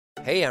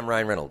Hey, I'm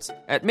Ryan Reynolds.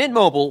 At Mint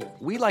Mobile,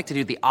 we like to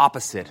do the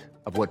opposite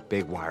of what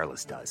Big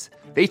Wireless does.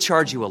 They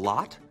charge you a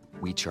lot,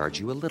 we charge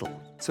you a little.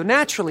 So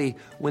naturally,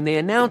 when they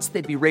announced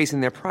they'd be raising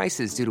their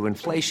prices due to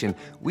inflation,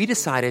 we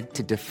decided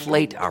to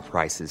deflate our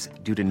prices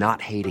due to not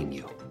hating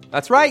you.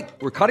 That's right.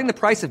 We're cutting the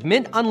price of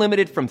Mint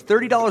Unlimited from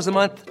 $30 a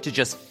month to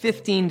just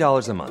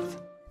 $15 a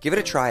month. Give it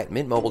a try at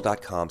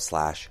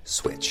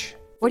mintmobile.com/switch.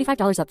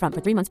 $45 up front for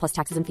 3 months plus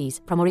taxes and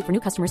fees. Promo rate for new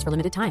customers for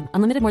limited time.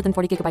 Unlimited more than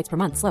 40 gigabytes per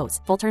month. Slows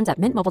full terms at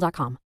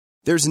mintmobile.com.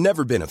 There's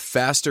never been a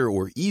faster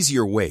or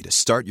easier way to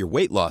start your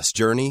weight loss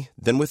journey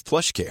than with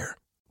PlushCare.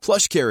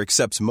 PlushCare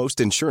accepts most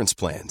insurance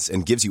plans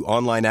and gives you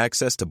online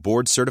access to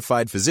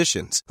board-certified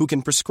physicians who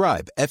can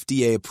prescribe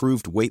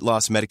FDA-approved weight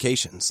loss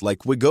medications like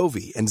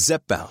Wegovy and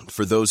Zepbound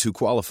for those who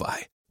qualify.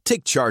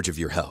 Take charge of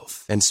your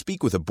health and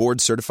speak with a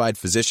board-certified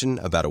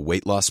physician about a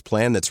weight loss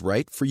plan that's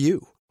right for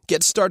you.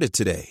 Get started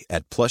today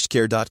at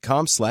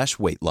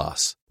plushcare.com/weight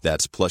loss.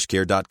 That's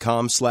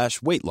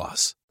plushcare.com/weight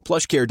loss.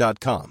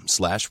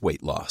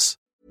 plushcare.com/weight loss.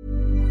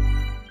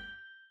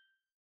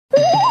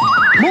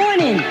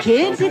 Morning,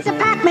 kids. It's a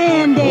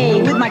Pac-Man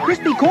day with my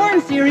crispy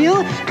corn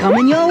cereal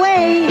coming your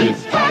way.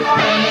 It's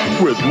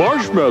Pac-Man with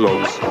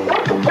marshmallows.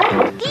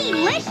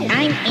 Delicious.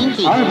 I'm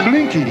Inky. I'm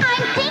Blinky.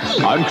 I'm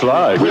Pinky. I'm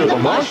Clyde. With the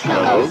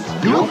marshmallows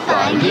you'll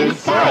find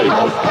inside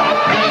of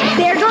Pac-Man.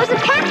 There goes a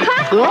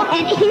Pac-Pac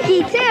and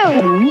Inky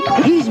too.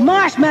 He's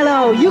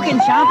marshmallow. You can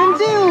chomp him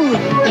too.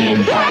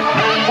 In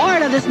Pac-Man.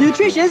 Part of this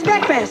nutritious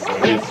breakfast.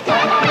 It's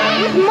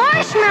Pac-Man with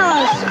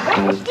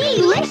marshmallows.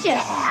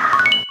 Delicious.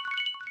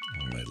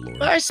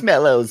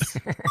 Marshmallows.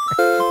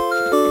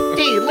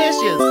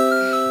 Delicious.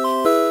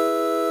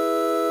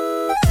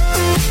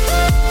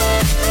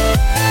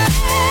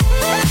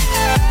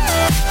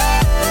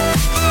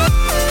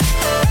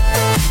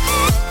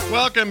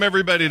 Welcome,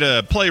 everybody,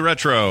 to Play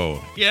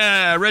Retro.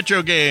 Yeah,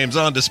 retro games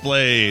on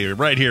display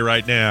right here,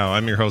 right now.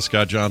 I'm your host,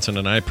 Scott Johnson,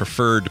 and I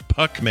preferred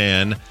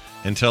Pac-Man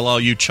until all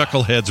you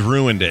chuckleheads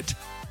ruined it.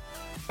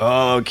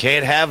 Oh,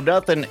 can't have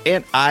nothing.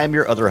 And I'm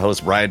your other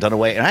host, Brian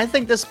Dunaway, and I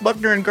think this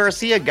Buckner and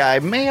Garcia guy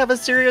may have a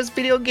serious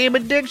video game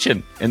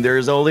addiction, and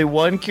there's only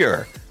one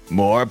cure.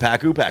 More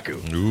Paku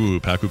Paku.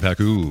 Ooh, Paku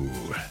Paku.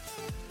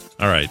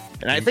 All right.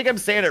 And I think I'm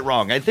saying it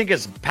wrong. I think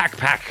it's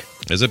Pac-Pac.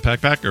 Is it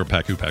Pac-Pac or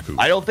Paku Paku?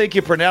 I don't think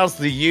you pronounce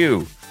the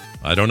U.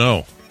 I don't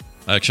know.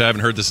 Actually, I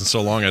haven't heard this in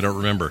so long, I don't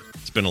remember.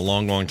 It's been a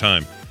long, long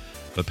time.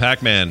 But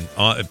Pac-Man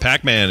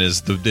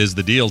is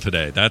the deal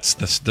today. That's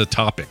the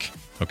topic.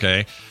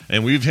 Okay,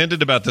 and we've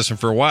hinted about this one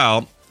for a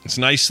while. It's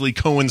nicely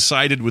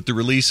coincided with the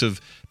release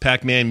of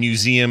Pac-Man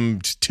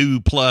Museum 2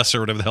 Plus, or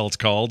whatever the hell it's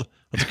called.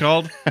 What's it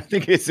called? I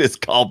think it's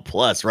called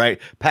Plus, right?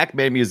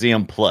 Pac-Man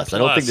Museum Plus. I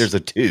don't think there's a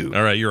 2.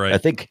 All right, you're right. I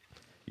think,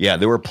 yeah,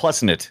 they were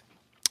plussing it.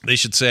 They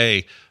should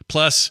say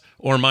plus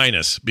or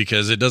minus,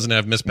 because it doesn't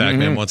have Miss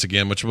Pac-Man once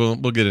again, which we'll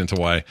get into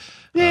why.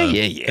 Yeah.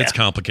 It's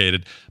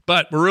complicated.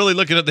 But we're really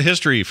looking at the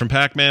history from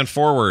Pac-Man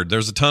forward.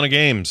 There's a ton of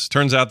games.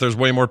 Turns out there's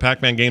way more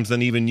Pac-Man games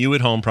than even you at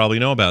home probably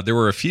know about. There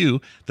were a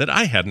few that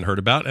I hadn't heard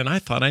about, and I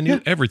thought I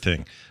knew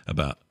everything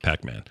about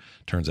Pac-Man.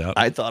 Turns out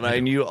I thought I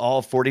knew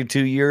all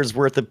 42 years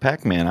worth of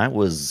Pac-Man. I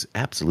was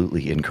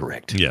absolutely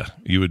incorrect. Yeah,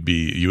 you would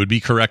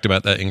be correct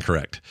about that.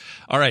 Incorrect.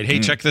 All right, hey,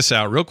 check this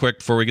out real quick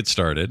before we get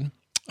started.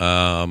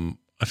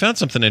 I found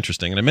something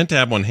interesting, and I meant to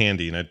have one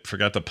handy, and I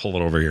forgot to pull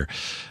it over here.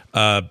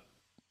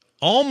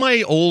 All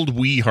my old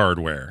Wii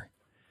hardware.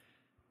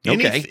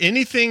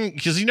 Anything,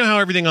 because you know how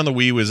everything on the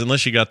Wii was,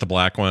 unless you got the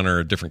black one or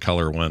a different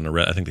color one,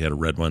 I think they had a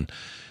red one.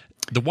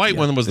 The white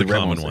one was the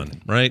common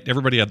one, right?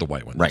 Everybody had the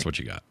white one. That's what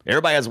you got.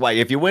 Everybody has white.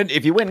 If you went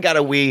and got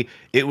a Wii,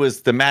 it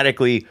was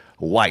thematically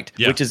white,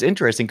 which is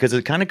interesting because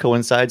it kind of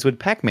coincides with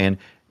Pac-Man.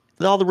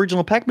 All the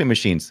original Pac-Man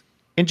machines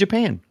in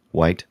Japan,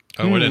 white.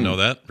 Oh, I didn't know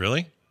that.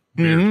 Really?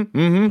 Weird.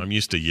 I'm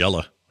used to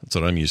yellow. That's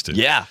what I'm used to.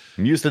 Yeah,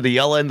 I'm used to the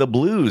yellow and the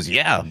blues.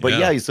 Yeah,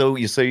 but so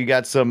you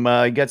got some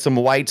white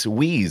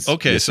Wiis.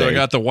 Okay, so I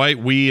got the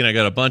white Wii, and I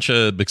got a bunch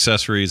of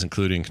accessories,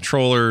 including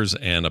controllers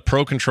and a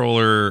Pro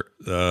controller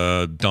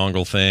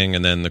dongle thing,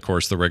 and then of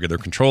course the regular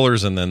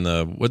controllers, and then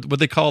the what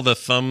they call the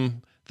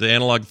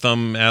analog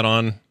thumb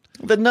add-on,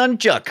 the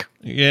nunchuck.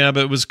 Yeah,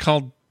 but it was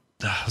called.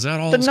 Was that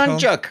all? The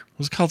nunchuck. It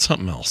was called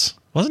something else,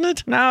 wasn't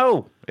it?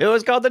 No, it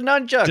was called the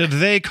nunchuck. Did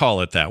they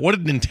call it that? What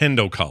did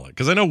Nintendo call it?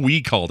 Because I know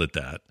we called it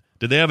that.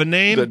 Did they have a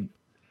name?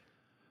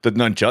 The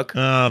nunchuck.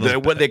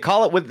 What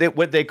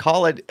they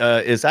call it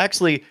is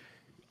actually,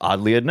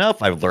 oddly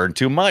enough, I've learned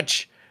too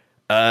much.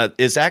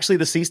 Is actually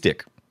the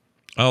C-stick.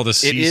 Oh, the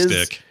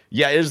C-stick.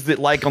 Yeah, is that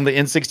like on the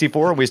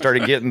N64 we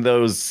started getting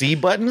those C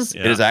buttons?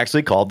 Yeah. It is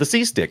actually called the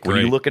C-stick. When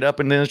you look it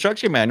up in the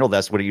instruction manual,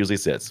 that's what it usually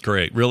says.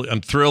 Great. Really,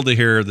 I'm thrilled to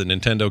hear that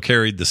Nintendo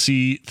carried the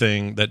C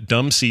thing, that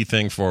dumb C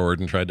thing forward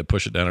and tried to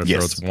push it down our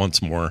throats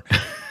once more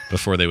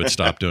before they would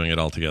stop doing it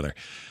altogether.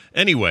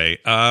 Anyway,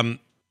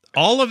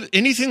 all of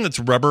anything that's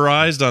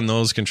rubberized on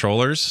those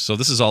controllers, so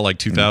this is all like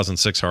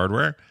 2006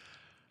 hardware,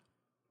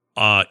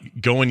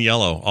 going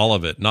yellow, all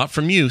of it. Not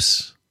from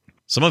use.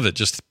 Some of it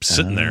just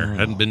sitting there,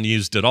 hadn't been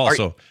used at all.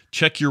 So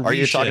check your. Are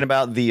you talking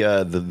about the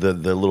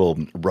little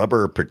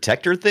rubber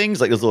protector things,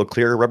 like those little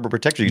clear rubber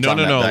protectors? No.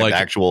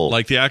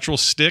 Like the actual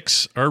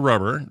sticks are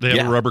rubber. They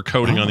have a rubber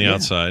coating on the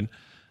outside.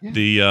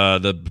 Yeah.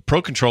 The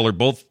Pro Controller,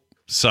 both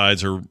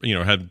sides are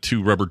have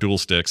two rubber dual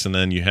sticks, and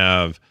then you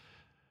have.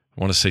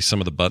 I want to say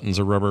some of the buttons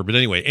are rubber, but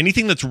anyway,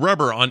 anything that's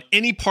rubber on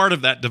any part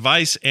of that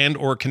device and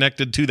or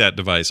connected to that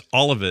device,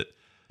 all of it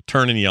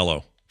turning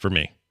yellow for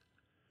me.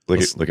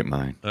 Look at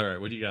mine. All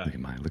right, what do you got? Look at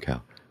mine.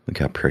 Look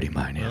how pretty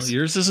mine is. Well,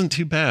 yours isn't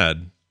too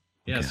bad.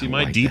 Yeah, see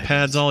my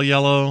D-pad's all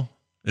yellow.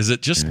 Is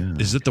it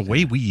the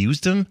way we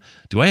used them?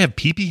 Do I have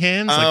pee-pee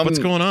hands? Like what's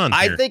going on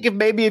here? I think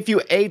if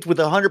you ate with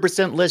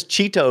 100% less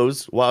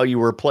Cheetos while you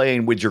were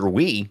playing with your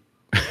Wii.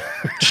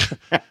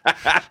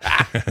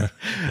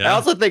 I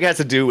also think it has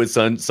to do with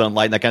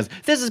sunlight and that kind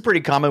of. This is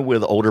pretty common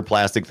with older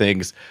plastic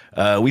things.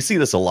 We see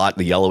this a lot,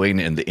 the yellowing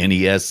in the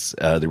NES,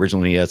 the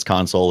original NES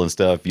console and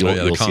stuff.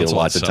 You'll see it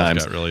lots of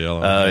times. Got really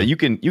yellow. You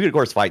can of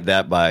course fight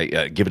that by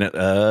giving it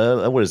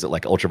what is it,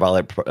 like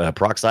ultraviolet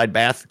peroxide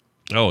bath.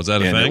 Oh, is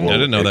that a thing? I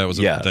didn't know that was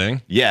a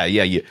thing. Yeah.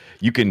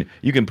 You can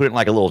put it in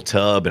like a little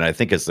tub, and I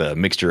think it's a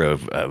mixture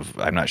of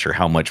I'm not sure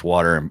how much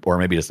water, or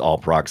maybe it's all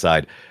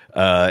peroxide.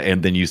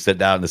 And then you sit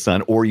down in the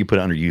sun, or you put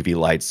it under UV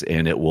lights,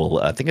 and it will.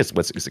 I think it's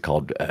what's it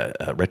called?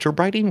 Retro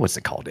brighting? What's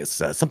it called? It's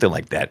something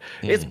like that.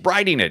 It's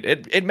brightening it.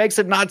 It makes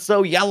it not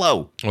so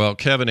yellow. Well,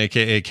 Kevin,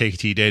 aka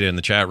KT Data, in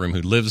the chat room,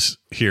 who lives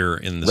here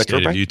in the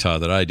state of Utah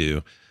that I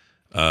do,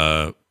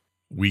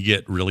 we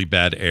get really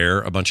bad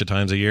air a bunch of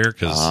times a year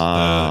because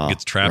it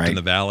gets trapped in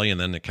the valley,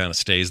 and then it kind of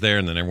stays there,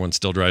 and then everyone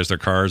still drives their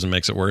cars and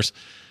makes it worse.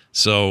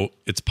 So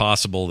it's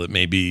possible that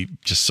maybe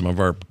just some of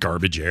our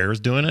garbage air is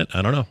doing it.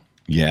 I don't know.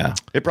 Yeah,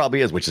 it probably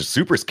is, which is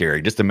super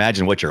scary. Just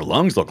imagine what your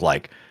lungs look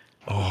like.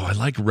 Oh, I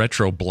like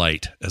retro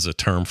blight as a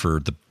term for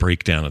the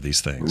breakdown of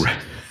these things.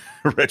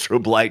 Retro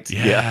blight.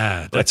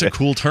 Yeah, that's a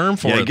cool term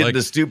for it. Get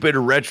the stupid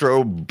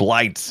retro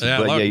blights. Yeah,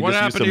 but you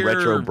just use some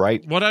retro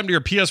bright. What happened to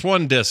your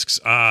PS1 discs?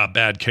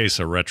 Bad case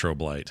of retro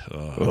blight.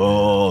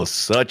 Oh,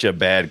 such a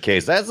bad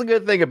case. That's the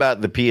good thing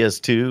about the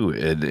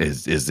PS2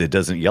 is it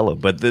doesn't yellow,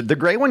 but the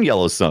gray one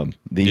yellows some.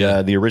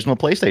 The original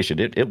PlayStation,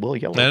 it will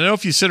yellow. I know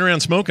if you sit around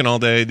smoking all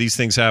day, these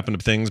things happen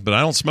to things, but I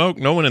don't smoke.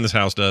 No one in this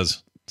house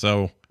does.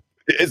 So.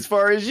 As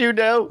far as you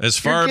know,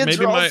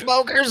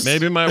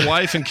 maybe my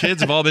wife and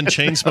kids have all been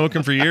chain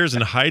smoking for years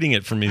and hiding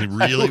it from me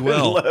really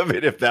well. I would love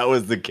it if that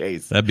was the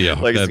case. That'd be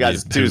this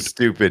guy's too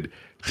stupid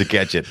to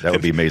catch it. That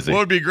would be amazing. What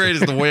would be great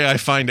is the way I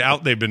find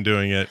out they've been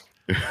doing it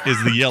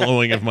is the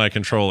yellowing of my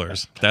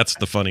controllers. That's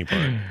the funny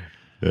part.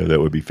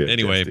 That would be fantastic.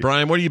 Anyway,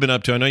 Brian, what have you been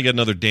up to? I know you got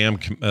another damn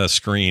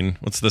screen.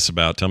 What's this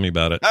about? Tell me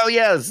about it. Oh,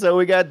 yeah. So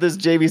we got this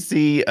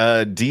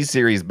JVC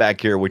D-Series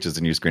back here, which is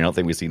a new screen. I don't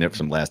think we've seen it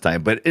from last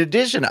time. But in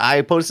addition,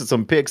 I posted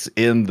some pics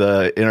in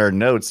our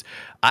notes.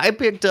 I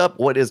picked up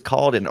what is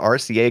called an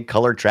RCA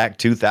Color Track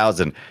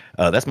 2000.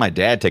 That's my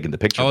dad taking the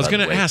picture. I was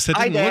going to ask. That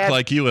didn't look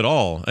like you at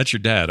all. That's your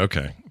dad.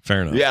 Okay.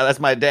 Fair enough. Yeah, that's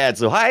my dad.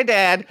 So, hi,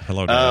 Dad.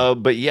 Hello,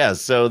 Dad. But yeah,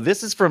 so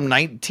this is from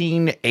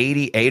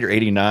 1988 or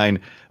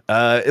 89.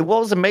 What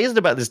was amazing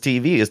about this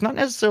TV is not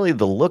necessarily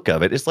the look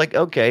of it. It's like,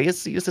 okay,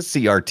 it's a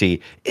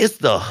CRT. It's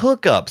the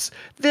hookups.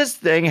 This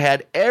thing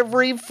had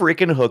every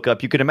freaking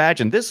hookup you could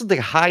imagine. This is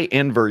the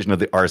high-end version of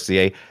the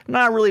RCA.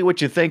 Not really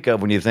what you think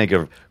of when you think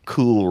of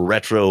cool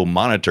retro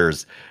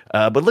monitors.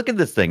 But look at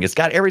this thing. It's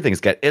got everything.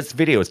 It's got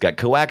S-Video. It's got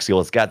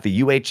coaxial. It's got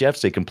the UHF,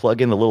 so you can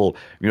plug in the little,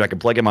 I can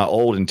plug in my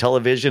old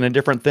Intellivision and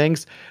different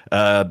things.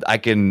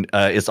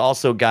 It's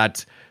also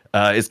got...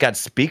 it's got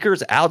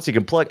speakers out, so you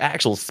can plug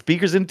actual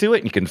speakers into it,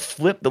 and you can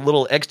flip the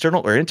little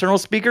external or internal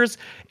speakers.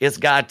 It's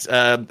got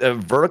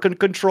vertical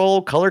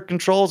control, color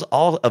controls,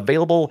 all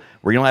available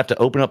where you don't have to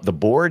open up the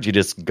board. You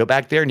just go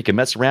back there and you can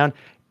mess around.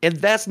 And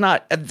that's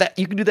not that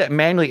you can do that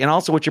manually. And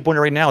also, what you're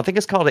pointing right now, I think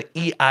it's called an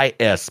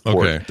EIS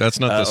port. Okay, that's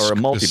not or a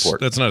multi-port.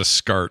 That's not a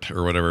SCART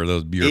or whatever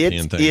those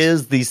European things. It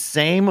is the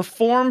same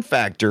form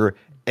factor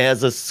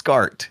as a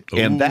SCART.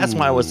 And that's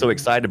why I was so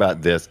excited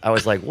about this. I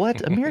was like,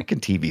 what? American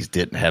TVs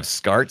didn't have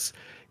SCARTs.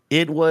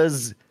 It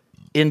was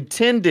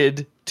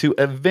intended to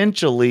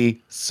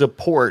eventually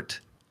support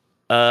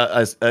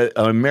an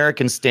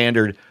American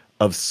standard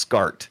of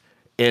SCART.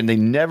 And they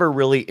never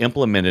really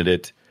implemented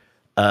it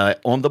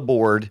on the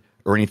board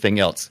or anything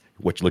else.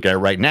 What you look at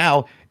right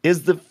now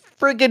is the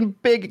friggin'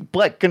 big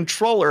black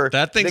controller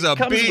that thing's a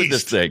beast. With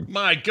this thing.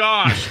 My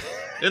gosh.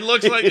 It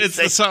looks like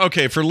it's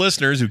okay for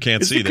listeners who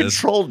can't see this.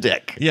 Control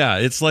deck. Yeah,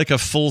 it's like a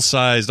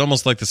full-sized,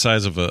 almost like the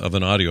size of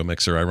an audio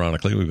mixer.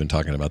 Ironically, we've been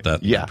talking about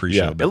that. Yeah, in the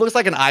pre-show. It looks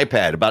like an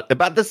iPad,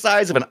 about the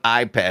size of an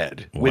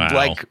iPad with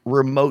like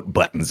remote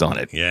buttons on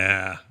it.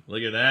 Yeah,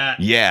 look at that.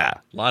 Yeah,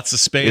 lots of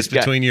space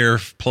between your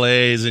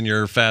plays and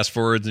your fast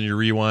forwards and your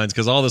rewinds,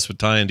 because all this would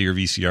tie into your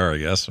VCR, I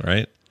guess,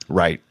 right?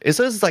 Right. It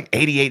says it's like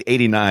 88,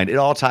 89. It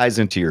all ties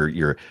into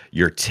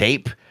your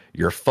tape,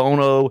 your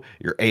phono,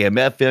 your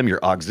AM/FM, your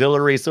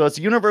auxiliary. So it's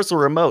a universal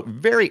remote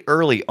very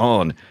early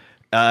on.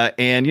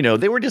 And,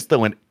 they were just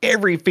throwing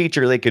every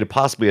feature they could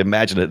possibly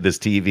imagine at this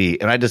TV.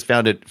 And I just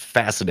found it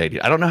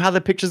fascinating. I don't know how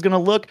the picture's going to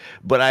look,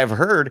 but I've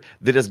heard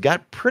that it's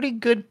got pretty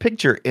good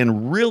picture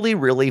and really,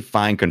 really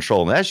fine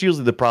control. And that's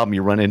usually the problem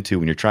you run into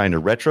when you're trying to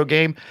retro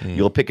game.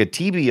 You'll pick a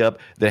TV up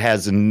that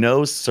has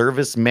no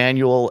service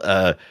manual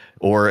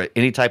or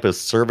any type of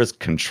service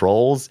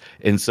controls.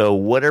 And so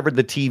whatever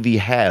the TV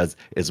has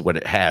is what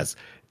it has.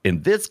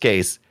 In this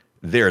case,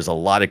 there's a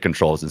lot of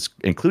controls,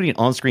 including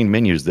on-screen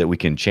menus that we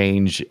can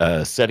change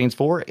settings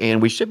for, and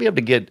we should be able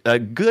to get a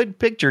good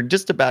picture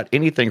just about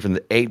anything from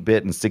the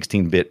 8-bit and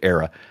 16-bit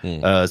era.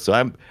 So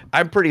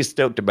I'm pretty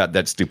stoked about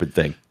that stupid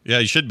thing. Yeah,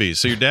 you should be.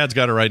 So your dad's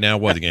got it right now.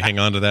 What, you can hang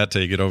on to that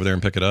till you get over there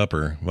and pick it up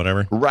or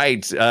whatever?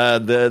 Right.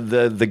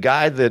 The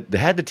guy that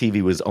had the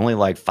TV was only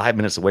like 5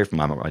 minutes away from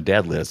where my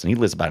dad lives, and he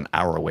lives about an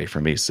hour away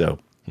from me. So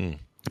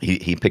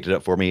he picked it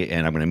up for me,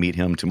 and I'm going to meet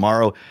him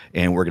tomorrow,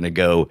 and we're going to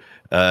go.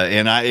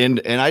 And I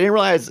didn't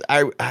realize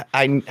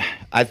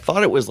I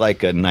thought it was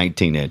like a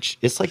 19-inch.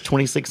 It's like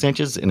 26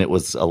 inches, and it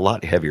was a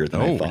lot heavier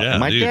than I thought. Yeah, and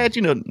my dude.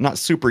 dad, not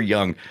super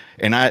young,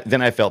 and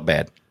then I felt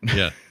bad.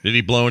 Yeah. Did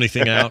he blow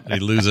anything out?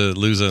 Did he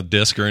lose a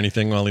disc or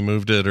anything while he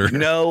moved it? Or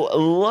no?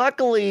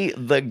 Luckily,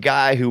 the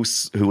guy who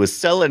was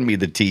selling me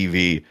the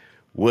TV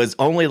was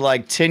only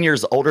like 10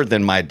 years older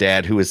than my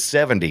dad, who is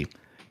 70.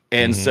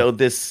 And so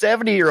this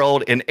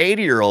 70-year-old and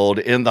 80-year-old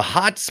in the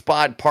hot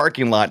spot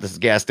parking lot at this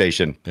gas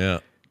station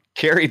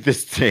carried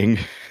this thing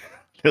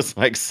just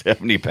like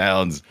 70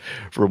 pounds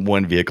from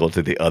one vehicle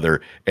to the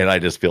other. And I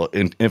just feel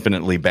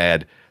infinitely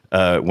bad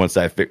once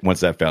I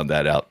found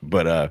that out.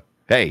 But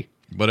hey.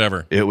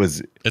 Whatever.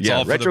 It's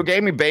all retro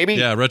gaming, baby.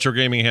 Yeah, retro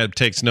gaming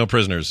takes no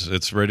prisoners.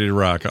 It's ready to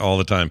rock all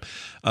the time.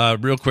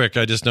 Real quick,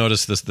 I just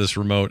noticed this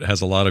remote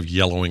has a lot of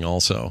yellowing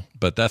also,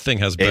 but that thing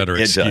has better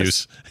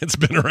excuse. It's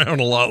been around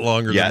a lot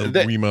longer than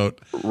the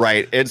remote.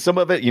 Right. And some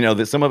of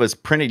it, some of it's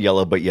printed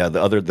yellow, but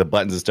the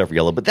buttons and stuff are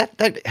yellow. But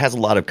that has a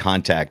lot of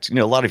contact.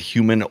 A lot of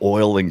human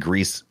oil and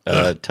grease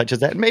touches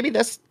that. And maybe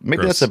that's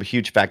a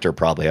huge factor,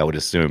 probably, I would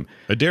assume.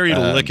 I dare you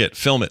to lick it,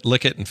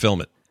 lick it and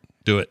film it.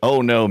 Do it. Oh,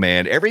 no,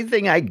 man.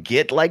 Everything I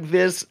get like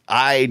this,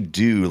 I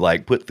do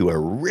put through a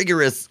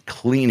rigorous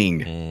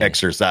cleaning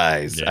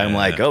exercise. Yeah. I'm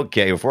like,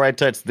 okay, before I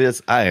touch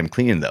this, I am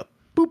cleaning the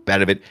poop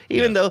out of it,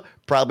 even though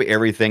probably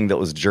everything that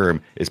was germ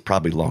is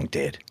probably long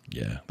dead.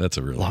 Yeah, that's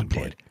a really long good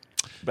point.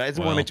 Dead. But I just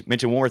want to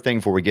mention one more thing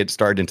before we get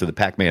started into the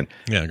Pac-Man.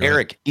 Yeah,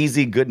 Eric,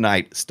 Easy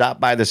Goodnight, stopped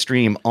by the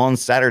stream on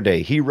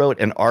Saturday. He wrote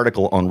an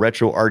article on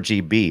Retro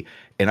RGB,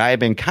 and I have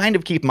been kind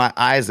of keeping my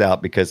eyes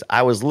out because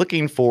I was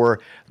looking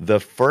for the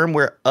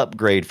firmware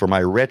upgrade for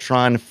my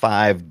Retron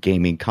 5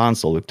 gaming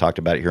console. We've talked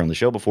about it here on the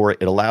show before.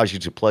 It allows you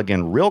to plug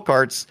in real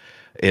carts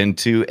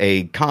into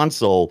a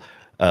console,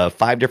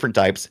 5 different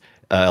types,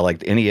 like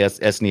the NES,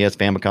 SNES,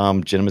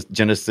 Famicom,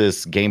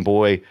 Genesis, Game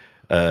Boy,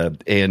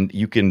 and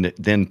you can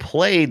then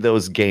play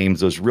those games,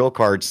 those real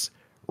carts,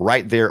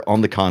 right there on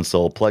the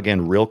console. Plug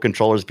in real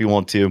controllers if you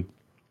want to,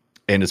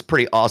 and it's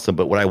pretty awesome.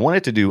 But what I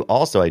wanted to do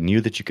also, I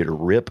knew that you could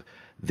rip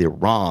the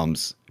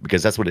ROMs,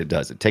 because that's what it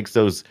does. It takes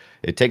the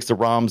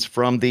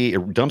ROMs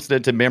it dumps it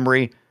into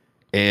memory,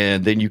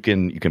 and then you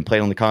can play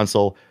it on the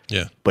console.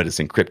 Yeah. But it's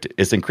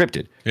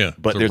encrypted. Yeah.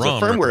 But there's a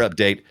firmware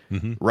update.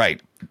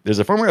 Right. There's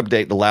a firmware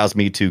update that allows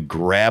me to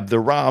grab the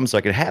ROM so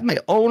I can have my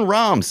own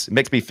ROMs. It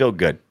makes me feel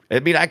good. I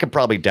mean, I could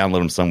probably download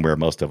them somewhere,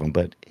 most of them,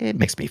 but it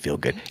makes me feel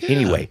good. Yeah,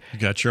 anyway, you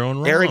got your own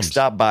ROMs. Eric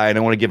stopped by, and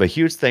I want to give a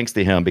huge thanks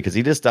to him because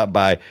he just stopped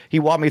by. He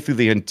walked me through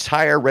the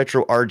entire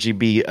Retro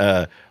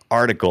RGB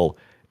article,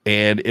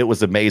 and it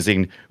was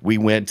amazing. We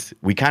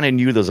kind of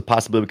knew there was a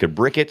possibility we could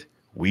brick it.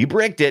 We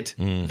bricked it,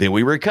 then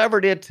we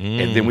recovered it,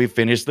 and then we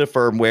finished the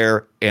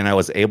firmware, and I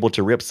was able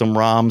to rip some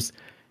ROMs.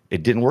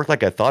 It didn't work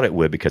like I thought it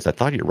would because I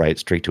thought you'd write it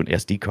straight to an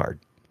SD card.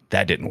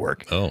 That didn't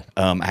work. Oh.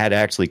 I had to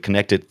actually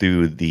connect it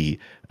through the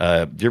do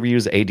you ever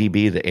use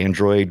ADB, the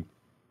Android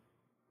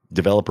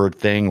developer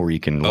thing where you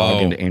can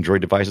log into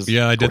Android devices?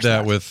 Yeah, I did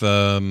that with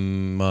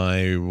my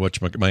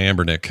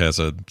Ambernick has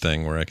a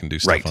thing where I can do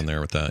stuff on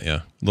there with that. Yeah,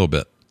 a little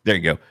bit. There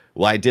you go.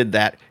 Well, I did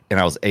that, and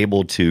I was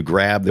able to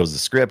there was a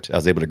script. I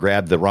was able to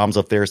grab the ROMs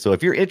up there. So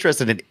if you're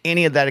interested in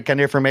any of that kind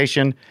of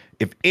information,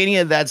 if any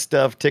of that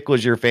stuff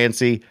tickles your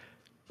fancy,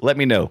 let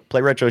me know.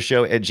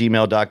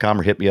 PlayRetroShow@gmail.com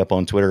or hit me up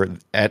on Twitter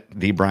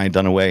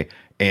 @TheBrianDunaway,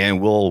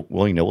 and we'll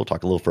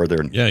talk a little further.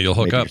 And yeah, you'll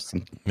hook up.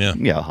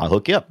 I'll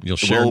hook you up. You'll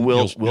share.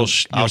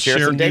 I'll share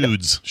some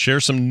nudes. Share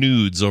some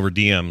nudes over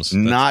DMs.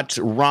 Not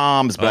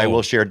ROMs, but I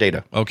will share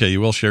data. Okay, you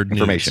will share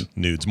information.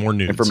 Nudes. More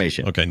nudes.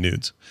 Information. Okay,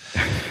 nudes.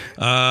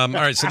 All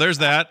right, so there's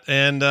that,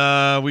 and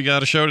we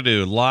got a show to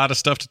do. A lot of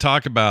stuff to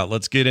talk about.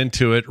 Let's get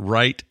into it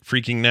right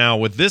freaking now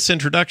with this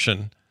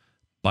introduction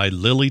by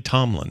Lily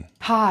Tomlin.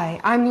 Hi,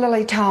 I'm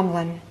Lily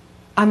Tomlin.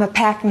 I'm a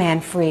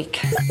Pac-Man freak.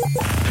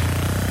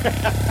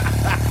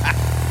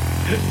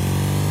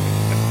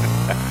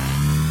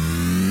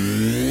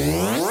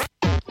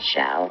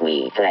 Shall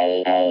we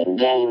play a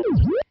game?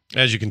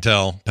 As you can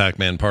tell,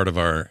 Pac-Man part of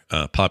our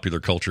popular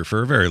culture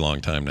for a very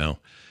long time now.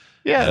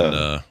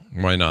 Yeah. And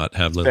Why not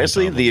have Lily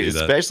Tomlin do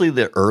that? Especially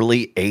the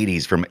early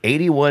 80s, from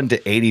 81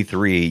 to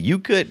 83, you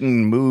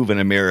couldn't move in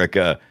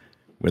America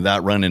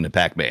without running into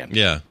Pac-Man.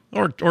 Yeah,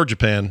 or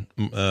Japan,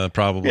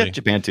 probably. Yeah,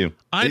 Japan too.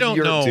 I don't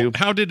know. Too.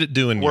 How did it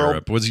do in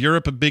Europe? Was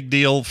Europe a big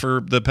deal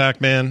for the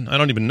Pac-Man? I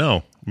don't even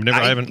know.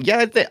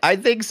 Yeah, I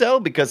think so,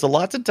 because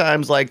lots of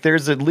times, like,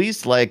 there's at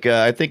least, like,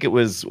 I think it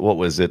was, what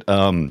was it?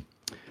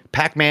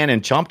 Pac-Man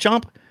and Chomp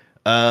Chomp.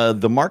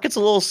 The market's a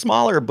little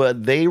smaller,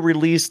 but they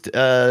released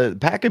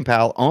Pac and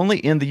Pal only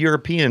in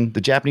the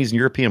Japanese and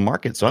European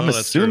market. So I'm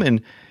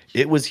assuming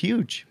it was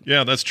huge.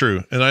 Yeah, that's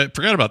true. And I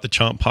forgot about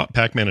the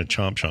Pac-Man and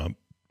Chomp Chomp,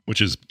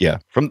 which is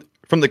from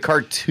the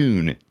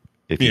cartoon.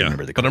 If you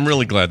remember the cartoon. But I'm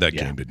really glad that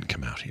game didn't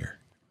come out here.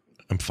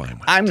 I'm fine with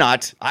it. I'm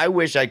not. I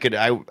wish I could.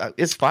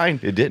 It's fine.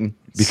 It didn't,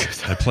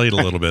 because I played a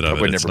little bit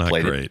of it. It's not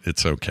great. It.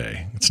 It's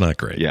okay. It's not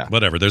great. Yeah.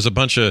 Whatever. There's a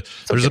bunch of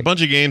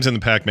games in the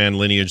Pac-Man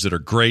lineage that are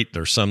great.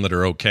 There's some that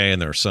are okay,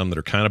 and there are some that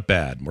are kind of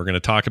bad. We're going to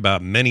talk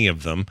about many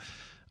of them.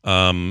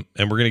 And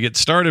we're going to get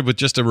started with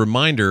just a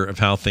reminder of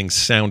how things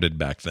sounded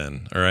back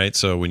then. All right.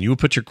 So when you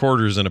put your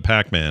quarters in a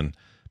Pac-Man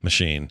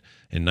machine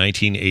in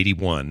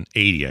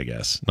 80, I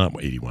guess, not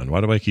 81. Why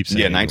do I keep saying?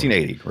 Yeah,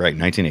 1980. Right,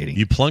 1980.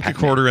 You plunk a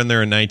quarter in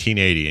there in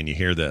 1980, and you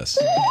hear this.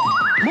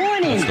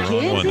 Morning, That's the wrong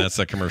kids. one. That's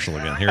that commercial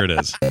again. Here it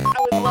is.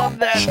 I would love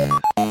that.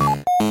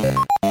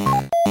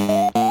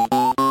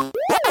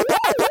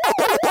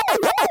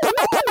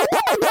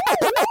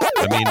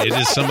 I mean, it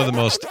is some of the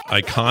most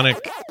iconic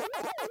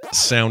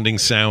sounding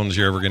sounds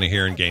you're ever going to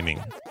hear in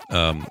gaming.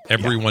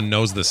 Everyone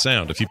knows this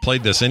sound. If you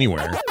played this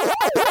anywhere,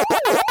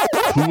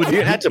 who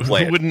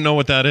wouldn't know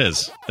what that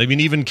is? I mean,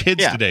 even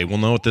kids today will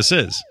know what this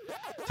is.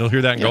 They'll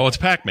hear that and go, "Oh, it's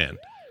Pac-Man."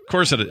 Of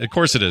course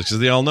it is, because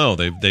they all know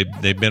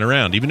they've been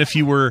around. Even if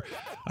you were,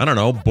 I don't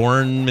know,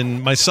 born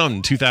in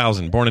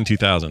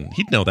 2000,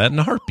 he'd know that in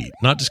a heartbeat.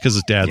 Not just because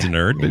his dad's a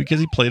nerd, but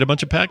because he played a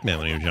bunch of Pac-Man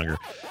when he was younger.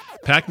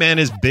 Pac-Man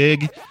is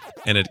big,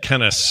 and it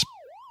kind of,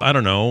 I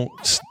don't know,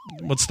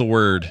 what's the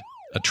word?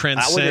 It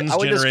transcends I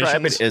would describe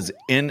generations. it as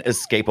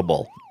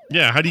inescapable.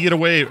 Yeah, how do you get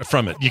away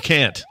from it? You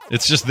can't.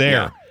 It's just there.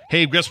 Yeah.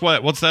 Hey, guess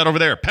what? What's that over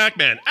there?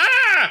 Pac-Man.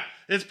 Ah!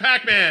 It's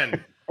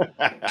Pac-Man.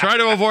 Try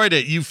to avoid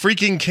it. You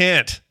freaking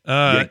can't.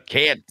 You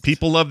can't.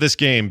 People love this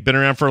game. Been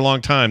around for a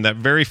long time. That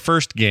very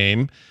first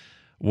game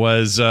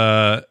was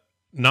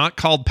not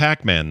called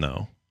Pac-Man,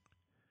 though.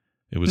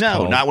 It was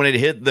not when it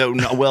hit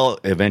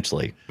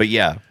eventually. But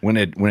yeah, when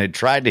it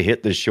tried to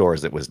hit the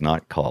shores, it was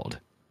not called.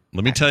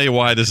 Let me tell you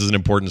why this is an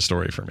important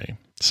story for me.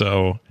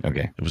 So,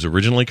 it was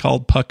originally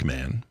called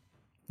Puck-Man.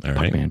 All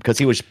right, because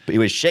he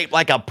was shaped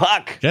like a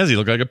puck. Yes, he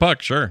looked like a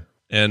puck, sure.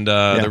 And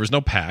there was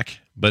no pack.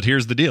 But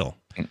here's the deal.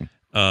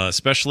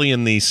 Especially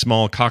in the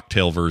small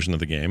cocktail version of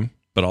the game,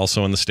 but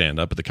also in the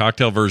stand-up. But the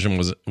cocktail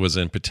version was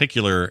in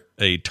particular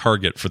a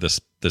target for this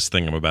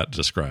thing I'm about to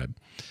describe.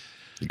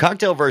 The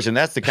cocktail version,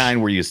 that's the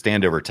kind where you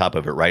stand over top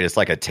of it, right? It's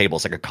like a table.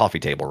 It's like a coffee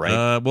table,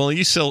 right? Well,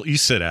 you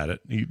sit at it.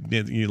 You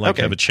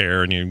have a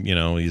chair and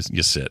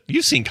you sit.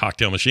 You've seen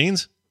cocktail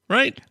machines,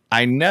 right?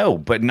 I know,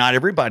 but not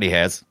everybody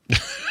has.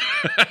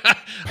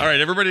 All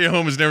right, everybody at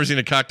home has never seen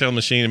a cocktail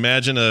machine.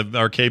 Imagine an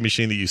arcade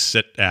machine that you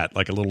sit at,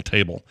 like a little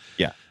table.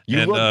 Yeah.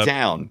 You look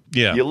down.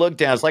 Yeah. You look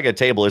down. It's like a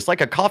table. It's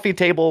like a coffee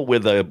table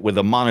with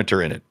a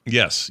monitor in it.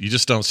 Yes. You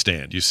just don't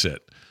stand. You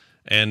sit.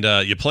 And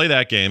you play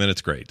that game, and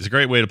it's great. It's a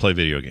great way to play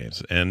video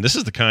games. And this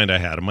is the kind I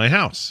had in my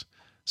house.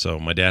 So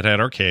my dad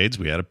had arcades.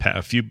 We had a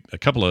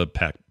couple of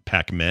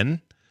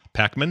Pac-Man.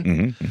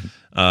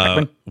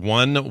 Mm-hmm.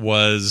 One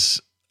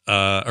was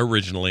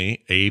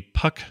originally a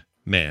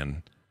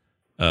Puck-Man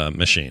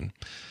machine,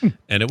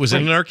 and it was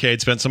in an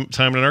arcade. Spent some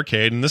time in an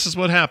arcade, and this is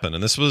what happened.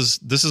 And this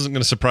isn't going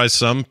to surprise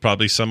some.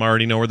 Probably some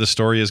already know where the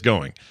story is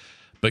going.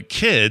 But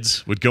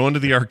kids would go into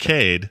the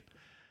arcade,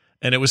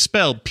 and it was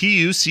spelled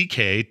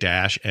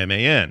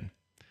Puck-Man.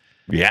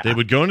 Yeah, they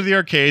would go into the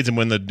arcades, and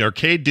when the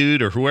arcade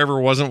dude or whoever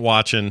wasn't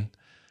watching,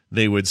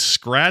 they would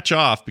scratch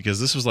off, because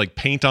this was like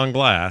paint on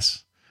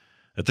glass.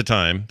 At the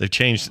time, they've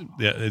changed.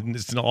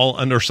 It's all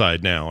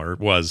underside now, or it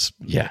was.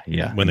 Yeah.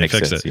 When they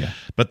fixed it, yeah.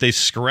 But they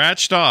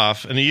scratched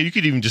off, and you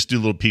could even just do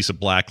a little piece of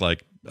black,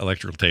 like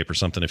electrical tape or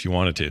something, if you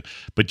wanted to.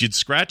 But you'd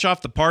scratch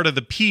off the part of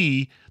the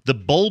P, the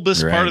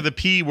bulbous part of the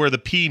P where the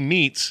P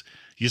meets.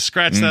 You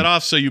scratch that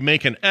off, so you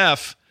make an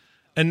F,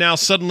 and now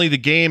suddenly the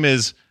game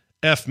is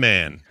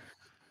F-Man,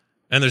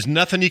 and there's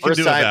nothing you can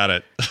do about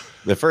it.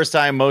 The first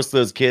time most of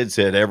those kids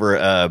had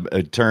ever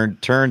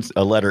turned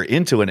a letter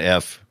into an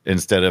F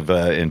instead of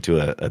into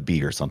a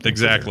B or something.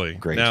 Exactly.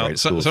 Great. Now,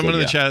 right? Cool. Someone in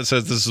the chat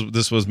says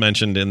this was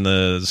mentioned in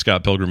the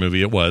Scott Pilgrim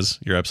movie. It was.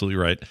 You're absolutely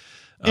right.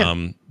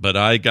 Yeah. But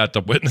I got to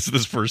witness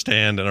this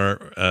firsthand, and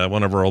our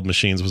one of our old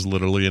machines was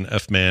literally an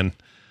F-Man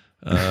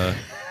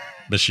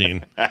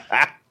machine.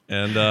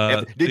 And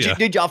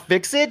did y'all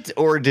fix it,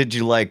 or did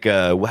you like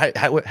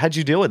how'd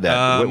you deal with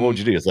that? What would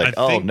you do? It's like,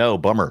 no,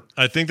 bummer.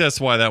 I think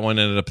that's why that one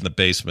ended up in the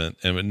basement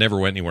and it never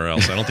went anywhere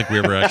else. I don't think we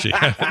ever actually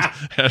had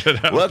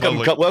it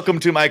out. Welcome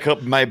to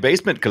my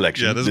basement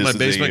collection. Yeah, this is my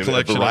basement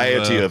collection. A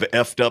variety of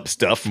effed up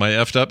stuff. My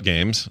effed up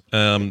games.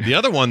 The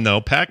other one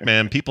though,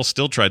 Pac-Man, people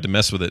still tried to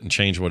mess with it and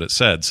change what it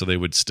said, so they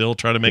would still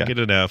try to make it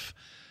an F,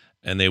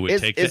 and they would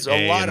take the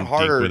A a lot and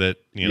harder with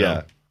it. You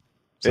know?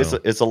 So.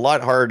 It's a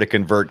lot harder to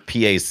convert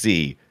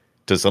PAC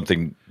to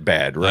something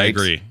bad, right?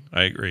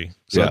 I agree.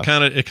 So it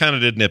kind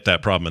of did nip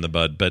that problem in the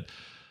bud, but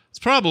it's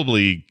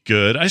probably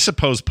good. I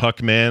suppose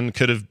Pac-Man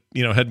could have,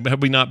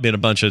 had we not been a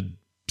bunch of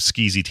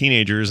skeezy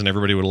teenagers and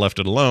everybody would have left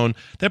it alone,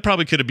 that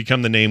probably could have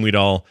become the name we'd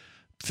all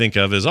think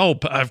of as,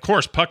 of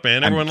course,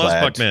 Pac-Man. Everyone loves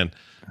Pac-Man.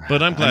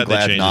 But I'm glad they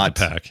changed it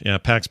to Pac. Yeah,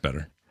 Pac's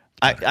better.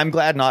 I'm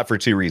glad not for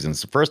two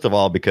reasons. First of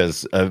all,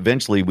 because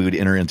eventually we would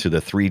enter into the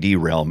 3D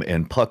realm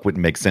and Puck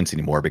wouldn't make sense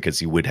anymore because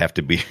he would have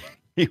to be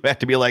you have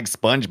to be like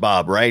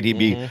SpongeBob, right? He'd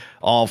be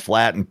all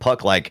flat and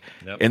Puck-like.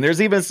 Yep. And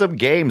there's even some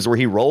games where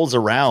he rolls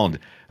around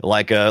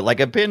like a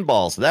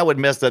pinball. So that would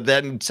mess up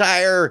that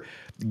entire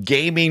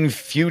gaming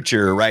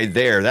future right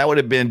there. That would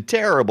have been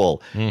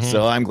terrible.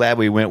 So I'm glad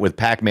we went with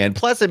Pac-Man.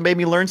 Plus, it made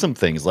me learn some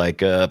things like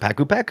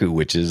Paku Paku,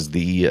 which is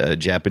the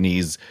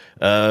Japanese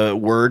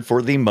word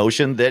for the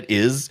motion that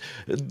is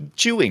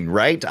chewing.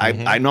 Right?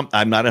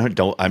 I'm not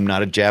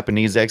a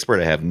Japanese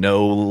expert. I have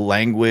no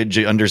language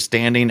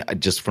understanding.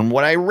 Just from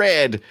what I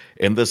read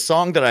in the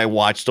song that I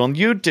watched on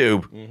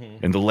YouTube,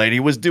 and the lady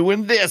was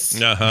doing this.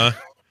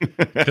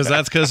 Because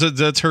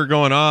that's her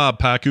going,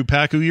 Paku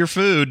Paku, your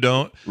food.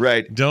 Don't.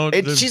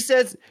 And she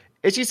says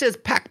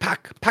pack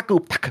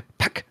Paku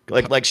pack.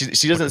 Like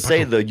she doesn't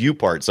say the U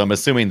part, so I'm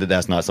assuming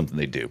that's not something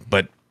they do.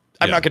 But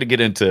I'm not going to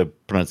get into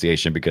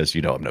pronunciation because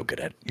I'm no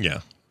good at it. Yeah,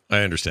 I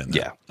understand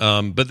that.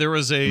 Yeah. But there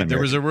was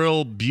a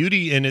real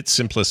beauty in its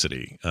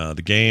simplicity.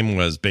 The game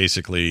was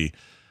basically,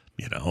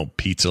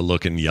 pizza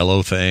looking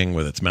yellow thing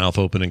with its mouth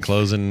open and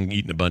closing,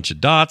 eating a bunch of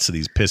dots.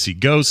 These pissy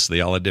ghosts. They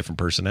all had different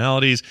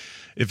personalities.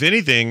 If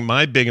anything,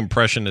 my big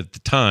impression at the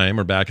time,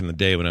 or back in the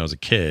day when I was a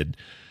kid,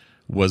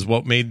 was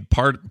what made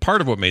part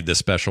of what made this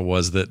special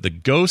was that the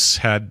ghosts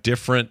had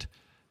different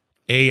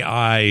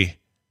AI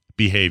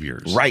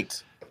behaviors.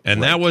 Right.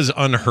 And that was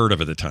unheard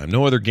of at the time.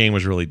 No other game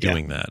was really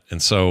doing that. And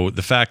so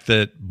the fact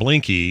that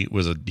Blinky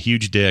was a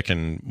huge dick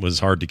and was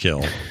hard to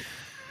kill,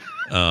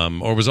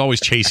 or was always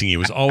chasing you,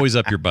 was always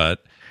up your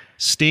butt.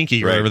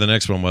 Stinky, whatever the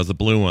next one was, the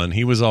blue one,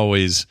 he was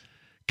always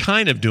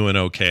kind of doing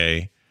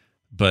okay.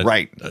 But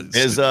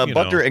as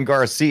Buckner and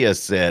Garcia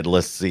said,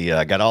 let's see,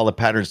 I got all the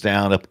patterns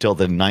down up till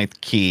the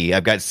 9th key.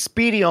 I've got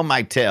Speedy on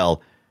my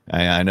tail.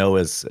 I know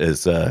is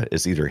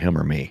either him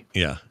or me.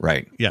 Yeah.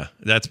 Right. Yeah.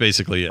 That's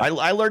basically it.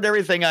 I learned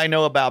everything I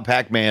know about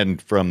Pac-Man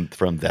from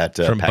that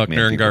from Pac-Man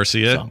Buckner and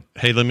Garcia. Song.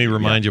 Hey, let me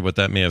remind you what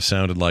that may have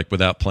sounded like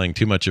without playing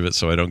too much of it,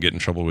 so I don't get in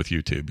trouble with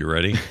YouTube. You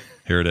ready?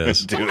 Here it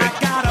is. Do it. I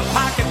got a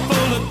pocket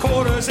full of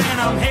quarters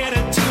and I'm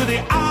headed to the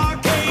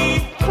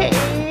arcade.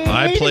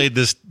 I played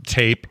this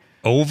tape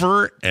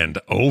over and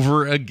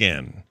over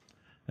again,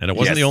 and it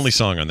wasn't the only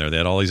song on there. They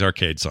had all these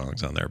arcade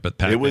songs on there, but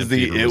Pac-Man it was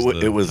the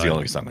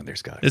only song on there,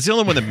 Scott. It's the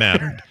only one that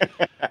mattered.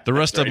 The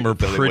rest of them were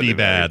pretty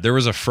bad. There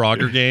was a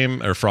Frogger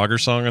game or Frogger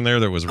song on there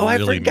that was really I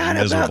forgot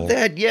miserable. about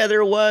that. Yeah,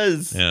 there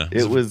was. Yeah,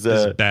 it was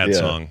a bad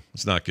song.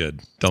 It's not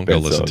good. Don't go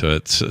listen to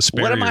it.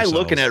 What am I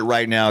looking at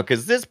right now?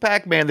 Because this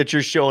Pac-Man that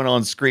you're showing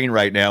on screen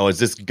right now is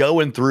this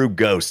going through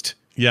Ghost.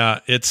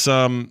 Yeah, it's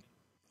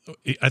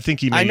I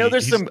think I know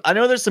there's some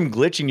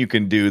glitching you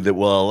can do that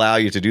will allow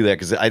you to do that,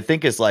 because I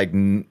think it's like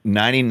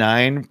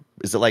 99.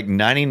 Is it like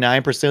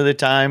 99% of the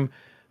time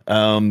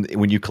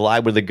when you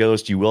collide with a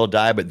ghost you will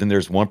die, but then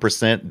there's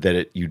 1%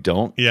 that you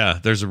don't. Yeah,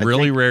 there's a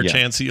really rare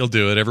chance that you'll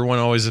do it. Everyone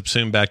always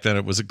assumed back then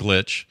it was a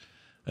glitch,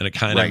 and it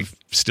kind of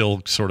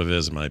still sort of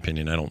is, in my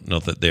opinion. I don't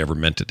know that they ever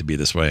meant it to be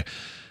this way.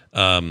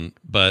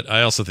 But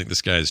I also think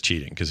this guy is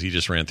cheating because he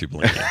just ran through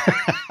blinking.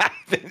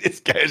 This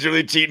guy's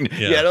really cheating.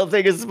 Yeah, I don't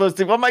think it's supposed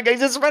to. Oh my God, he's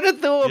just running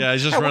through him. Yeah,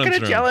 he's just running through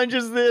him. What kind of challenge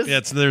is this?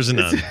 Yeah, there's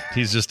none.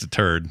 He's just a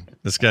turd.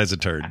 This guy's a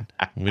turd.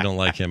 We don't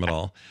like him at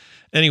all.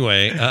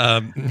 Anyway, so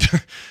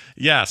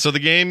the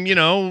game,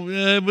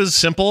 it was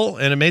simple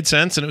and it made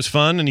sense and it was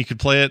fun and you could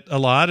play it a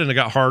lot and it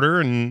got harder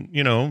and,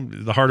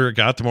 the harder it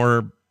got, the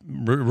more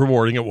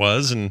rewarding it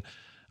was. And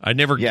I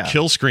never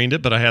kill screened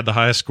it, but I had the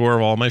highest score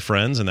of all my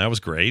friends and that was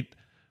great.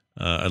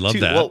 I love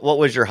that. What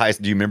was your high?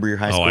 Do you remember your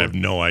high score? I have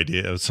no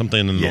idea. It was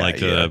something in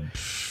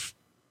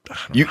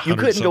you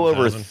couldn't go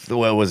over.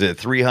 What was it?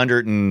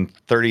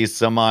 330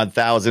 some odd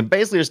thousand.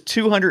 Basically, there's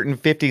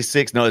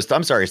 256. No,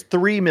 I'm sorry. It's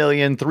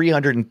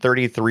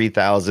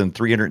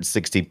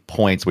 3,333,360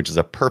 points, which is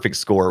a perfect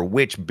score.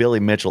 Which Billy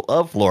Mitchell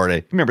of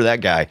Florida, remember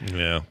that guy?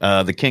 Yeah.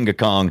 The King of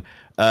Kong.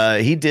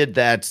 He did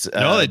that.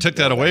 No, they took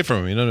that away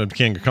from him. You don't have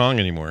King of Kong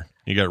anymore.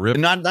 You got ripped.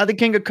 Not the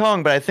King of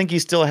Kong, but I think he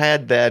still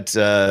had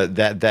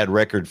that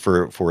record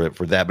for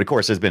that. But of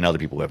course, there's been other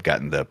people who have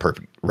gotten the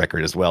perfect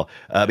record as well.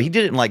 But he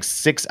did it in like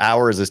 6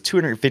 hours. There's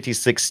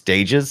 256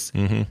 stages,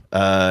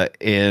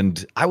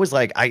 and I was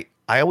like, I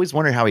I always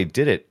wondered how he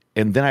did it.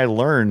 And then I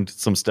learned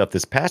some stuff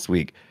this past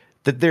week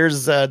that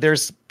there's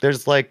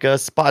like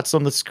spots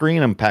on the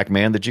screen on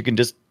Pac-Man that you can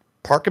just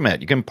park him at.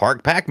 You can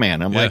park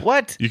Pac-Man. I'm like,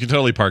 what? You can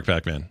totally park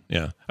Pac-Man.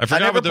 Yeah, I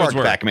forgot never what those parked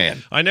were.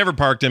 Pac-Man. I never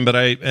parked him, but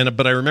I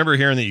remember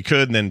hearing that you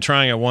could, and then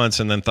trying it once,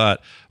 and then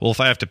thought, well, if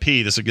I have to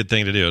pee, this is a good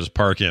thing to do. Just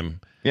park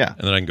him. Yeah,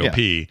 and then I can go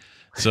pee.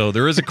 So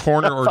there is a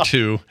corner or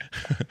two.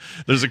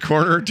 There's a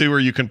corner or two where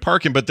you can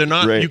park him, but they're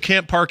not. Right. You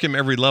can't park him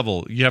every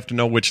level. You have to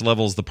know which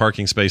levels the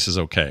parking space is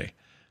okay.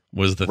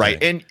 Was the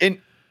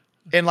thing.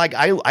 And like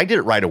I did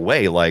it right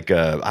away. Like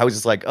I was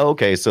just like, oh,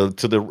 okay, so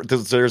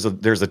there's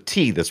a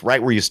T that's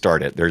right where you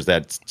start it. There's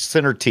that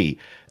center T,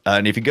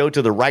 and if you go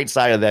to the right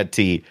side of that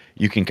T,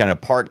 you can kind of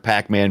park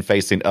Pac-Man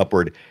facing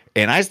upward.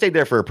 And I stayed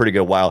there for a pretty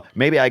good while.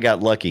 Maybe I got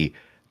lucky.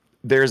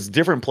 There's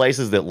different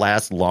places that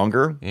last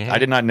longer. I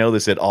did not know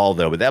this at all,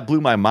 though, but that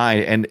blew my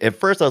mind. And at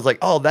first I was like,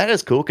 oh, that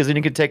is cool, because then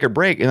you can take a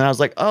break. And then I was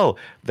like, oh,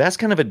 that's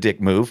kind of a dick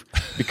move,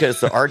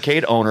 because the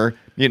arcade owner,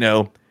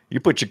 you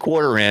put your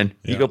quarter in,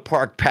 you go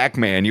park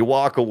Pac-Man, you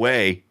walk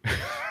away.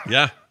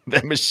 Yeah.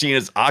 That machine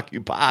is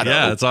occupado.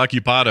 Yeah, it's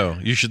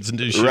occupado. You should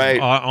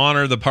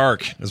honor the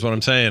park, is what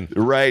I'm saying.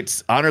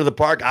 Right. Honor the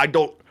park. I'm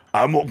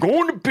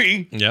going to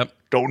pee. Yep.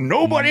 Don't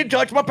nobody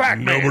touch my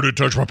Pac-Man. Nobody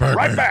touch my Pac-Man.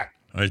 Right back.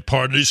 I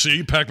partly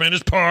see Pac-Man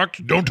is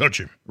parked. Don't touch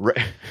him.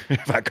 Right.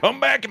 If I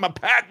come back and my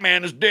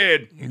Pac-Man is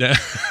dead,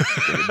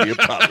 it's going to be a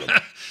problem.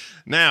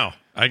 Now,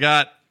 I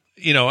got,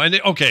 the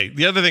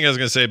other thing I was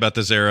going to say about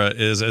this era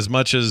is, as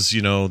much as, the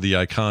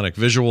iconic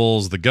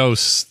visuals, the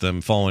ghosts, them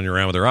following you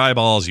around with their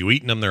eyeballs, you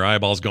eating them, their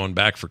eyeballs going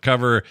back for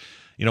cover,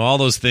 all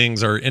those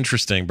things are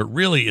interesting. But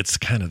really, it's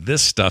kind of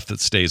this stuff that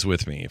stays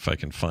with me, if I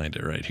can find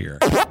it right here.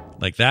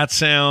 Like that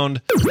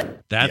sound,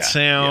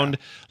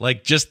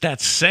 like just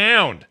that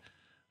sound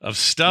of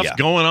stuff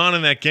going on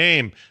in that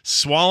game.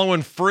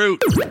 Swallowing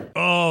fruit.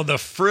 Oh, the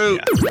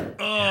fruit. Yeah.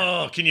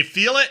 Oh, can you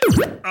feel it?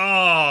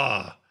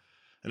 Oh.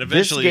 And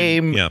eventually,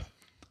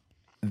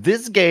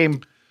 this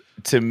game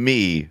to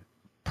me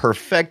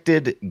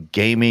perfected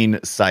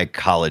gaming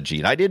psychology.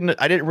 And I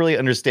didn't really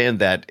understand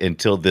that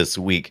until this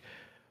week.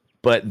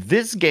 But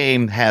this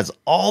game has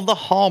all the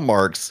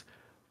hallmarks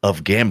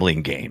of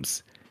gambling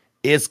games.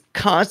 It's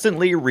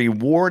constantly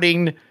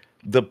rewarding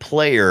the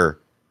player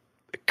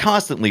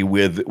constantly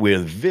with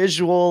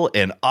visual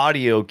and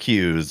audio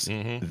cues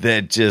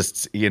that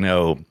just,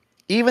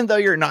 even though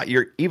you're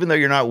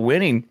not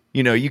winning,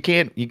 you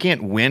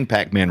can't win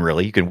Pac-Man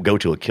really. You can go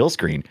to a kill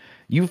screen.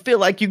 You feel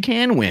like you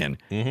can win.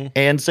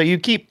 And so you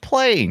keep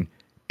playing.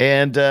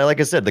 And like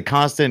I said, the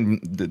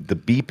constant the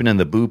beeping and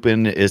the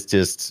booping is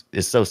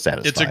so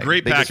satisfying. It's a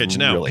great package.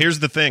 Now, here's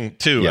the thing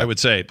too, I would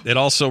say. It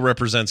also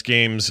represents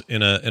games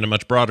in a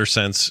much broader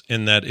sense,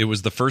 in that it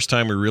was the first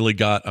time we really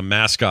got a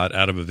mascot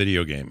out of a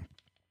video game.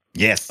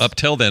 Yes. Up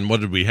till then,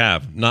 what did we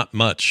have? Not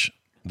much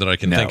that I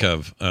can think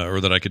of or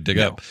that I could dig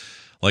up.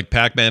 Like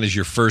Pac-Man is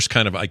your first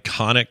kind of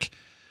iconic,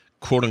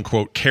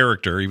 quote-unquote,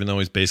 character, even though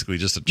he's basically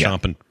just a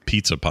chomping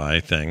pizza pie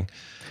thing.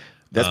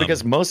 That's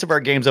because most of our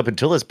games up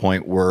until this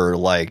point were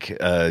like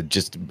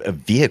just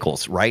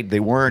vehicles, right? They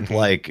weren't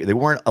they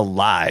weren't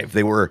alive.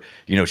 They were,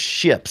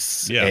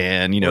 ships. Yeah.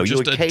 And, you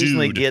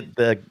occasionally get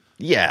the,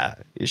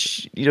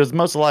 it's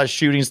most a lot of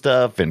shooting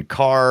stuff and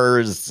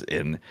cars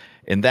and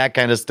that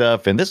kind of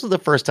stuff. And this was the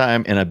first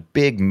time in a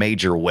big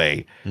major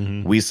way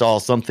we saw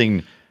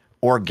something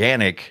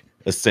organic,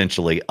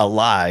 essentially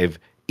alive,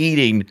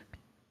 eating,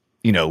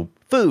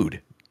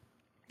 food.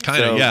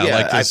 Kind of,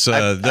 like this.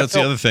 That's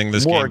the other thing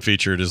this game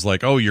featured is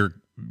like, oh, you're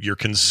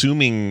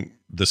consuming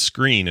the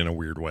screen in a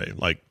weird way.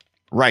 Like,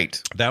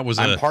 right. That was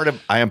I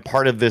am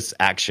part of this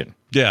action.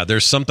 Yeah,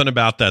 there's something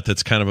about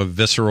that's kind of a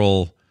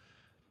visceral.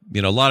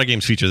 A lot of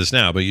games feature this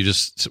now, but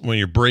when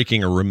you're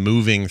breaking or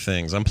removing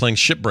things. I'm playing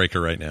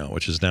Shipbreaker right now,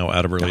 which is now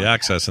out of early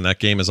access, and that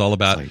game is all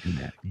about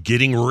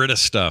getting rid of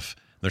stuff.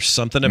 There's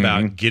something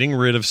about getting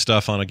rid of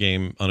stuff on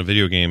a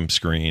video game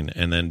screen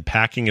and then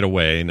packing it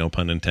away, no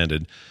pun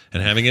intended,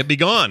 and having it be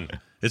gone.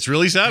 It's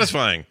really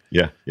satisfying.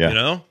 Yeah.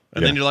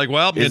 And then you're like,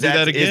 well, I'm going to do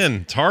that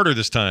again. It's harder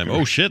this time.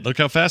 Oh, shit, look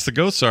how fast the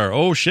ghosts are.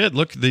 Oh, shit,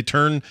 look, they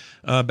turn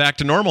back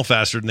to normal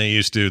faster than they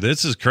used to.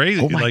 This is crazy.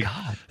 Oh, my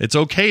God. It's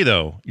okay,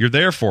 though. You're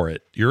there for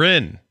it. You're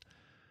in.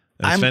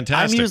 And it's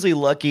fantastic. I'm usually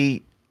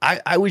lucky.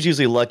 I was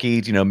usually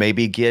lucky to,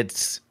 maybe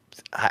get...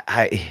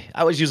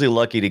 I was usually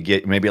lucky to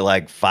get maybe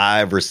like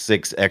 5 or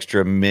 6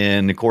 extra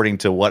men, according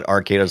to what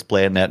arcade I was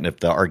playing at, and if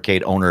the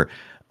arcade owner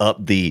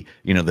upped the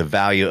the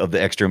value of the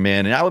extra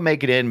men, and I would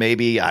make it in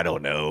maybe, I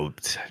don't know,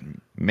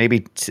 maybe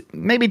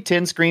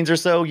 10 screens or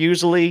so.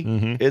 Usually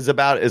is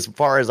about as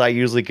far as I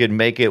usually could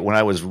make it when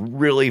I was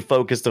really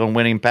focused on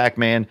winning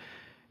Pac-Man.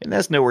 And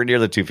that's nowhere near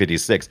the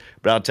 256.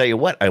 But I'll tell you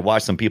what, I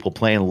watched some people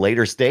playing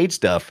later stage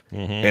stuff,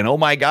 and oh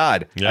my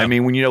God! I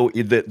mean, when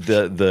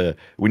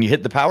when you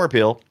hit the power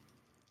pill.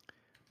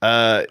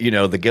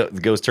 The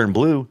ghost turned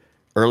blue.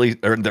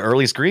 the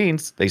early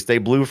screens, they stay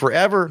blue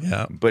forever.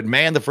 Yeah. But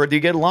man, the further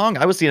you get along,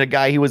 I was seeing a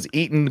guy, he was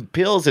eating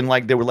pills and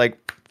like they were like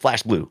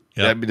flash blue.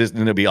 Yeah.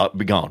 Then it'll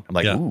be gone. I'm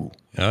like, ooh.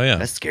 Oh, yeah.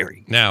 That's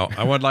scary. Now,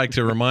 I would like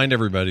to remind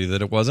everybody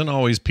that it wasn't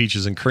always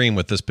peaches and cream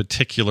with this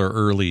particular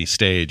early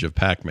stage of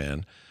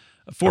Pac-Man.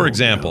 For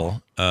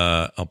example,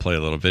 I'll play a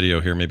little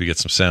video here, maybe get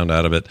some sound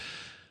out of it.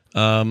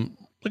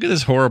 Look at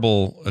this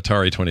horrible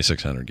Atari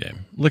 2600 game.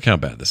 Look how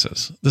bad this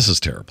is. This is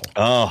terrible.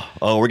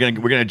 Oh, we're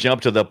gonna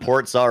jump to the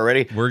ports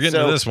already. We're getting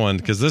to this one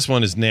because this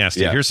one is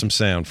nasty. Yeah. Here's some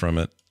sound from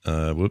it.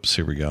 Whoops,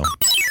 here we go.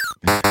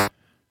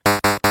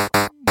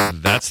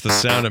 That's the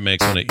sound it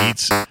makes when it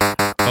eats.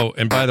 Oh,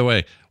 and by the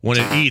way, when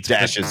it eats,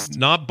 dashes,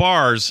 not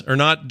bars or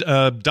not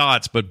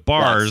dots, but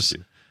bars,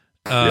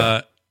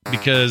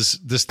 because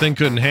this thing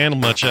couldn't handle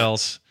much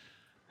else.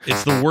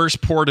 It's the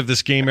worst port of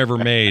this game ever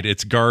made.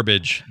 It's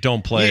garbage.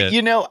 Don't play it.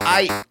 You know,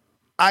 I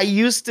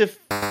used to.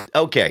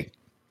 Okay,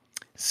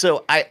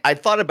 so I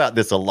thought about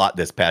this a lot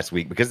this past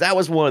week because that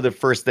was one of the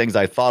first things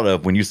I thought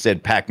of when you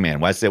said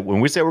Pac-Man. When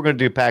we said we're going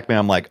to do Pac-Man,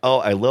 I'm like, oh,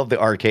 I love the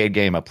arcade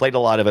game. I played a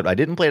lot of it. I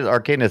didn't play the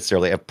arcade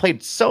necessarily. I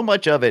played so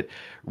much of it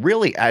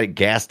really at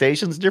gas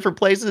stations, different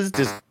places,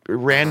 just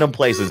random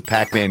places,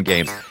 Pac-Man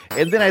games.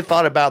 And then I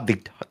thought about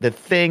the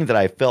thing that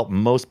I felt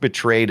most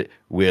betrayed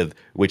with,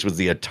 which was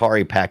the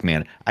Atari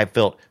Pac-Man. I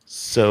felt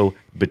so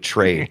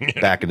betrayed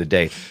back in the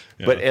day.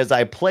 Yeah. But as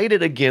I played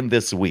it again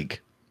this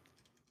week,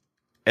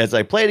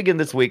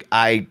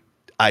 I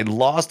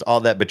lost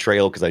all that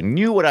betrayal because I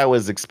knew what I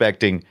was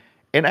expecting.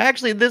 And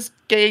actually, this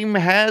game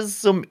has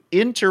some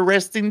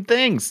interesting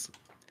things.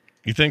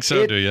 You think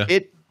so, do you?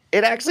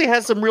 It actually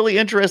has some really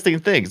interesting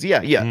things.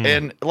 Yeah.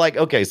 And like,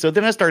 okay, so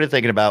then I started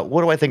thinking about,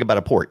 what do I think about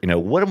a port? You know,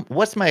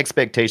 what's my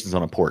expectations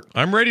on a port?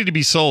 I'm ready to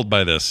be sold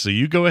by this. So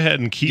you go ahead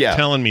and keep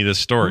telling me this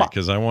story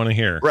because I want to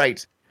hear.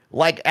 Right.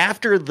 Like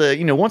after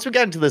once we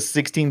got into the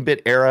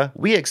 16-bit era,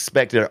 we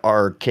expected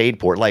arcade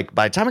port. Like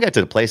by the time we got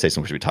to the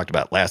PlayStation, which we talked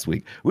about last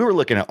week, we were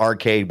looking at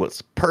arcade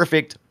was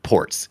perfect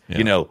ports. Yeah.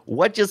 You know,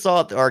 what you saw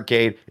at the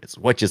arcade is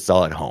what you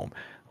saw at home.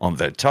 On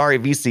the Atari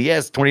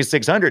VCS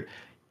 2600,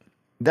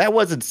 that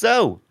wasn't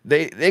so.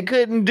 They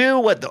couldn't do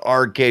what the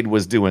arcade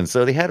was doing,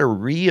 so they had to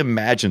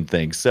reimagine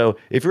things. So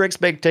if your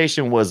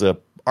expectation was a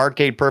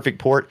arcade perfect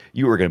port,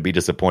 you were going to be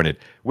disappointed,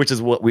 which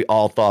is what we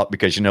all thought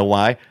because you know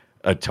why?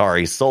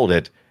 Atari sold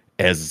it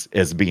as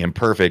being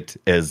perfect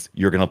as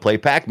you're going to play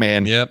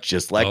Pac-Man,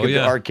 just like the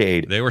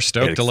arcade. They were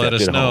stoked to let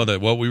us know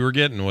that what we were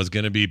getting was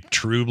going to be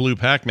true blue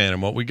Pac-Man,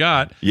 and what we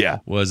got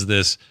was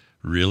this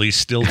really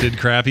stilted,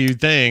 crappy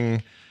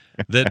thing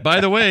that, by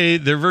the way,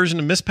 their version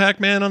of Miss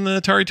Pac-Man on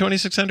the Atari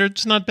 2600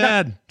 is not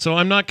bad. So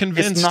I'm not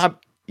convinced.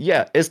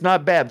 It's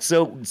not bad.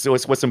 So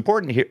it's what's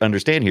important to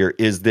understand here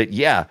is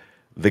that,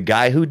 the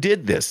guy who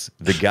did this,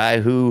 the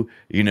guy who,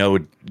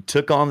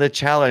 took on the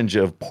challenge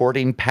of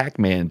porting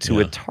Pac-Man to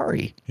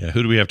Atari. Yeah,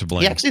 who do we have to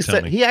blame?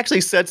 He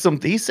actually set some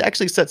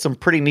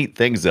pretty neat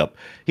things up.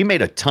 He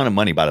made a ton of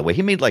money, by the way.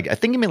 He made I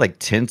think he made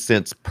 10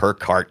 cents per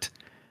cart.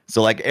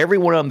 So like every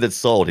one of them that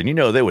sold, and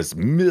there was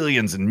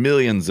millions and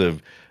millions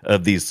of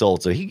these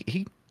sold. So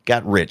he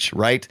got rich,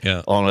 right?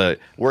 Yeah. On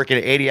working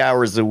 80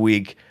 hours a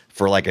week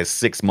for a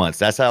 6 months.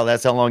 That's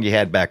how long you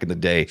had back in the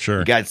day. Sure.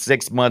 You got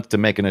 6 months to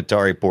make an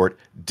Atari port,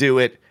 do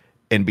it,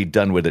 and be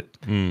done with it.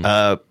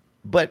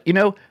 But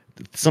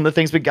some of the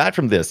things we got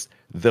from this,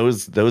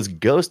 those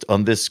ghosts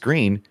on this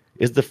screen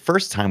is the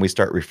first time we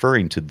start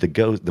referring to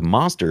the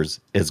monsters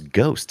as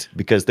ghost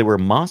because there were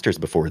monsters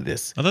before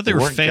this. I thought they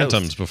were phantoms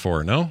ghosts.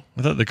 Before. No,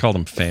 I thought they called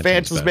them phantoms.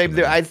 Phantoms,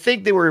 maybe. I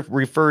think they were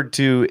referred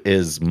to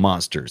as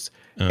monsters.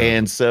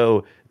 And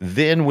so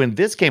then when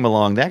this came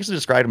along, they actually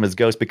described them as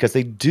ghosts because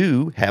they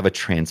do have a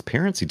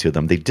transparency to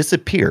them. They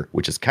disappear,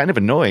 which is kind of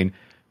annoying,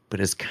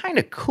 but it's kind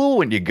of cool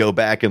when you go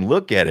back and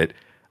look at it.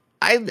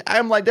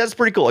 I'm like, that's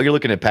pretty cool. You're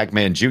looking at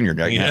Pac-Man Jr.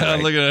 now. Yeah,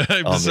 look at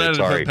it. I decided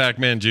to put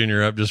Pac-Man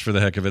Jr. up just for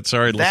the heck of it.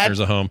 Sorry, listeners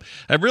at home.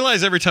 I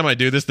realize every time I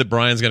do this that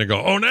Brian's going to go,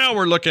 oh, now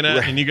we're looking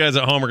at, and you guys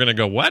at home are going to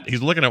go, what?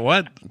 He's looking at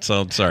what?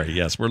 So, sorry.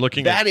 Yes, we're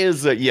looking at. That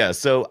is,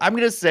 So I'm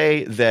going to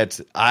say that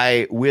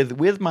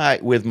with my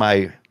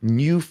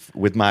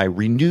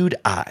renewed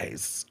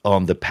eyes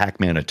on the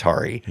Pac-Man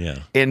Atari,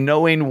 and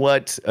knowing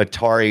what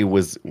Atari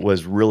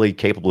was really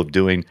capable of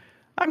doing,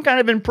 I'm kind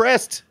of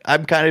impressed.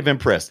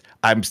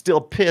 I'm still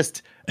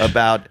pissed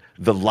about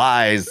the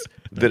lies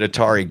that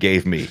Atari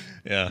gave me.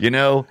 Yeah.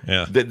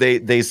 That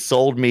they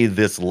sold me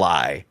this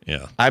lie.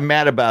 Yeah. I'm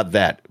mad about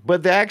that.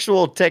 But the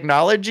actual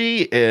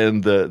technology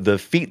and the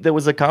feat that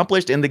was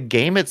accomplished and the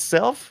game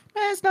itself,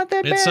 it's not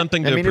that bad. It's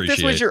something to appreciate. If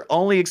this was your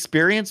only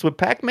experience with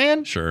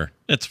Pac-Man, sure,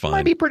 it's fine. It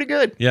might be pretty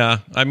good. Yeah.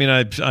 I mean,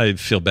 I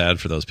feel bad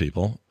for those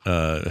people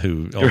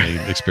who only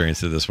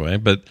experienced it this way,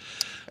 but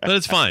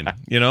it's fine.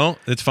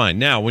 It's fine.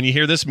 Now, when you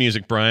hear this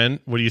music, Brian,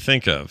 what do you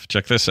think of?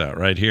 Check this out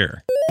right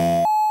here.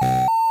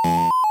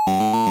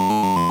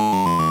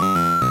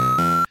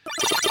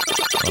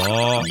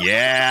 Oh,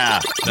 yeah.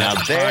 Now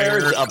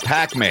there's a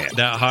Pac-Man.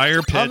 That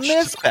higher pitch.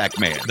 Miss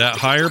Pac-Man. That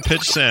higher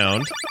pitch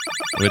sound,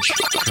 which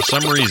for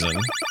some reason,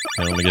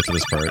 let me get to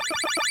this part.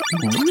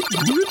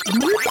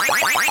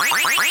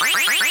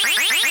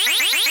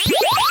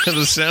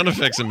 The sound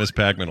effects in Miss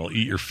Pac-Man will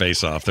eat your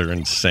face off. They're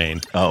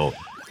insane. Oh,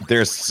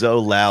 they're so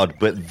loud,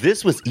 but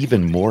this was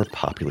even more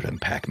popular than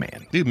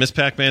Pac-Man. Dude, Miss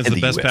Pac-Man's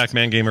the best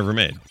Pac-Man game ever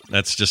made.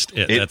 That's just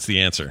it. That's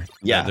the answer.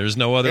 Yeah. There's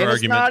no other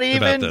argument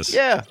about this.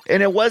 Yeah,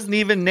 and it wasn't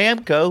even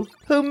Namco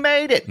who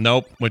made it.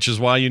 Nope, which is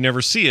why you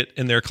never see it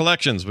in their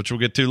collections, which we'll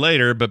get to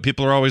later. But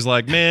people are always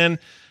like, man,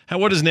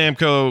 what does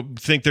Namco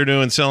think they're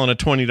doing selling a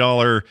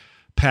 $20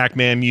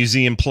 Pac-Man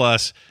Museum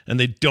Plus, and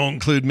they don't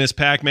include Miss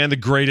Pac-Man, the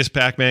greatest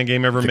Pac-Man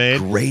game ever made?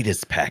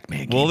 Greatest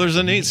Pac-Man game. Well, there's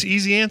an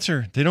easy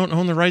answer. They don't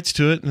own the rights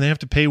to it, and they have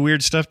to pay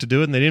weird stuff to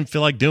do it, and they didn't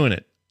feel like doing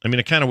it. I mean,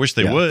 I kind of wish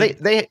they would.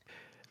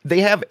 They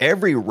have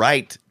every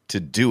right to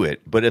do it,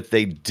 but if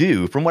they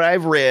do, from what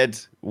I've read,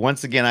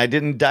 once again, I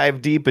didn't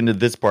dive deep into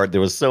this part.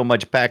 There was so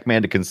much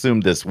Pac-Man to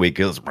consume this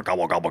week. I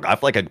feel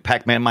like a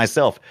Pac-Man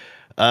myself.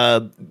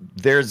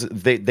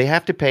 They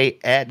have to pay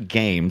at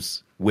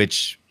games,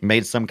 which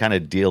made some kind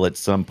of deal at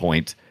some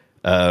point,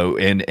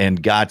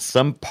 and got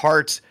some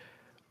part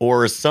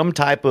or some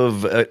type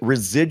of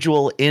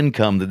residual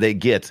income that they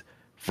get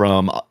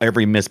from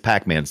every Miss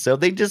Pac-Man. So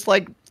they just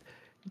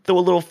threw a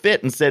little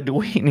fit and said,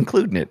 we ain't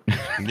including it.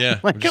 Yeah.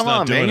 Come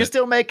on, man. You're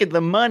still making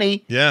the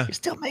money. Yeah. You're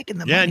still making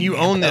the money. Yeah, and you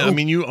own that. I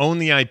mean, you own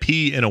the IP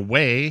in a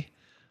way.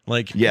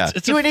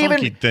 It's a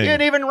funky thing. You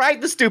didn't even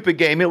write the stupid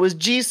game. It was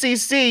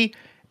GCC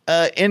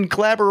in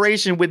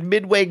collaboration with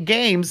Midway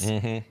Games.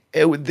 Mm-hmm.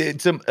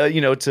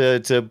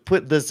 To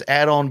put this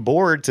add-on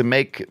board to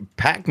make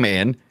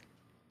Pac-Man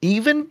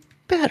even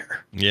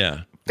better.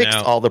 Yeah. Fixed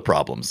all the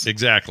problems.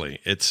 Exactly.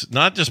 It's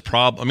not just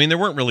I mean, there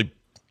weren't really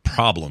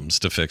problems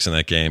to fix in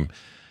that game.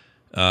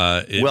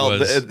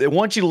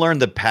 Once you learn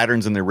the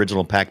patterns in the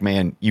original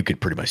Pac-Man, you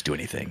could pretty much do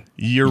anything.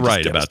 You're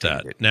right about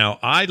that. Now,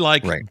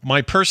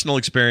 my personal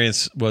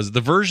experience was the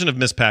version of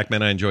Miss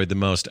Pac-Man I enjoyed the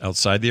most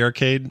outside the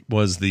arcade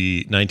was the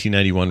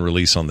 1991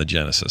 release on the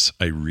Genesis.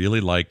 I really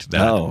liked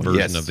that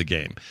version of the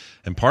game.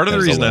 And part of the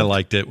reason I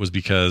liked it was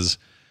because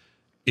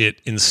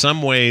it, in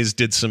some ways,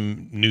 did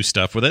some new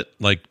stuff with it,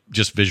 like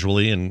just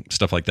visually and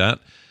stuff like that.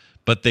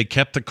 But they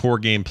kept the core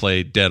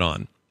gameplay dead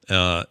on.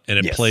 And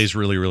it plays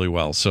really, really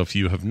well. So if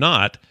you have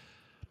not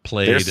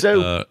played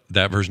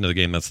that version of the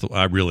game,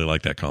 I really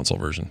like that console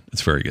version.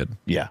 It's very good.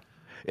 Yeah.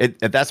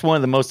 That's one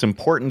of the most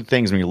important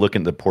things when you're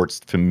looking at the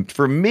ports.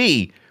 For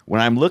me,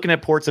 when I'm looking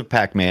at ports of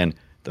Pac-Man,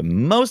 the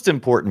most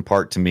important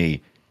part to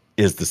me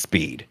is the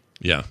speed.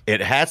 Yeah. It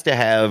has to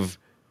have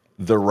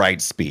the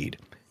right speed.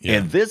 Yeah.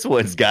 And this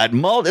one's got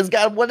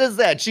what is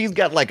that? She's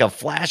got like a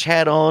flash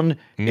hat on,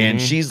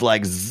 and she's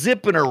like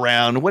zipping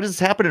around. What is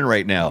happening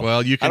right now?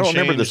 Well, you can I don't change.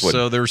 Remember this one.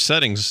 So there were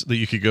settings that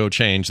you could go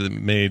change that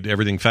made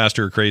everything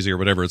faster or crazy or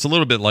whatever. It's a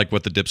little bit like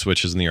what the dip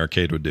switches in the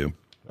arcade would do.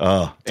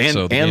 Don't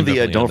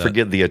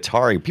forget the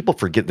Atari. People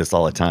forget this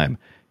all the time.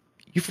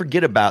 You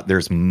forget about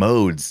there's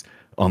modes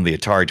on the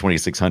Atari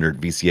 2600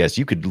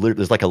 VCS.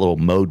 There's like a little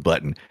mode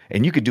button,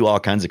 and you could do all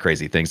kinds of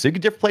crazy things. So you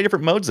could play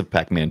different modes of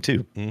Pac-Man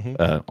too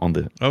on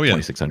the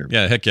 2600.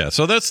 Yeah, heck yeah.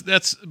 So that's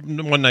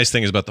one nice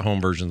thing is about the home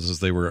versions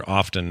is they were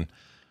often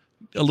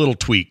a little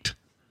tweaked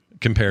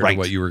compared to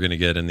what you were going to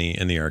get in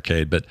the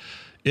arcade. But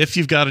if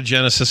you've got a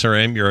Genesis or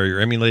you're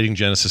emulating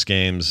Genesis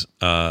games,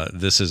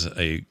 this is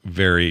a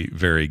very,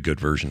 very good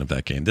version of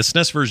that game. The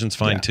SNES version's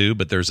fine too,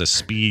 but there's a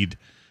speed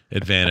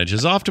advantage,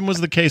 as often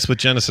was the case with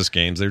Genesis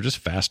games. They're just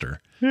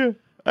faster. Yeah.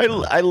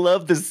 I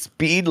love the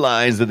speed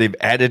lines that they've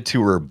added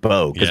to her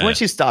bow. Because when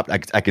she stopped,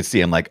 I could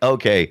see, I'm like,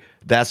 okay,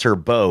 that's her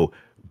bow.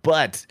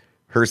 But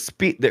her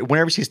speed,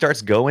 whenever she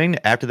starts going,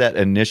 after that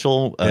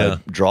initial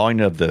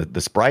drawing of the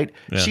sprite,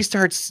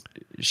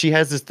 she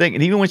has this thing.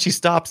 And even when she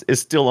stops,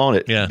 it's still on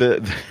it. Yeah.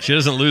 She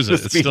doesn't lose it.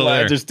 It's still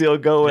there. Are still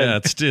going. Yeah,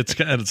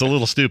 it's a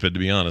little stupid, to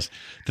be honest.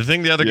 The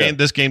thing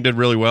this game did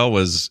really well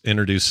was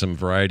introduce some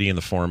variety in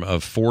the form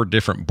of 4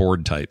 different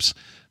board types.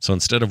 So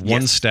instead of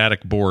one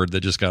static board that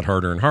just got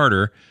harder and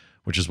harder,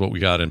 which is what we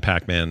got in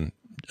Pac-Man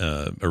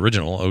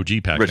original,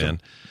 OG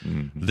Pac-Man,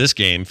 this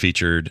game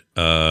featured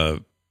 4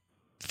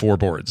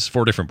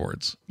 different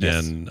boards,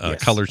 and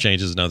color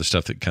changes and other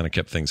stuff that kind of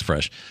kept things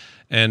fresh.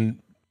 And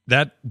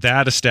that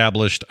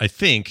established, I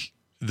think,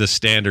 the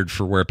standard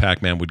for where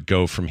Pac-Man would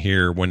go from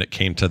here when it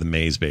came to the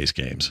maze-based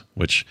games,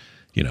 which,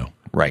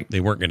 they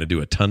weren't going to do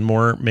a ton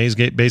more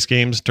maze-based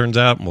games, turns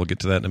out, and we'll get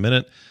to that in a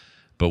minute.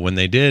 But when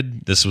they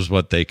did, this was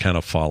what they kind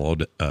of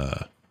followed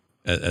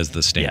as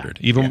the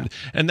standard.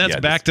 And that's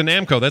back to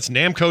Namco. That's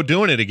Namco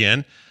doing it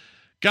again.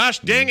 Gosh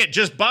dang it,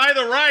 just buy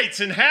the rights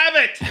and have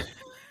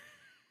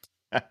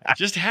it.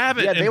 Just have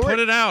it and put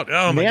it out.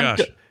 Oh, my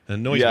gosh. It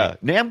annoys me.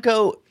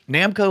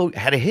 Namco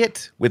had a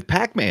hit with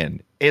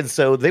Pac-Man, and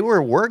so they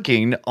were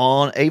working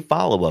on a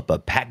follow-up, a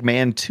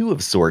Pac-Man 2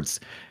 of sorts.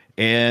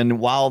 And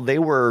while they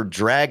were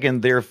dragging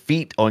their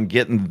feet on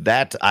getting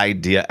that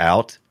idea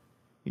out,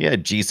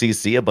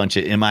 GCC, a bunch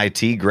of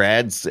MIT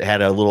grads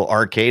had a little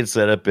arcade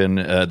set up in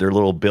their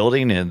little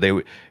building, and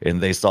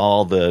they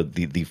saw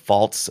the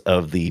faults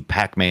of the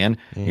Pac-Man.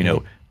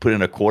 Put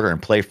in a quarter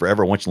and play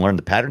forever. Once you learn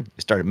the pattern,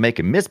 they started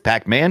making Miss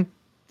Pac-Man,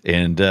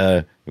 and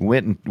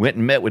went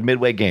and met with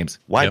Midway Games.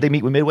 Why did they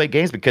meet with Midway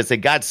Games? Because they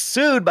got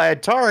sued by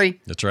Atari.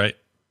 That's right.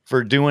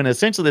 for doing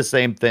essentially the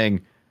same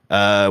thing.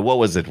 What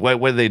was it? What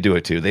did they do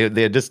it to?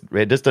 They had just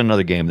done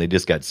another game. They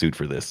just got sued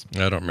for this.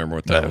 I don't remember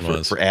what that one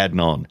was. For adding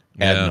on.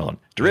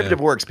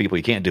 Derivative works, people.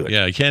 You can't do it.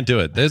 Yeah, you can't do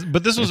it.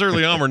 But this was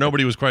early on where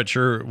nobody was quite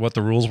sure what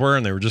the rules were,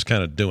 and they were just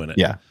kind of doing it.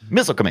 Yeah.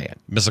 Missile Command.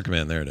 Missile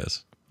Command, there it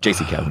is.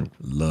 JC Calvin.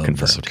 Love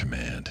confirmed. Missile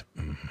Command.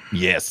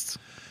 Yes.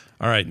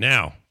 All right,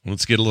 now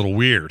let's get a little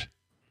weird.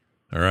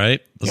 All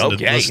right?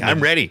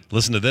 I'm ready.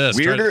 Listen to this.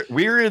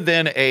 Weirder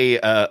than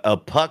a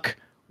puck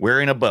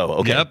wearing a bow.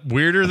 Okay. Yep,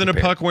 weirder than a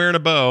puck wearing a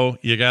bow.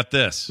 You got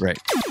this. Right.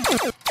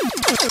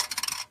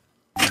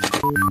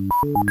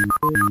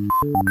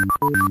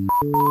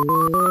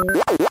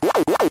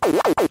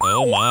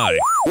 Oh my.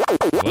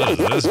 What is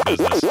this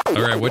business?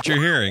 All right, what you're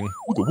hearing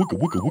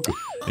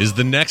is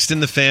the next in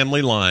the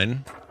family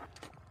line,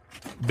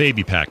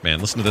 Baby Pac-Man.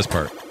 Listen to this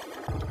part.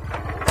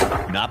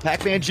 Not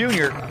Pac-Man Jr.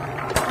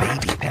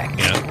 Baby Pac-Man.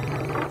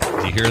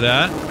 Yeah. Do you hear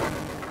that?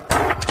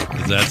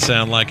 Does that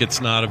sound like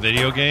it's not a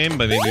video game,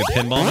 but maybe a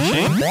pinball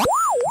machine?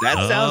 That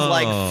sounds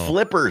like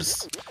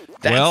flippers.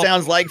 That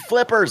sounds like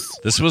flippers.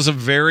 This was a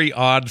very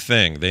odd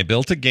thing. They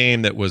built a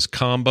game that was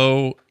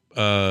combo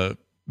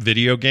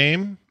video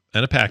game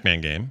and a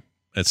Pac-Man game.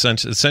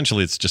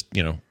 Essentially, it's just,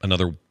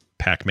 another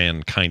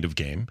Pac-Man kind of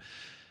game.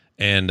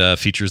 And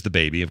features the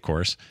baby, of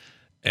course.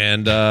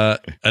 And a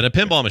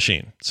pinball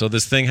machine. So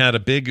this thing had a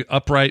big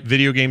upright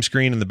video game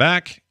screen in the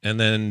back. And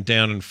then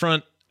down in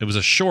front, it was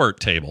a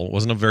short table. It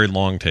wasn't a very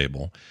long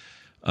table.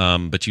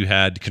 But you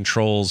had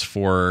controls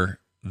for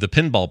the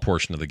pinball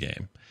portion of the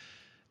game.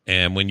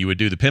 And when you would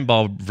do the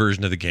pinball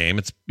version of the game,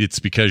 it's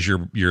because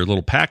your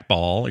little Pac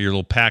ball, your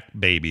little Pac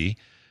baby,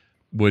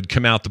 would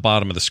come out the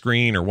bottom of the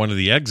screen or one of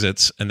the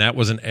exits, and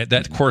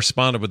that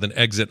corresponded with an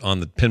exit on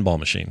the pinball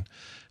machine.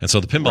 And so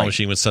the pinball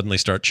machine would suddenly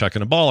start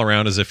chucking a ball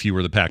around as if you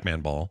were the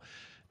Pac-Man ball,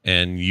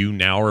 and you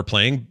now are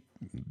playing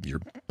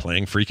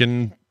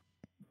freaking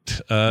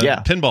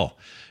pinball.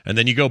 And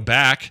then you go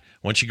back.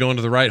 Once you go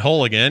into the right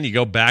hole again, you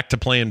go back to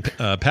playing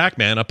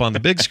Pac-Man up on the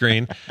big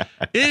screen.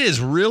 It is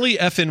really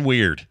effing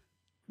weird.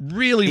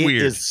 Really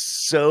weird. It is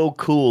so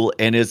cool,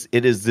 and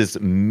it is this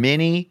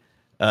mini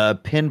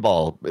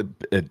pinball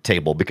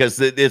table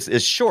because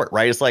it's short,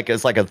 right? It's like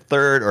a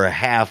third or a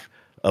half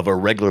of a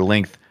regular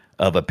length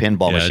of a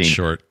pinball machine. It's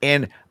short.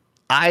 And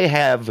I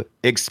have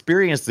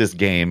experienced this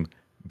game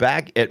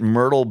back at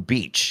Myrtle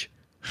Beach.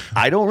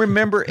 I don't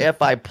remember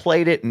if I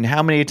played it and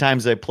how many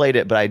times I played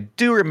it, but I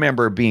do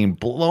remember being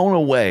blown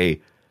away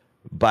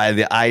by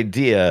the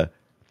idea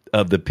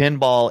of the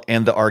pinball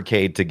and the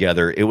arcade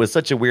together. It was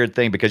such a weird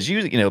thing because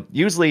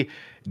usually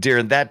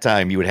during that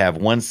time you would have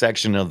one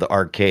section of the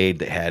arcade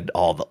that had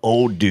all the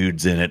old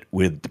dudes in it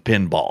with the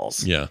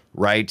pinballs. Yeah.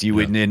 Right? You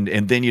would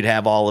and then you'd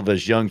have all of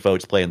us young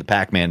folks playing the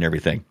Pac-Man and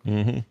everything.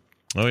 Mm-hmm.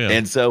 Oh yeah.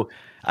 And so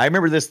I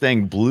remember this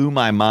thing blew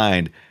my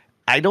mind.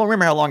 I don't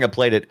remember how long I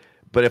played it,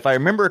 but if I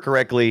remember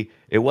correctly,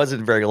 it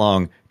wasn't very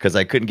long because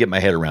I couldn't get my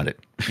head around it.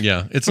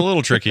 Yeah, it's a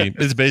little tricky.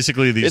 It's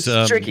basically these.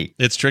 It's tricky.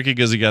 It's tricky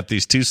because you got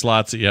these two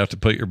slots that you have to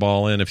put your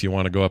ball in if you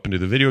want to go up and do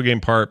the video game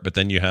part. But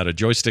then you had a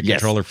joystick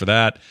controller for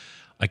that.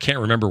 I can't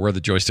remember where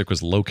the joystick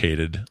was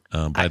located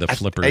by the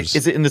flippers.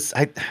 Is it in this?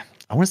 I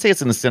want to say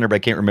it's in the center, but I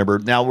can't remember.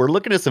 Now we're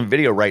looking at some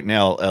video right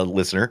now,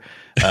 listener,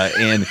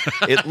 and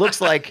it looks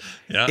like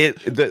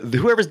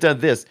whoever's done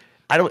this.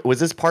 Was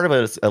this part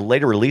of a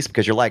later release?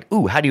 Because you're like,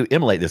 ooh, how do you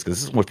emulate this? Because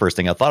this is the first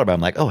thing I thought about.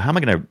 I'm like, oh, how am I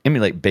going to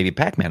emulate Baby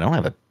Pac-Man? I don't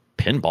have a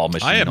pinball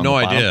machine. I have no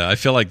idea. I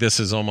feel like this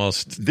is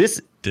almost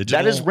digital.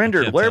 That is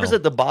rendered. Whatever's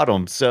at the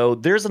bottom. So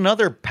there's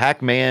another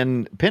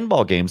Pac-Man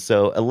pinball game.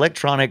 So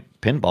electronic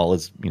pinball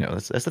is,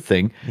 that's the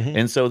thing. Mm-hmm.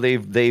 And so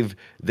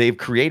they've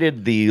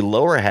created the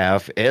lower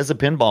half as a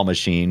pinball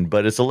machine,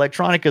 but it's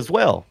electronic as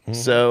well. Mm-hmm.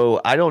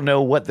 So I don't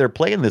know what they're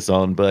playing this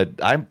on, but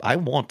I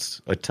want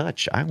a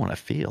touch. I want to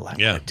feel. I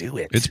want to do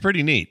it. It's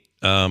pretty neat.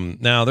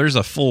 Now there's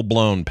a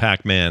full-blown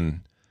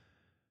Pac-Man.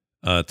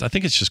 I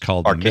think it's just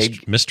called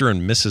Mr.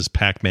 and Mrs.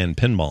 Pac-Man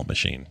pinball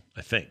machine.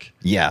 I think.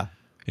 Yeah.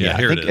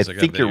 Here it is. I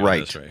think you're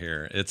right. Right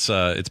here. It's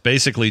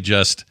basically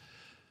just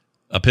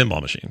a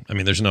pinball machine. I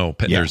mean, there's no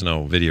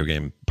video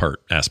game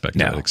part aspect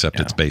of it,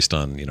 except it's based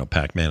on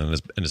Pac-Man and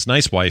his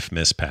nice wife,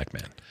 Miss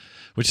Pac-Man,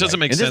 which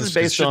doesn't make sense. This is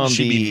based on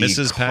she be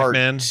Mrs.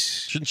 Pac-Man?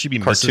 Shouldn't she be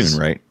cartoon, Mrs.?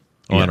 Right?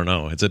 Oh, I don't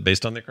know. Is it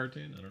based on the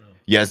cartoon? I don't know.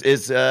 Yes,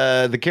 it's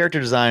the character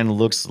design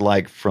looks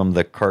like from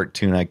the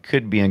cartoon. I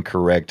could be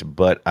incorrect,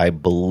 but I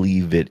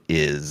believe it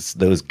is.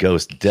 Those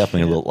ghosts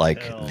definitely look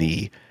like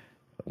the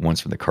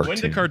ones from the cartoon.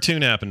 When did the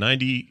cartoon happen?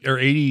 90 or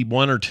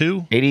 81 or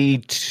 2?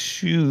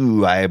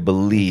 82, I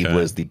believe,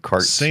 was the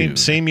cartoon.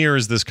 Same year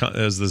as this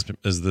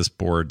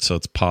board, so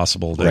it's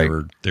possible they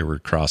were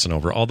crossing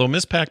over. Although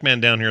Miss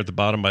Pac-Man down here at the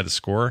bottom by the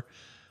score,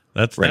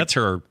 that's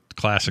her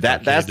classic.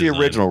 That's the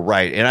original,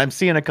 right? And I'm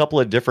seeing a couple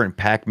of different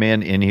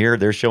Pac-Man in here.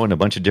 They're showing a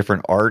bunch of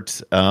different art.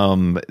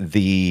 So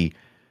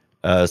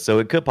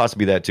it could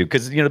possibly be that too,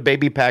 because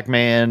Baby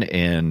Pac-Man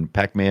and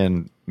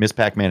Pac-Man, Miss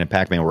Pac-Man and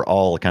Pac-Man were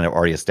all kind of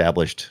already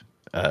established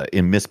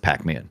in Miss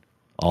Pac-Man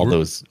all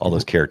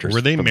those characters.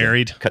 Were they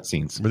married?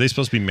 Cutscenes. Were they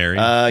supposed to be married?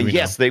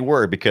 Yes, they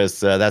were, because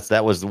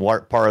that was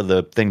part of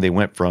the thing. They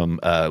went from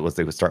was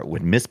they would start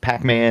with Miss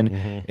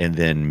Pac-Man, and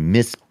then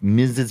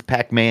Mrs.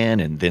 Pac-Man,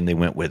 and then they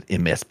went with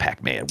MS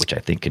Pac-Man, which I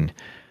think can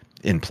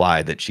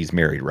imply that she's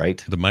married,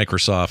 right? The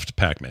Microsoft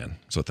Pac-Man.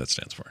 That's what that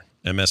stands for.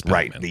 MS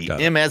Pac-Man. Right,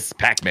 the MS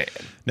Pac-Man.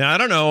 Now, I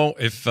don't know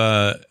if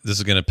this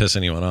is going to piss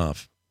anyone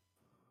off.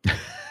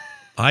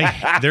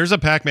 There's a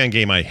Pac-Man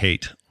game I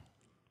hate.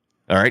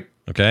 All right.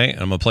 Okay?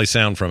 I'm going to play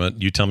sound from it.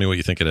 You tell me what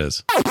you think it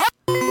is.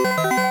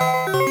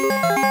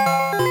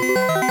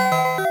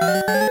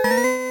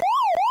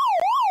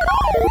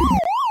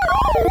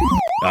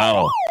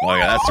 Oh,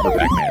 yeah, that's Super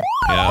Pac-Man.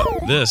 Yeah,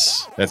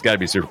 that's got to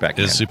be Super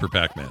Pac-Man. Is Super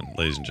Pac-Man,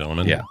 ladies and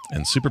gentlemen. Yeah.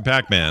 And Super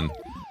Pac-Man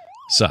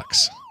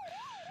sucks.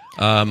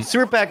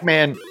 Super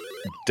Pac-Man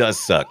does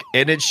suck,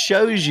 and it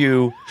shows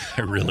you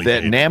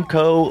that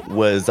Namco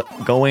was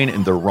going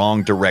in the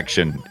wrong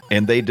direction,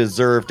 and they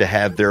deserve to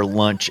have their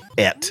lunch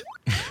ate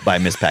by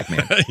Miss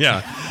Pac-Man.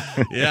 Yeah,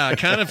 I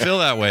kind of feel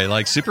that way.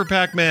 Like, Super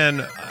Pac-Man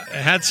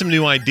had some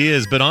new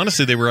ideas, but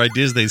honestly, they were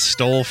ideas they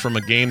stole from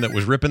a game that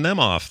was ripping them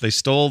off. They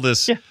stole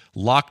this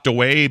locked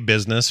away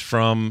business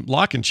from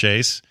Lock and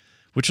Chase,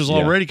 which was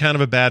already kind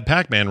of a bad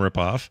Pac-Man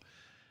ripoff.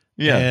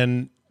 Yeah,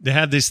 and they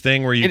had this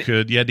thing where you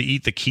had to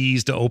eat the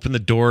keys to open the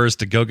doors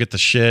to go get the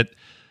shit.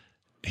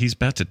 He's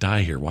about to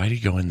die here. Why did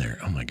he go in there?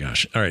 Oh my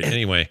gosh. All right.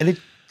 Anyway. And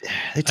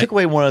they took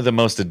away one of the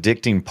most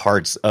addicting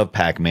parts of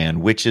Pac-Man,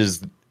 which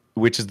is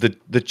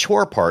the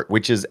chore part,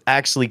 which is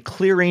actually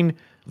clearing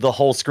the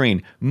whole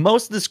screen.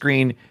 Most of the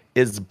screen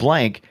is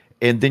blank,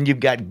 and then you've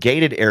got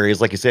gated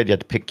areas. Like you said, you have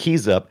to pick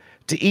keys up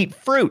to eat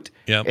fruit.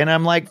 Yep. And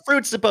I'm like,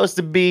 fruit's supposed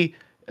to be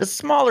a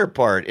smaller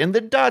part, and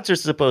the dots are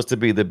supposed to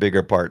be the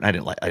bigger part. And I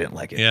didn't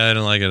like it. Yeah, I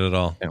didn't like it at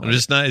all.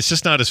 It's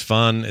just not as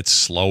fun. It's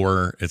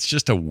slower. It's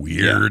just a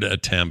weird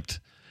attempt.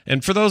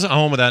 And for those at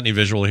home without any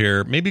visual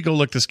here, maybe go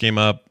look this game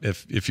up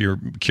if you're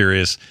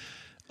curious.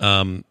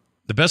 The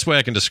best way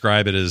I can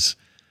describe it is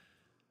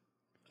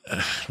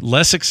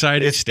less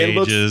excited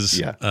stages,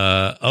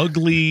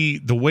 ugly.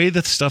 The way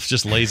that stuff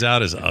just lays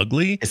out is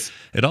ugly.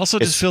 It also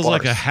just feels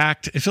like a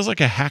hacked. It feels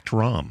like a hacked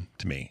ROM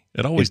to me.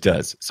 It always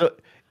does. So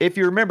if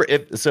you remember,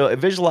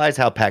 visualize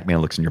how Pac-Man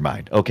looks in your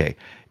mind. Okay,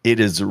 it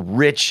is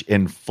rich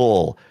and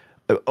full,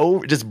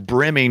 just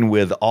brimming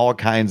with all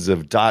kinds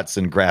of dots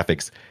and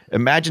graphics.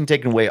 Imagine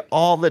taking away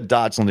all the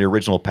dots on the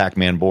original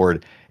Pac-Man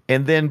board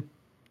and then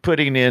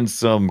putting in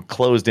some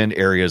closed-in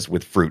areas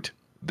with fruit.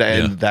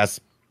 That's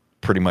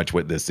pretty much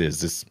what this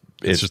is.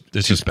 It's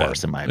just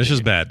sparse, in my opinion. It's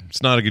just bad.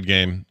 It's not a good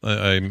game.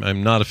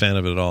 I'm not a fan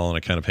of it at all, and I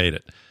kind of hate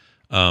it.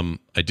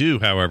 I do,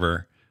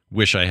 however,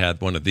 wish I had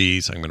one of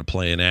these. I'm going to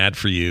play an ad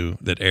for you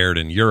that aired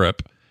in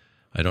Europe.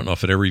 I don't know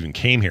if it ever even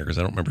came here because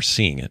I don't remember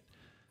seeing it.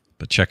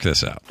 But check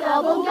this out.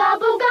 Gobble,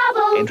 gobble,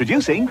 gobble.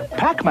 Introducing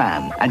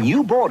Pac-Man, a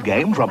new board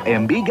game from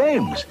MB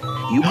Games.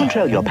 You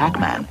control your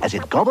Pac-Man as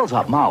it gobbles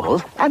up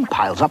marbles and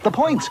piles up the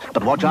points.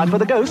 But watch out for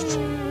the ghosts.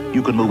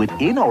 You can move it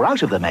in or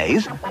out of the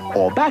maze,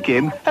 or back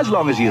in as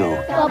long as you...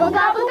 Gobble,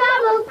 gobble,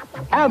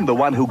 gobble. And the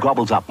one who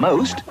gobbles up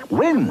most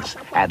wins.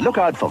 And look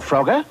out for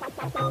Frogger,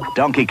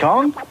 Donkey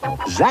Kong,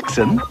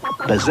 Zaxxon,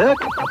 Berserk,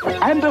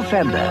 and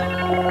Defender.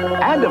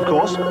 And, of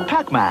course,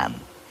 Pac-Man.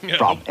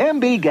 From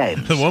MB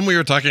Games. The one we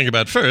were talking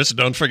about first,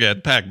 don't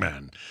forget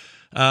Pac-Man.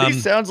 He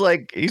sounds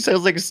like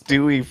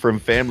Stewie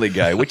from Family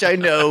Guy, which I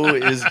know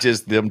is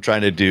just them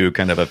trying to do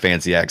kind of a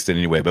fancy accent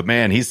anyway. But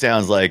man, he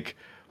sounds like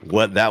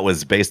what that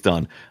was based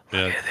on.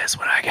 Look at this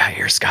one I got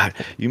here, Scott.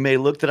 You may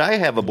look that I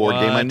have a board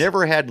game. I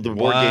never had the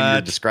board game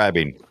you're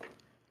describing.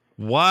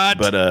 What?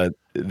 But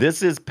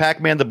this is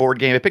Pac-Man, the board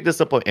game. I picked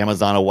this up on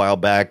Amazon a while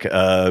back,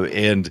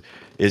 and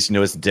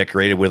it's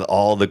decorated with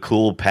all the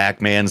cool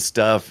Pac-Man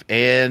stuff,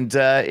 and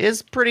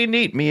it's pretty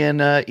neat. Me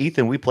and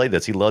Ethan, we played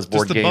this. He loves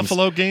board games. Is the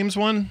Buffalo Games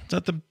one? Is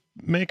that the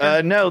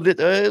maker? No.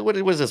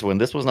 What was this one?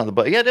 This was not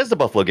the. Yeah, it is the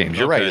Buffalo Games.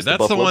 You're right. It's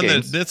that's the one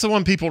Games. that's the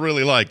one people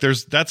really like.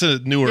 That's a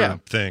newer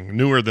thing,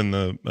 newer than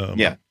the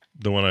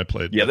one I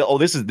played. Yeah.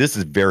 This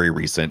is very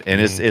recent,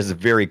 and it's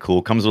very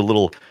cool. Comes with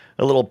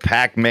a little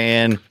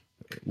Pac-Man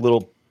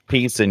little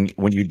piece, and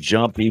when you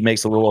jump, he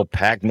makes a little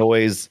Pac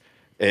noise.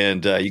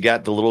 And you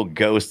got the little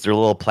ghost, their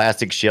little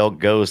plastic shell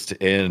ghost,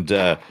 and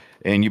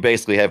you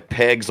basically have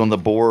pegs on the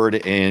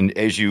board. And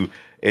as you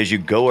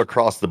go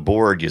across the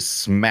board, you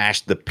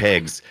smash the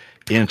pegs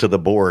into the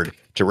board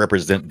to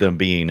represent them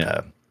being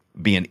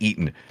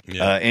eaten.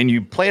 Yeah. And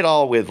you play it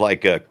all with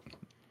like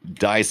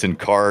dice and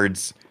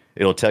cards.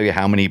 It'll tell you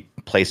how many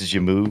places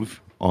you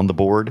move on the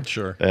board.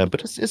 Sure,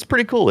 but it's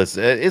pretty cool. It's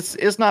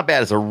not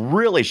bad. It's a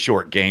really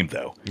short game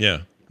though. Yeah.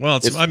 Well,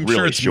 I'm really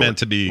sure it's short. Meant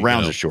to be.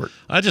 Rounds are short.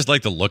 I just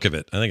like the look of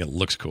it. I think it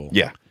looks cool.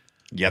 Yeah.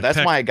 That's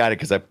why I got it,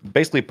 because I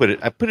basically put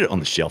it on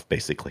the shelf,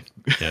 basically.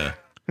 Yeah.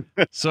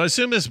 So I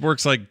assume this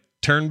works like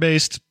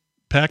turn-based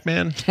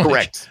Pac-Man?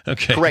 Correct.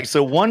 Okay. Correct.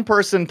 So one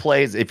person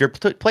plays, if you're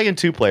playing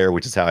 2-player,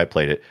 which is how I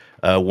played it,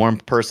 one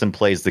person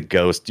plays the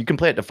ghost. You can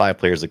play it to 5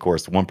 players, of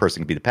course. One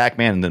person can be the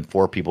Pac-Man, and then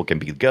 4 people can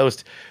be the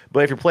ghost.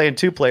 But if you're playing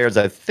 2 players,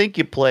 I think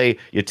you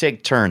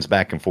take turns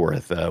back and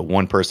forth.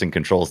 One person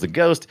controls the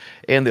ghost,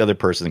 and the other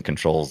person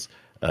controls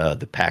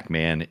the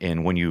Pac-Man.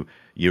 And when you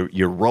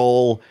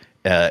roll,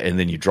 and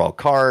then you draw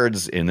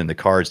cards, and then the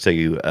cards tell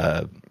you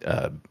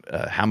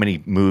how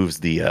many moves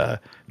the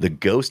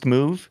ghost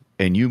move,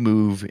 and you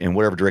move in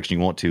whatever direction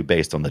you want to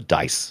based on the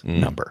dice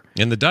number.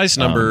 And the dice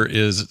number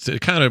is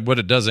kind of what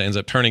it does. It ends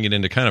up turning it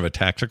into kind of a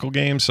tactical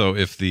game. So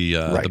if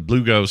the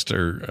blue ghost,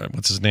 or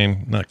what's his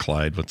name? Not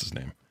Clyde. What's his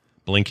name?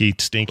 Blinky,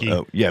 Stinky.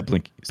 Oh, yeah,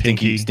 Blinky,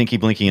 Pinky, Stinky,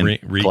 Blinky, and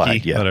Riki,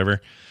 Clyde. Yeah.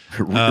 Whatever.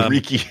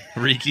 Riki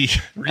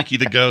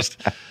the ghost.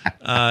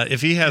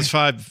 If he has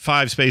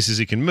five spaces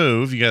he can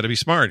move, you got to be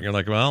smart. And you're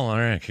like, well, all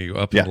right, can you go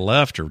up to the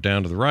left or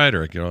down to the right,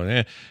 or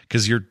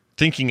because you're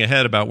thinking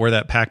ahead about where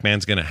that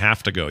Pac-Man's going to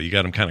have to go. You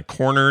got him kind of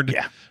cornered.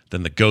 Yeah.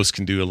 Then the ghost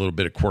can do a little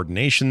bit of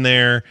coordination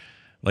there.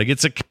 Like,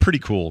 it's a pretty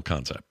cool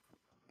concept.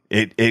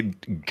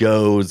 It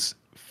goes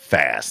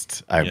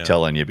fast, I'm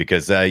telling you,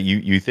 because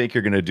you think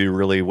you're going to do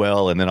really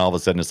well, and then all of a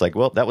sudden it's like,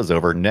 well, that was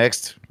over.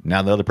 Next,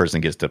 now the other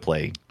person gets to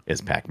play as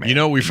Pac-Man. You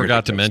know, we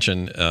forgot to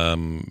mention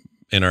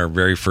in our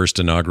very first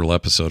inaugural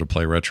episode of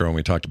Play Retro, when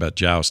we talked about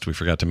Joust, we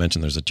forgot to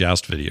mention there's a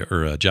Joust video,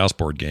 or a Joust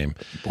board game.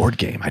 Board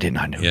game? I did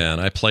not know. Yeah, and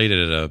I played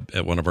it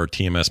at one of our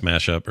TMS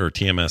mashup or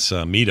TMS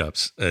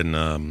meetups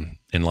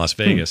in Las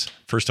Vegas.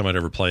 First time I'd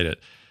ever played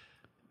it.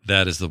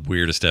 That is the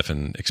weirdest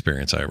effing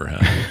experience I ever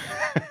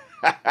had.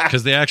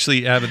 Because they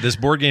actually have this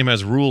board game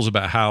has rules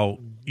about how,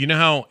 you know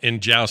how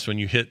in Joust when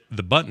you hit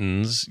the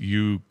buttons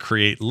you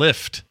create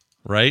lift,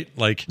 right?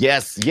 Like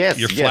yes,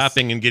 you're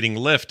flapping and getting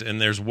lift, and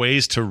there's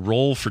ways to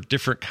roll for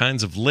different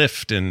kinds of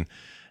lift, and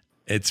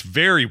it's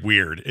very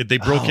weird. They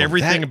broke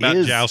everything about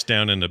Joust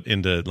down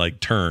into like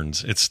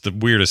turns. It's the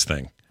weirdest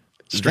thing.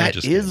 That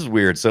is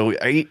weird. So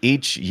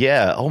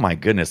oh my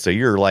goodness. So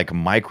you're like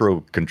micro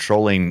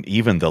controlling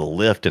even the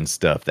lift and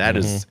stuff. That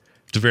is,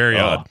 it's very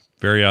odd.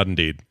 Very odd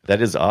indeed. That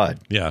is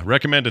odd. Yeah.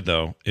 Recommended,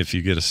 though, if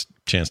you get a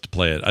chance to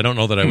play it. I don't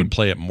know that I would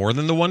play it more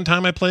than the one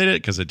time I played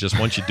it, because it just,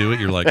 once you do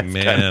it, you're like,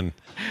 man.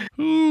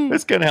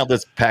 That's kind of how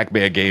this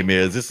Pac-Man game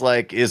is. It's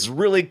like, it's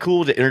really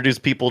cool to introduce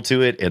people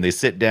to it, and they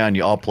sit down,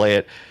 you all play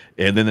it,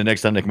 and then the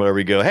next time they come over,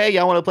 you go, hey,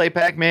 y'all want to play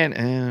Pac-Man?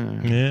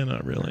 Yeah,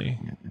 not really.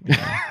 Do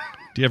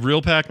you have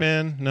real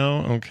Pac-Man?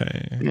 No?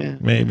 Okay. Yeah.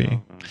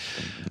 Maybe.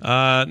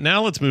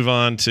 Now let's move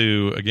on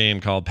to a game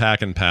called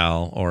Pac and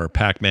Pal, or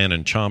Pac-Man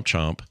and Chomp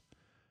Chomp.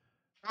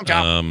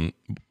 It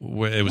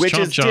was which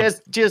Chomp is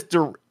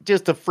Chomp.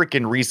 just a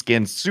freaking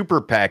reskin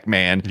Super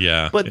Pac-Man.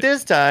 Yeah. But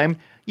this time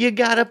you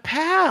got a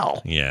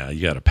pal. Yeah,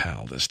 you got a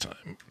pal this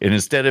time. And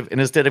instead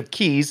of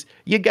keys,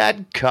 you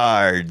got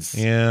cards.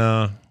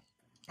 Yeah.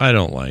 I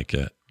don't like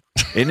it.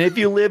 And if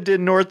you lived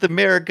in North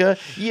America,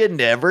 you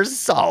never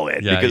saw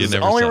it, because it's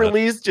only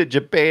released to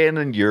Japan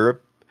and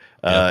Europe.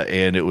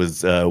 And it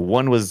was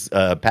one was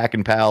Pac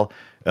and Pal,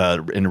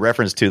 in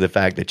reference to the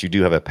fact that you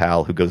do have a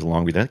pal who goes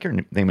along with it. I think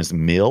her name is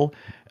Mill.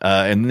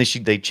 And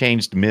then they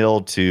changed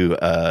Mill to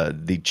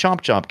the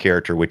Chomp Chomp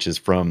character, which is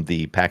from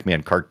the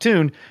Pac-Man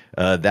cartoon.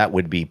 That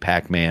would be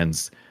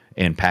Pac-Man's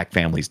and Pac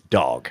Family's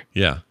dog.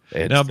 Yeah.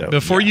 And now, so,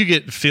 before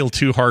you feel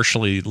too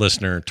harshly,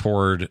 listener,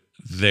 toward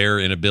their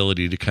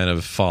inability to kind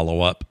of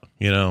follow up,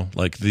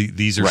 like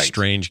these are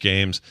strange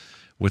games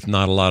with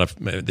not a lot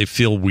of, they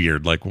feel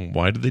weird. Like,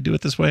 why did they do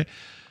it this way?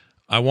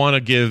 I want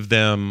to give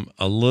them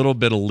a little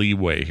bit of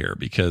leeway here,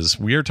 because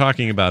we are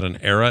talking about an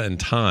era and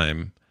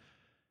time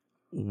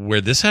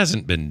where this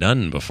hasn't been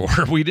done before.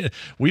 We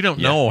don't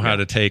know how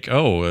to take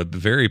a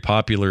very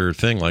popular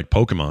thing like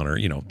Pokemon,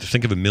 or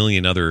think of a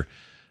million other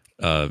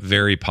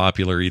very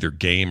popular either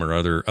game or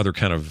other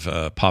kind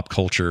of pop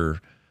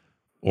culture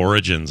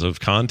origins of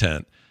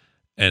content,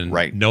 and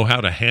know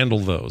how to handle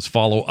those,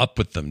 follow up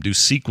with them, do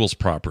sequels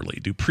properly,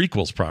 do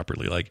prequels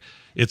properly. Like,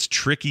 it's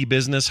tricky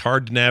business,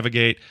 hard to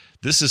navigate.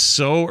 This is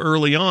so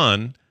early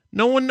on,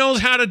 no one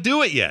knows how to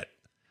do it yet.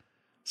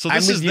 So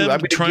this is them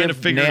trying to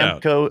figure it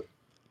out.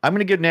 I'm going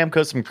to give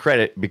Namco some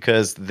credit,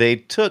 because they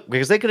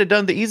could have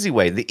done the easy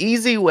way. The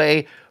easy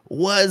way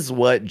was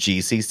what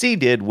GCC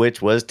did,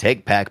 which was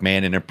take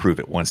Pac-Man and improve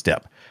it one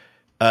step.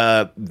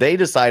 They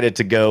decided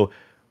to go,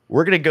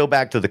 we're going to go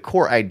back to the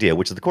core idea,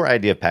 which the core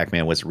idea of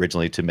Pac-Man was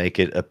originally to make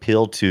it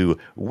appeal to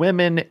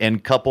women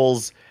and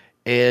couples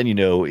and,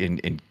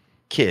 in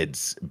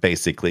kids,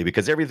 basically,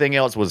 because everything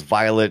else was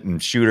violent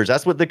and shooters.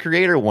 That's what the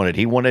creator wanted.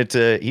 He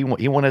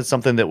wanted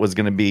something that was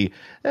going to be,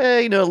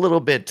 a little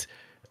bit,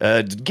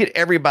 get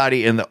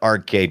everybody in the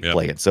arcade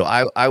playing. So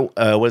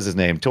what's his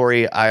name?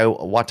 Tori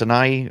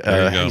Watanabe.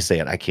 How do you say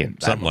it? I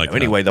can't. Something like that.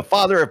 Anyway, the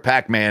father of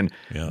Pac-Man,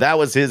 that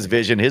was his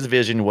vision. His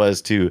vision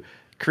was to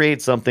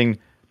create something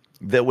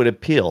that would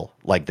appeal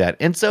like that.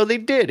 And so they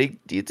did.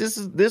 This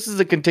is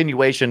a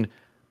continuation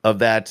of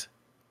that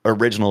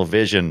original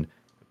vision,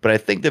 but I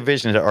think the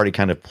vision had already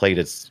kind of played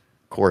its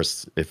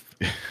course, if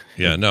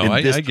yeah, no,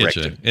 I get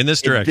you. In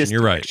this direction,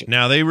 you're right.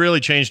 Now, they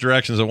really changed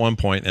directions at one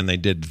point, and they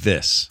did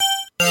this.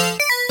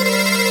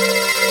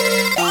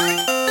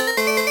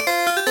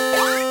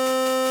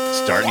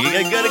 Starting to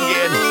get good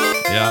again.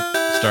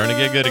 Yeah, starting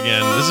to get good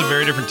again. This is a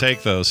very different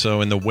take, though.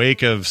 So in the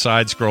wake of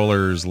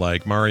side-scrollers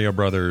like Mario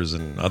Brothers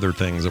and other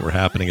things that were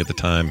happening at the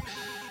time,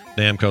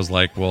 Namco's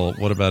like, well,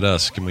 what about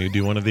us? Can we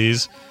do one of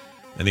these?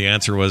 And the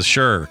answer was,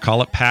 sure,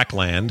 call it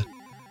Pac-Land.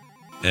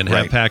 And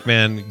have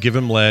Pac-Man give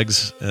him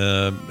legs,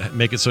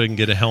 make it so he can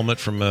get a helmet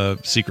from a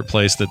secret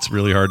place that's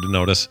really hard to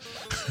notice.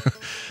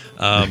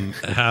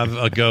 Have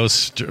a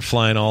ghost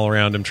flying all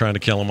around him trying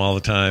to kill him all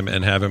the time,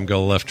 and have him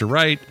go left to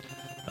right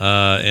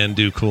and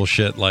do cool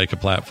shit like a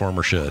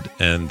platformer should.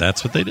 And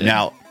that's what they did.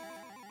 Now,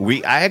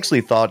 I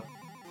actually thought,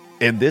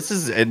 and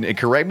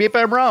correct me if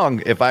I'm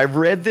wrong, if I've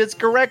read this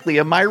correctly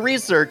in my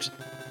research,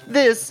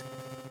 this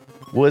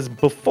was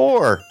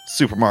before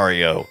Super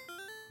Mario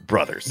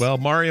Brothers. Well,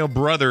 Mario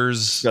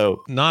Brothers,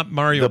 so not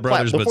Mario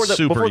Brothers, but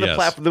Super,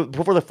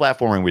 before the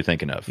platforming we're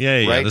thinking of.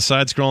 Yeah, right? The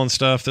side-scrolling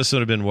stuff. This would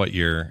have been what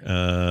year?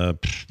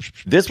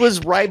 This was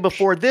right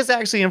before. This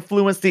actually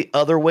influenced the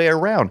other way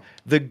around.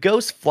 The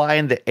ghosts fly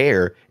in the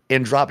air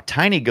and drop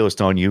tiny ghosts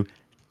on you,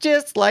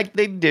 just like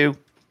they do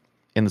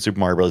in the Super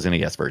Mario Bros.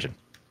 NES version.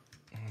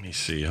 Let me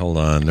see. Hold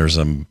on. There's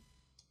a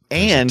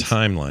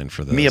timeline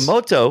for this.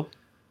 Miyamoto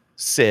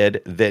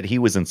said that he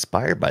was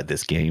inspired by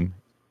this game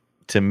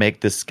to make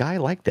the sky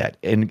like that,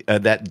 and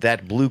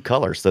that blue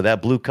color. So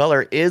that blue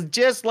color is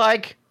just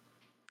like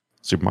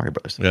Super Mario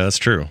Bros. Yeah, that's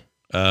true.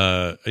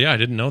 I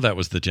didn't know that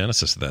was the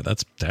genesis of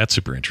that. That's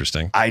super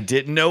interesting. I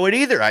didn't know it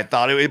either. I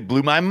thought it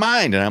blew my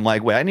mind, and I'm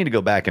like, wait, I need to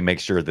go back and make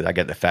sure that I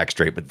get the facts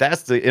straight. But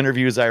that's the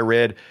interviews I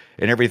read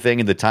and everything,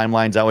 and the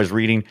timelines I was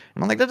reading.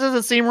 And I'm like, that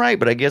doesn't seem right,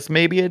 but I guess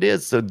maybe it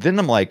is. So then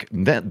I'm like,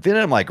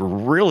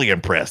 really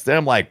impressed. Then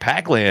I'm like,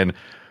 Pac-Land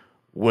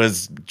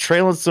was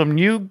trailing some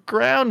new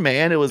ground,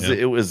 man. It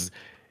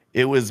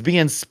was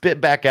being spit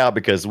back out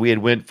because we had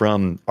went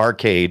from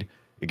arcade.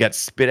 It got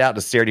spit out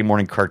to Saturday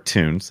morning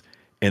cartoons,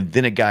 and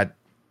then it got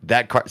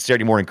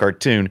Saturday morning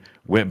cartoon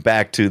went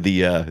back to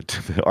the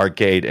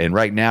arcade, and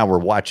right now we're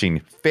watching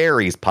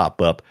fairies pop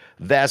up.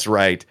 That's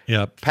right.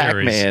 Yep.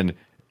 Pac-Man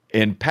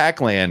in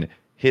Pac-Land.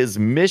 His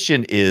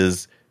mission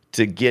is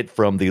to get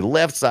from the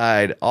left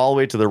side all the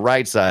way to the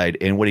right side,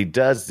 and what he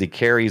does is he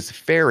carries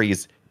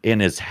fairies in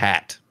his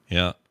hat.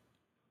 Yeah.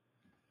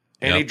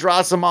 And he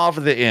draws them off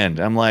at the end.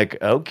 I'm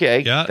like,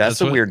 okay, that's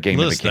a weird game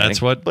mechanic.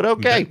 But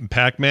okay.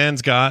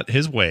 Pac-Man's got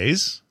his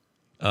ways.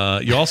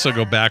 You also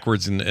go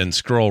backwards and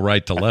scroll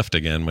right to left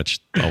again, which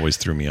always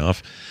threw me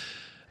off.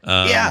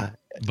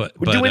 But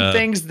we're doing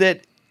things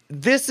that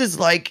this is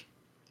like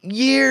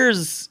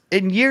years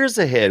and years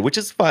ahead, which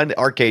is fun. The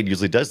arcade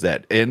usually does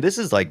that. And this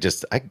is like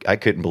just, I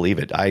couldn't believe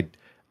it.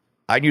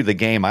 I knew the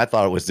game. I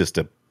thought it was just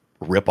a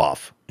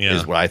ripoff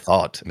is what I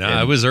thought.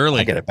 No, it was early.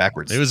 I get it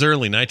backwards. It was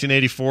early.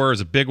 1984 is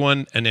a big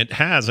one, and it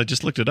has. I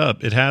just looked it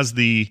up. It has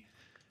the.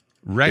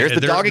 There's the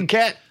dog and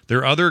cat. There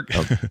are other.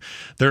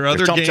 There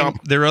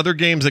are other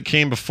games that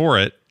came before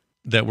it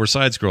that were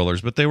side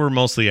scrollers, but they were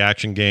mostly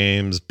action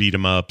games, beat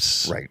 'em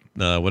ups, right?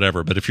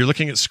 Whatever. But if you're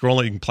looking at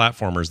scrolling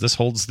platformers, this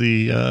holds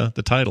the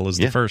title as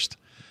the first.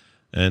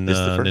 And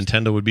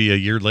Nintendo would be a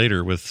year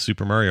later with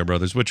Super Mario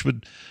Brothers, which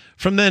would.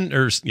 From then,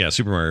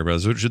 Super Mario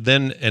Bros., which would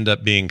then end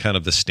up being kind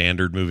of the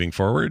standard moving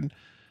forward.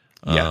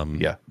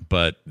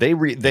 But they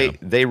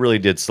really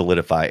did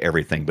solidify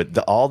everything. But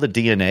all the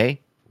DNA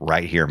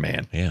right here,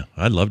 man. Yeah,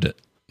 I loved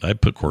it. I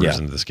put quarters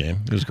into this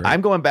game. It was great.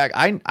 I'm going back.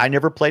 I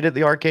never played at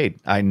the arcade.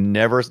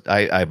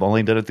 I've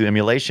only done it through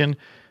emulation.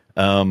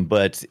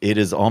 But it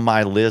is on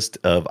my list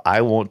of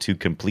I want to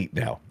complete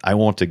now. I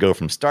want to go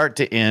from start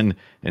to end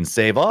and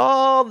save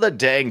all the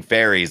dang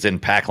fairies in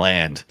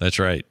Pac-Land. That's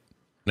right.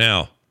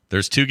 Now,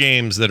 there's two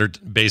games that are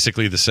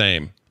basically the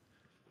same.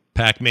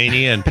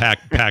 Pac-Mania and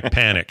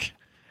Pac-Panic.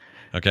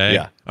 Okay?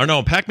 Yeah. Or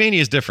no,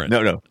 Pac-Mania is different.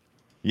 No.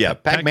 Yeah,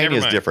 Pac-Mania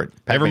is different.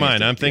 Never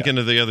mind. I'm thinking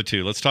of the other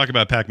two. Let's talk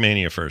about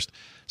Pac-Mania first.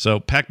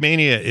 So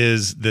Pac-Mania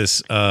is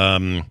this...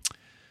 what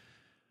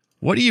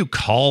do you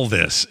call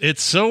this?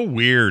 It's so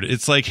weird.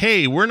 It's like,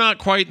 hey, we're not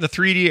quite in the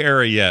 3D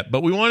era yet,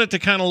 but we want it to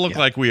kind of look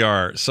like we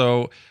are.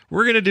 So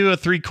we're going to do a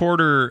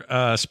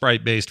 3/4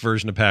 sprite-based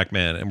version of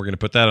Pac-Man, and we're going to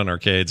put that on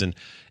arcades, and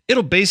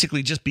it'll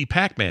basically just be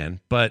Pac-Man,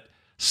 but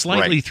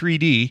slightly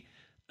 3D.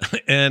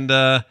 And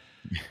I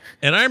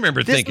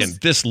remember thinking,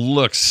 this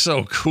looks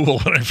so cool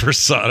when I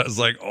first saw it. I was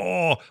like,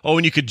 oh,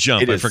 and you could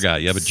jump. I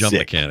forgot. You have a jump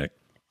mechanic.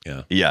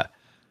 Yeah. Yeah.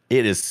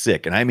 It is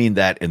sick. And I mean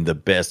that in the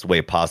best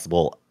way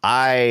possible.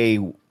 I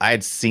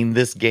had seen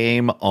this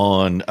game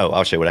on,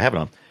 I'll show you what I have it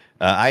on.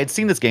 I had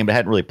seen this game, but I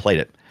hadn't really played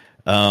it.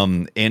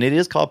 And it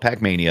is called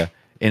Pac-Mania.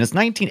 And it's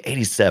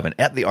 1987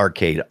 at the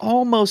arcade.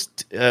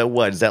 Almost,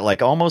 what is that,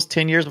 like almost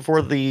 10 years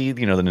before the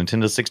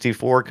Nintendo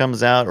 64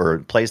 comes out, or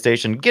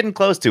PlayStation, getting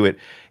close to it.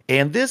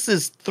 And this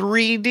is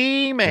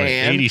 3D, man.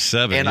 Right,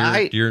 87.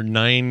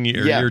 And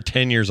you're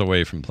 10 years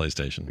away from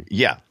PlayStation.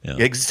 Yeah,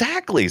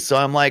 exactly. So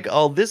I'm like,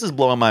 this is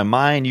blowing my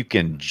mind. You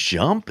can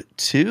jump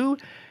too.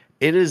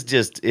 it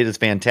is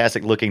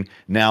fantastic looking.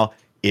 Now,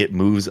 it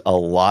moves a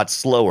lot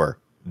slower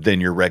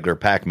than your regular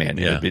Pac-Man.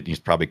 Yeah. It's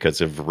probably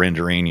because of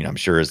rendering. I'm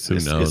sure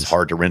it's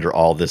hard to render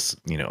all this,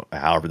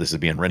 however this is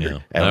being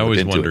rendered. Yeah. I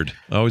always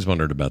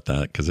wondered about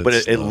that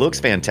but it looks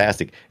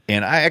fantastic.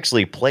 And I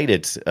actually played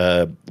it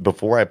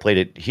before I played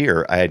it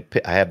here. I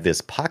have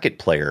this Pocket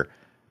Player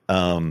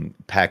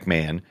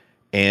Pac-Man,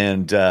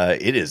 and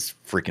it is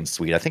freaking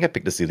sweet. I think I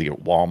picked this either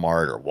at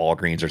Walmart or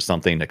Walgreens or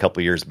something a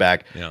couple years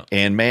back. Yeah.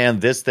 And man,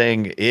 this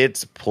thing,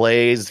 it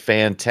plays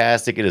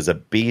fantastic. It is a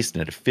beast,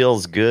 and it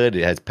feels good.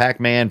 It has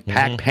Pac-Man,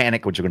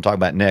 Pac-Panic, which we're going to talk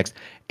about next,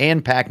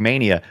 and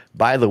Pac-Mania.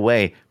 By the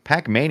way,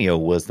 Pac-Mania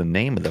was the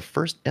name of the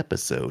first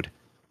episode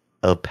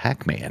of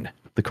Pac-Man,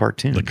 the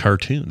cartoon.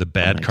 The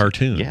bad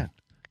cartoon. Yeah.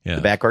 Yeah.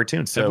 The bad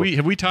cartoon. So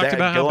have we talked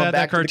about how bad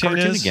that cartoon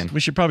is? Again. We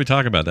should probably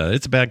talk about that.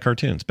 It's a bad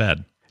cartoon. It's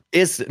bad.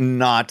 It's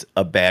not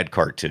a bad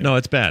cartoon. No,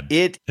 it's bad.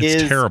 It's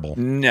terrible.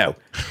 No,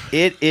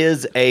 it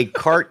is a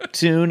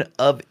cartoon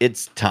of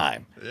its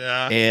time.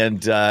 Yeah,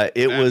 and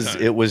it was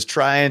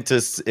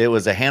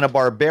a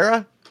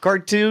Hanna-Barbera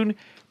cartoon,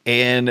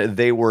 and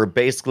they were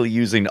basically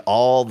using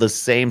all the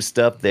same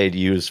stuff they'd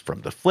used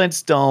from the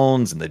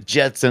Flintstones and the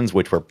Jetsons,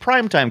 which were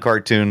primetime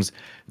cartoons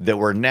that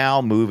were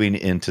now moving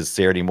into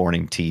Saturday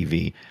morning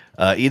TV.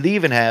 You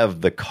even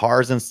have the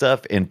cars and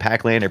stuff in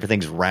Pac-Land.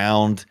 Everything's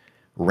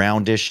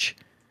roundish.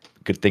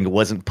 Good thing it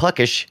wasn't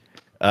puckish,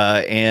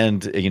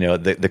 and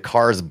the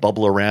cars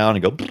bubble around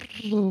and go,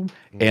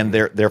 and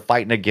they're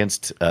fighting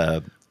against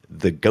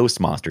the ghost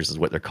monsters, is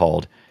what they're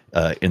called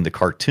in the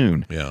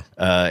cartoon. Yeah,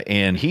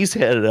 and he's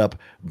headed up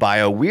by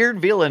a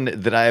weird villain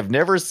that I have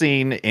never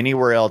seen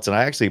anywhere else. And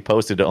I actually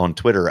posted it on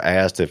Twitter. I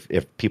asked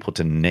if people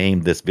to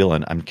name this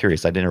villain. I'm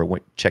curious. I didn't ever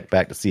check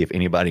back to see if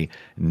anybody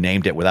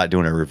named it without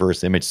doing a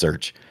reverse image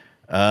search.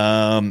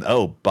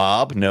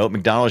 Bob. Nope.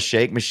 McDonald's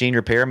Shake Machine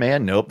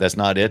Repairman. Nope, that's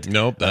not it.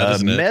 Nope, that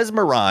isn't it.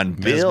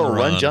 Mesmeron. Bill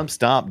Run Jump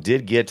Stomp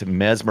did get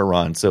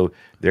Mesmeron. So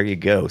there you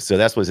go. So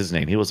that's was his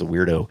name. He was a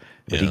weirdo,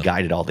 but he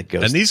guided all the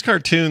ghosts. And these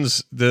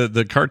cartoons,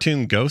 the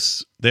cartoon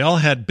ghosts, they all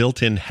had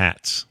built-in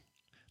hats.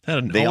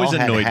 That always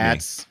annoyed me.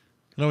 It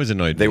always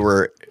annoyed me. They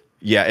were.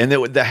 Yeah, and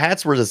the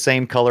hats were the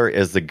same color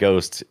as the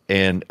ghost,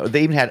 and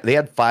they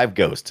had 5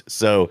 ghosts.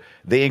 So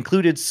they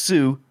included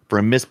Sue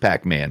from Miss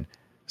Pac-Man.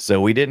 So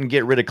we didn't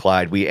get rid of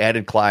Clyde. We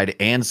added Clyde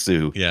and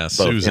Sue. Yeah, both.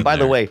 Sue's And by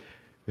the there. way,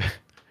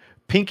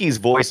 Pinky's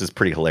voice is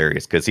pretty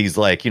hilarious because he's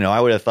like, I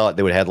would have thought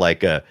they would have had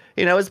like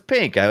it's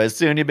Pink. I would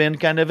assume you've been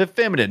kind of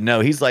effeminate. No,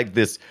 he's like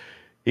this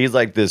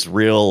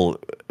real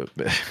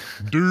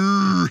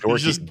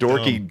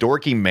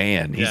dorky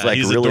man. He's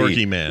he's really a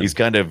dorky man. He's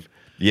kind of.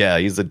 Yeah,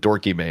 he's a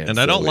dorky man. And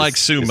I don't like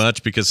Sue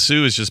much because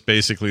Sue is just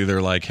basically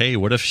they're like, hey,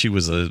 what if she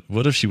was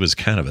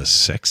kind of a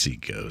sexy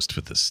ghost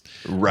with this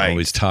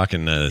always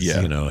talking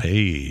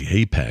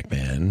hey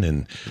Pac-Man,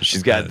 and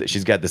she's got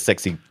the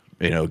sexy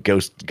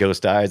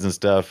ghost eyes and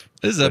stuff.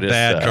 This is a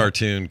bad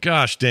cartoon.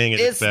 Gosh dang it.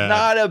 It's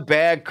not a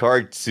bad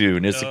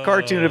cartoon. It's a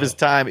cartoon of his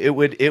time. It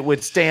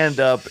would stand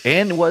up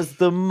and was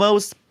the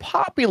most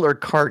popular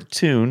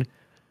cartoon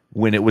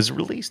when it was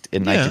released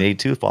in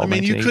 1982, fall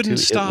 1982, you couldn't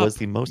stop. It was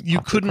the most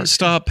popular cartoon.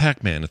 Stop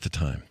Pac-Man at the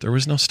time. There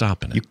was no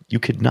stopping it. You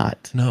could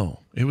not. No,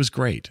 it was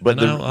great. But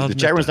the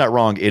chat room's not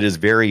wrong. It is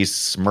very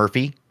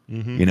Smurfy.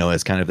 Mm-hmm.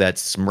 It's kind of that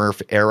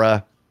Smurf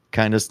era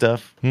kind of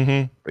stuff.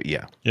 Mm-hmm. But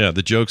yeah. Yeah,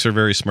 the jokes are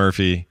very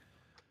Smurfy.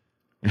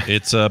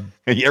 It's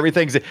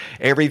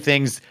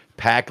everything's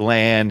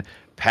Pac-Land,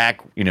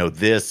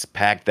 this,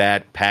 Pac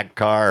that, Pac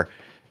car.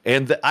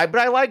 But I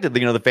liked it.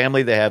 The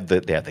family, they have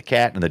the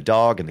cat and the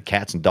dog, and the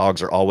cats and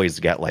dogs are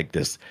always got like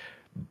this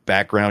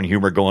background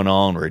humor going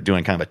on, or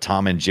doing kind of a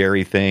Tom and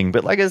Jerry thing.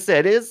 But like I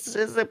said, it's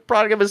a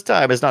product of its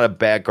time. It's not a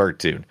bad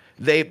cartoon.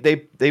 They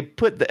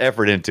put the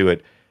effort into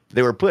it.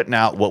 They were putting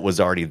out what was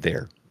already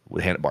there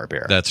with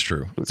Hanna-Barbera. That's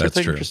true.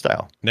 That's true.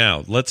 Style.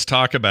 Now let's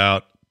talk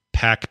about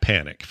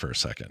Pac-Panic for a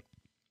second.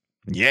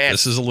 Yes,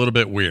 this is a little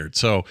bit weird.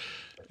 So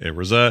it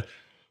was a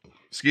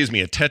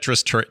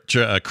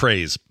Tetris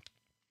craze.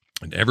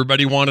 And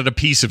everybody wanted a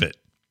piece of it.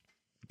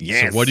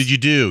 Yes. So what did you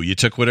do? You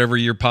took whatever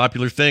your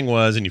popular thing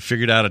was and you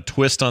figured out a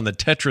twist on the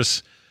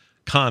Tetris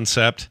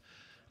concept,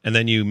 and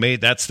then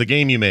that's the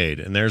game you made.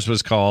 And theirs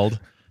was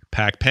called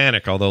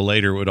Pac-Panic, although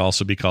later it would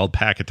also be called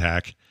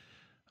Pac-Attack.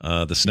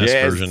 The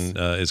SNES version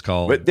is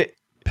called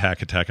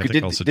Pac-Attack. I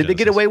think did they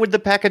get away with the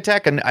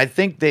Pac-Attack? And I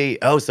think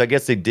so I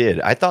guess they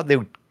did. I thought they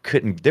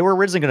couldn't. They were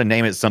originally going to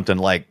name it something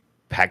like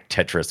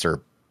Pac-Tetris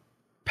or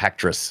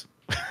Pactris.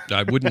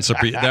 That wouldn't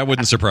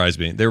surprise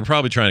me. They were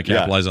probably trying to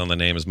capitalize on the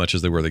name as much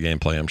as they were the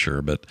gameplay, I'm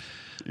sure. But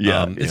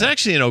it's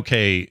actually an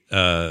okay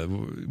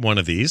one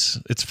of these.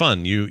 It's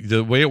fun.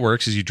 The way it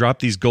works is you drop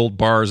these gold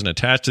bars, and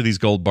attached to these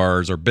gold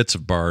bars or bits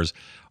of bars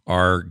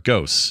are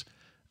ghosts,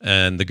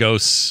 and the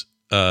ghosts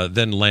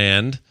then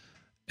land.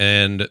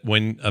 And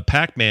when a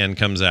Pac-Man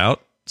comes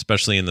out,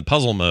 especially in the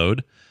puzzle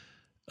mode,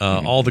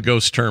 all the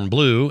ghosts turn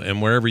blue,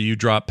 and wherever you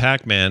drop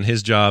Pac-Man,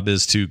 his job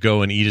is to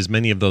go and eat as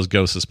many of those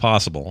ghosts as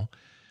possible.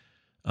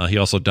 He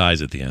also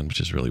dies at the end, which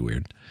is really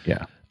weird.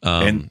 Yeah.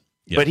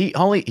 But he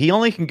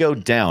only can go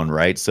down,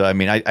 right? So I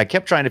mean, I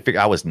kept trying to figure.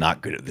 I was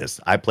not good at this.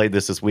 I played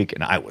this week,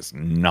 and I was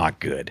not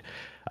good.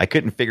 I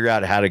couldn't figure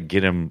out how to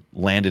get him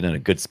landed in a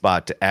good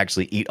spot to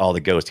actually eat all the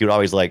ghosts. He would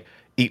always like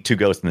eat 2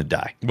 ghosts and then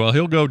die. Well,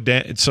 he'll go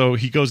down. So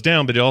he goes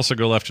down, but he'll also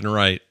go left and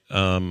right.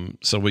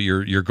 So what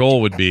your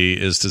goal would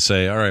be is to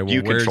say, all right, well, do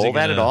you control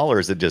that at all, or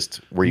is it just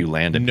where you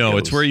land it? No,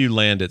 it's where you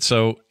land it.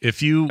 So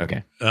if you,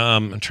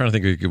 I'm trying to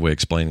think of a good way of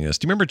explaining this.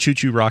 Do you remember Choo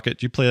Choo Rocket?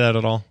 Do you play that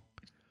at all?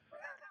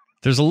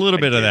 There's a little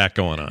bit of that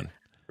going on,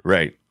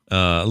 right?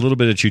 A little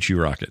bit of Choo Choo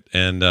Rocket,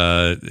 and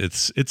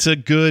it's a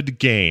good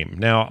game.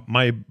 Now,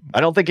 I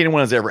don't think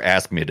anyone has ever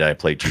asked me did I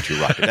play Choo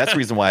Choo Rocket. That's the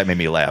reason why it made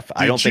me laugh. Dude,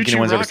 I don't think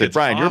anyone's ever said,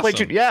 Brian, you ever played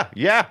Choo?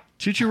 Yeah.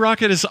 Choo Choo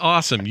Rocket is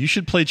awesome. You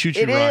should play Choo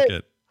Choo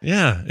Rocket.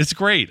 Yeah, it's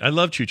great. I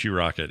love Choo Choo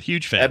Rocket.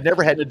 Huge fan. I've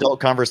never had an adult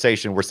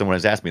conversation where someone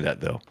has asked me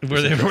that though.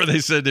 Where they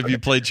said, "Have you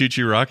played Choo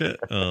Choo Rocket?"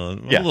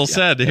 I'm a little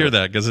sad to hear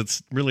that because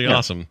it's really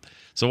awesome.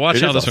 So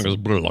watch how this one goes,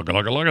 and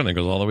then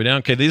goes all the way down.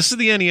 Okay, this is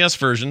the NES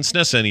version,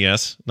 SNES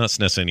NES, not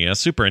SNES NES,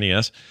 Super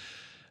NES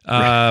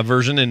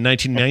version in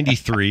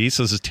 1993.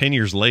 So this is 10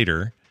 years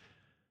later.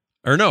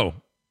 Or no,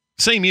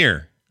 same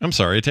year. I'm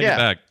sorry, I take it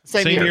back.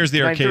 Same year as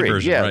the arcade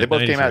version. Yeah, right, they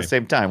both came out at the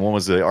same time. One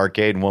was the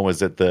arcade and one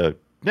was at the...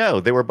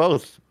 No, they were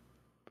both...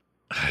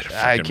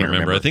 I can't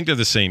remember. I think they're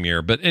the same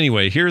year. But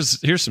anyway, here's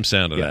some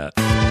sound of that.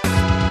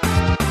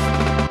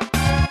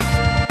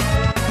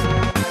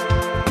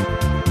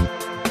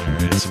 All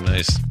right, some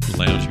nice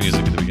lounge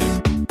music at the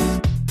beginning.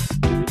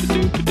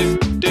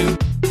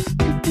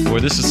 Boy,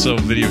 this is so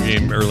video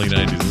game early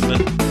 90s, isn't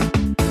it?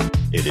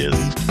 It is.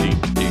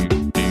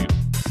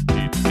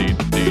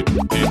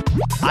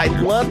 I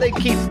love they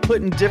keep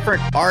putting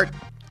different art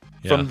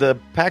from the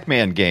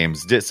Pac-Man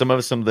games. Some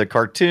of the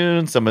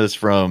cartoons, some of this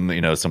from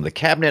some of the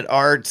cabinet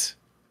art.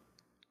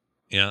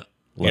 Yeah,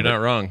 you're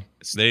not wrong.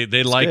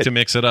 They like to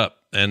mix it up,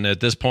 and at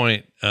this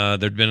point,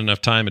 there'd been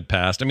enough time had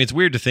passed. I mean, it's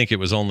weird to think it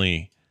was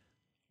only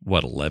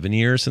 11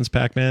 years since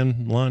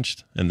Pac-Man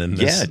launched, and then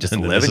just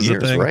 11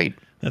 years, right?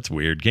 That's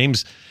weird.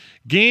 Games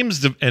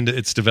and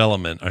its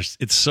development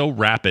it's so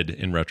rapid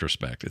in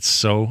retrospect. It's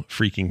so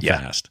freaking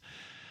fast.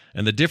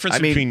 And the difference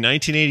between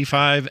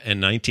 1985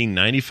 and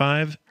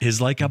 1995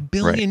 is like a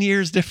billion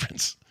years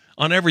difference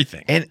on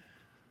everything.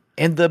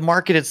 And the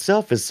market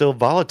itself is so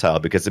volatile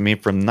because, from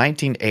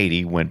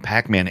 1980, when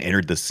Pac-Man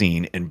entered the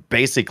scene and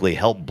basically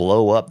helped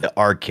blow up the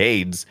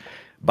arcades,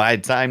 by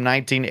the time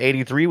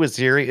 1983 was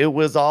here, it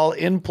was all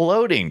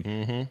imploding.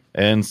 Mm-hmm.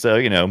 And so,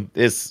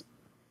 it's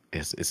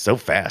so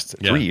fast.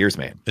 3 years,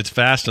 man. It's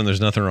fast and there's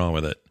nothing wrong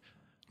with it.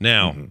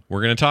 Now,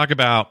 we're going to talk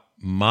about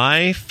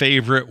my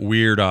favorite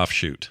weird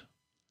offshoot.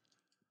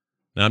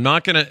 Now, I'm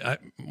not going to,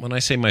 when I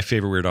say my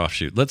favorite weird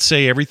offshoot, let's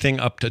say everything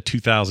up to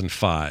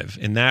 2005.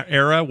 In that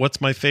era,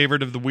 what's my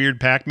favorite of the weird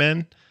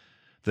Pac-Man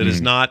that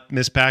is not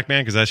Miss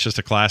Pac-Man? Because that's just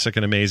a classic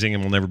and amazing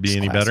and will never be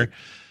any better.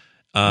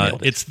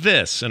 It's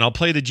this, and I'll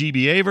play the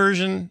GBA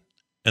version,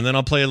 and then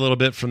I'll play a little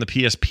bit from the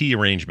PSP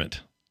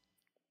arrangement.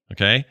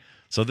 Okay?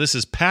 So this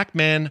is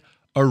Pac-Man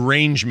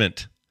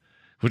Arrangement,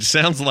 which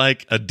sounds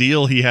like a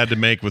deal he had to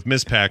make with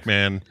Miss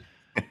Pac-Man.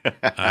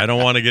 I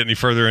don't want to get any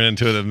further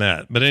into it than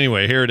that. But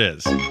anyway, here it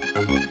is. Sounds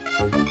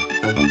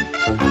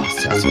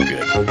so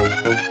good.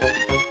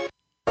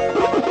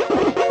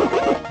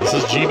 This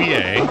is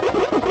GBA.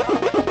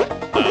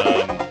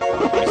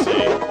 Let me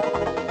see. I'm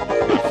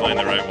going to find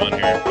the right one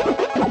here.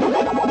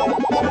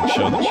 So I can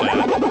show the chat.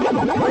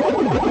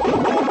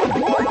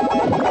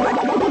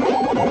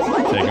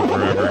 It's taking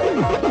forever.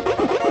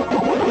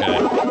 Okay.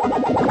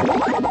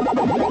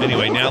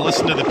 Anyway, now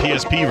listen to the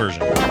PSP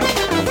version.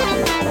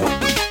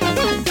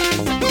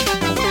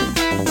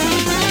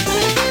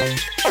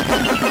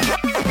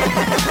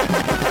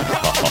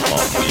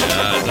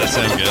 Does that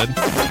sound good?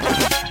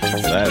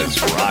 That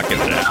is rocking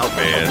it out,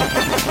 man.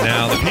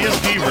 Now, the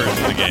PSP version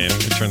of the game, let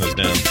me turn this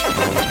down.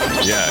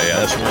 Yeah,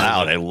 that's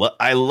loud.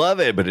 I love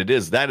it, but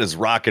that is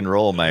rock and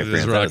roll, my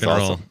friend. That is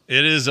awesome.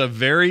 It is a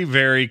very,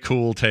 very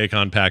cool take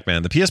on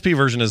Pac-Man. The PSP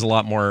version is a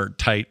lot more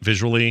tight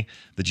visually.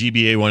 The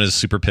GBA one is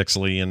super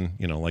pixely, and,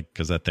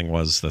 because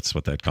that's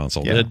what that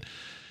console did.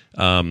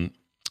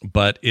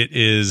 But it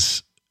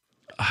is...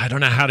 I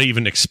don't know how to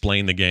even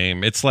explain the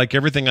game. It's like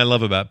everything I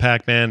love about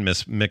Pac-Man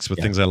mixed with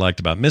things I liked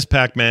about Miss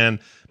Pac-Man,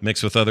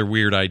 mixed with other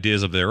weird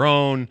ideas of their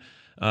own.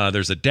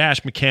 There's a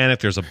dash mechanic.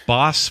 There's a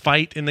boss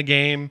fight in the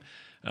game.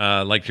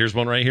 Like here's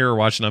one right here. We're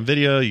watching on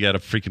video. You got a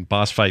freaking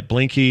boss fight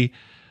Blinky,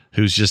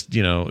 who's just,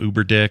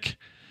 uber dick.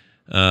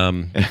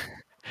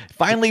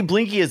 Finally,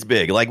 Blinky is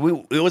big. Like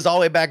it was all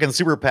the way back in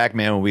Super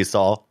Pac-Man when we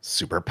saw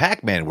Super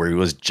Pac-Man, where he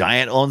was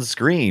giant on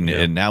screen,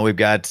 and now we've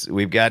got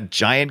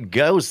giant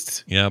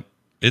ghosts. Yep.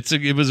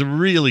 It was a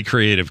really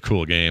creative,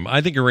 cool game.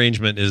 I think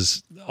Arrangement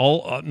is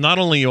not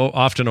only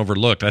often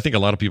overlooked. I think a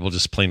lot of people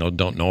just plain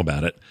don't know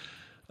about it.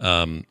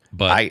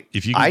 But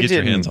if you can get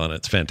your hands on it,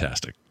 it's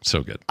fantastic.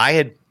 So good.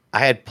 I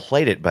I had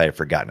played it, but I had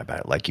forgotten about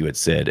it, like you had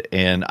said.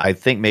 And I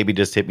think maybe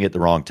just hit me at the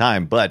wrong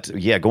time. But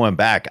yeah, going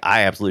back,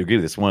 I absolutely agree.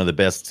 This is one of the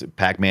best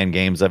Pac-Man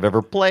games I've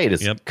ever played.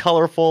 It's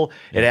colorful.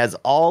 It has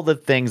all the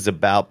things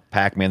about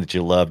Pac-Man that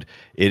you loved.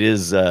 It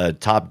is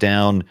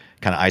top-down,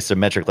 kind of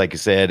isometric, like you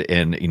said,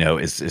 and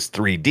it's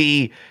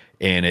 3D,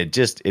 and it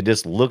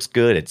just looks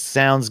good. It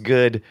sounds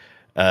good.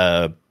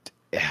 And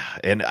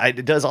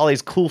it does all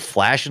these cool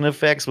flashing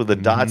effects with the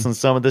dots on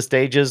some of the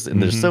stages.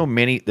 And there's so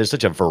many. There's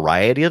such a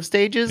variety of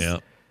stages. Yeah.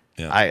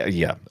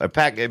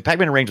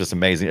 Pac-Man Range was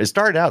amazing. It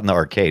started out in the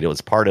arcade. It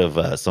was part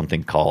of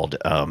something called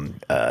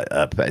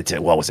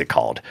what was it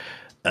called?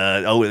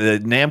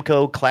 The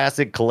Namco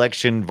Classic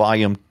Collection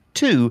Volume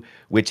 2,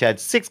 which had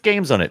 6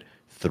 games on it,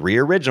 3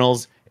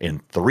 originals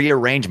and 3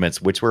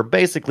 arrangements, which were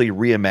basically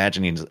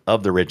reimaginings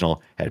of the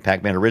original. Had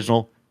Pac-Man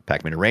Original,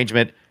 Pac-Man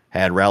Arrangement,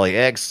 had Rally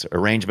X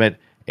Arrangement,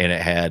 and it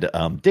had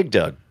Dig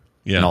Dug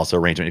and also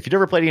arrangement. If you've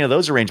never played any of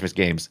those arrangements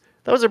games,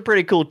 those are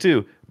pretty cool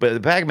too. But the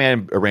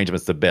Pac-Man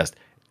arrangement's the best.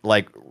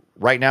 Like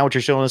right now, what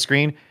you're showing on the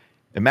screen,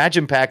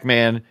 imagine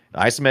Pac-Man,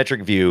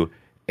 isometric view,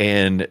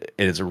 and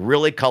it's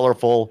really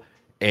colorful,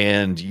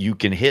 and you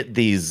can hit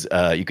these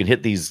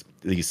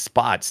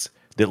spots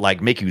that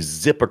like make you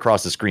zip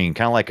across the screen,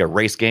 kind of like a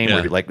race game,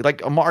 where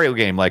like a Mario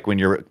game, like when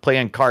you're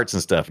playing karts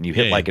and stuff, and you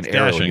hit like an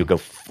arrow and you go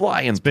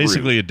flying. It's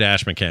basically a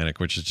dash mechanic,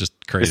 which is just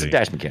crazy. It's a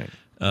dash mechanic.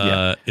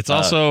 It's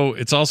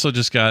also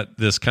just got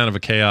this kind of a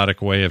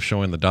chaotic way of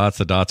showing the dots.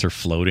 The dots are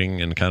floating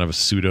in kind of a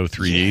pseudo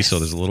 3D, so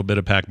there's a little bit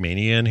of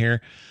Pac-Mania in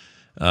here.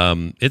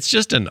 It's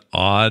just an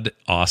odd,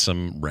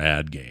 awesome,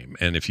 rad game.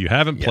 And if you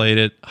haven't played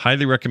it,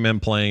 highly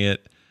recommend playing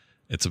it.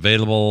 It's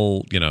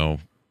available,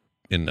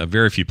 in a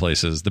very few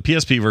places. The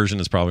PSP version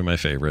is probably my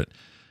favorite.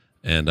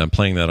 And I'm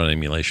playing that on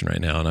emulation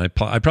right now, and I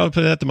probably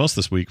played that the most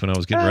this week when I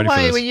was getting ready for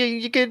this.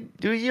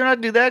 You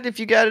not do that if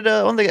you got it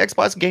on the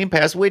Xbox Game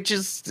Pass, which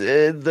is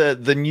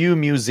the new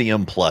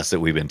Museum Plus that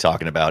we've been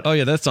talking about. Oh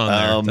yeah, that's on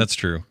there. That's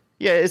true.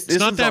 Yeah, it's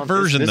not that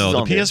version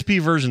though. The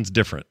PSP version's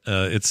different.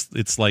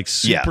 It's like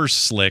super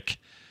slick,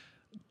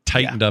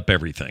 tightened up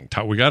everything.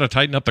 We got to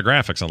tighten up the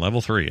graphics on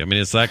level 3. I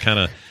mean, it's that kind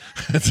of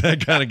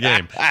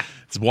game.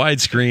 It's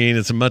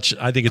widescreen.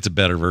 I think it's a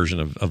better version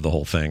of the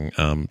whole thing.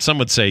 Some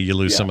would say you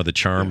lose some of the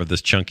charm of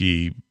this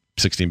chunky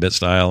 16-bit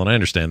style, and I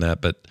understand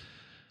that. But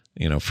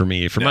for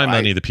me, my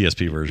money, the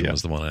PSP version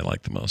was the one I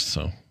liked the most.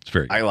 So it's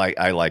very good.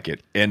 I like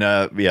it, and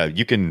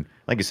you can,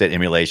 like you said,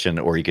 emulation,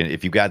 or you can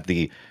if you got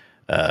the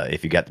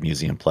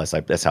Museum Plus.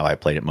 That's how I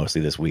played it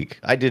mostly this week.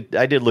 I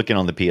did look in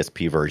on the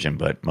PSP version,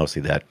 but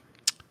mostly that.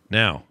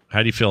 Now, how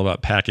do you feel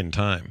about Pac in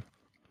Time?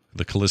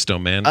 The Callisto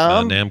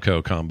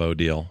Namco combo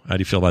deal. How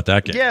do you feel about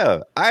that game?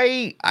 Yeah,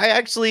 I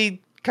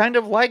actually kind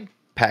of like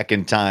Pac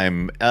in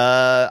Time.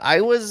 I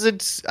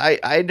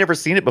had never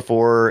seen it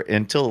before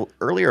until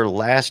earlier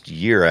last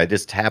year. I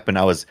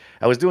was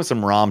doing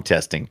some ROM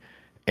testing,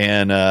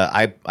 and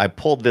I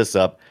pulled this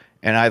up,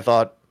 and I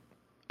thought,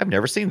 I've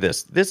never seen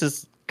this. This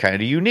is kind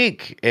of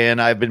unique,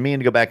 and I've been meaning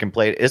to go back and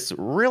play it. It's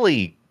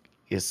really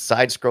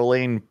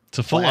side-scrolling. It's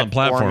a full-on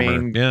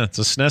platformer. Yeah, it's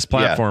a SNES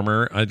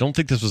platformer. Yeah. I don't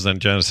think this was on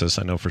Genesis.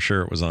 I know for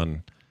sure it was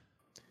on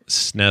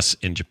SNES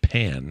in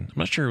Japan. I'm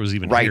not sure it was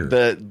even here.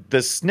 The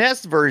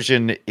SNES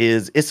version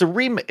is it's a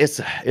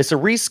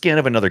reskin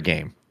of another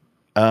game.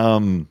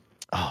 What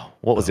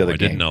was the other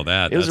game? I didn't know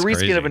that. It was a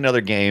reskin of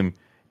another game,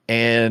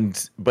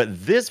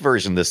 but this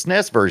version, the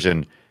SNES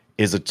version,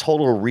 is a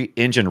total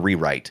engine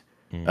rewrite,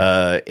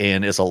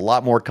 and it's a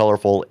lot more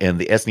colorful. And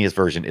the SNES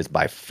version is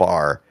by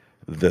far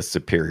the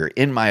superior,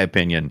 in my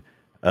opinion,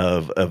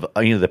 of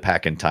any of the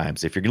Pac-In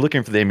Times. If you're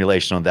looking for the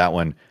emulation on that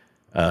one,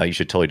 you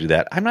should totally do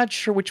that. I'm not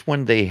sure which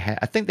one they had.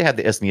 I think they had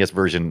the SNES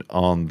version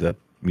on the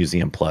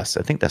Museum Plus.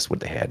 I think that's what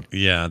they had.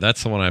 Yeah,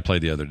 that's the one I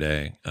played the other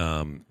day.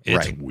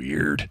 It's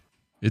weird.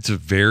 It's a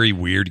very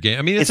weird game.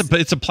 I mean, it's a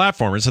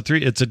platformer.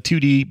 It's a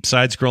 2D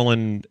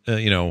side-scrolling,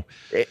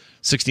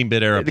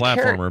 16-bit era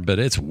platformer, but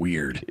it's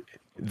weird.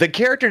 The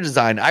character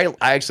design, I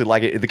actually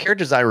like it. The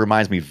character design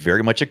reminds me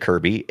very much of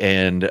Kirby,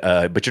 and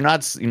but you're not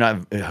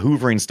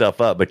hoovering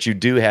stuff up, but you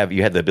have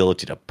the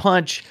ability to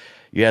punch,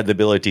 you have the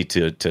ability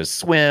to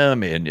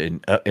swim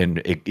and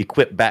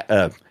equip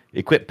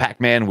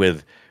Pac-Man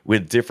with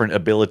different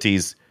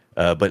abilities,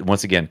 but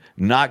once again,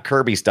 not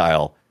Kirby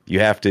style. You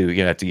have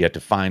to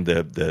find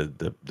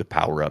the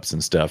power ups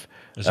and stuff.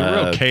 There's a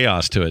real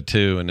chaos to it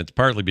too, and it's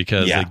partly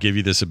because they give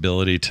you this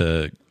ability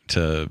to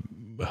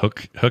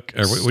hook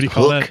or what do you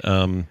call that?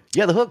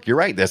 The hook. You're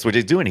right. That's what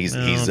he's doing. He's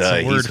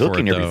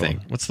hooking everything.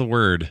 What's the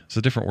word? It's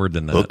a different word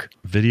than that. Hook.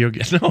 Video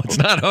game. No, it's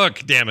not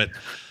hook. Damn it.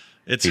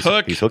 It's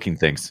hook. He's hooking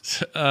things.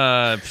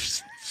 Sky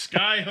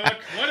hook.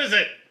 What is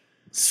it?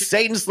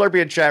 Satan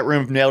Slurpee in chat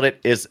room nailed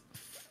it. Is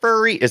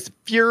Fury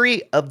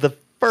of the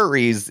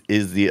Furries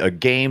is a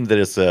game that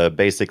is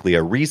basically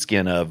a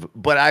reskin of,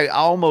 but I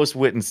almost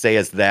wouldn't say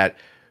it's that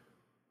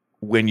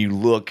when you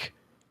look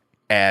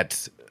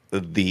at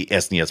the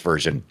SNES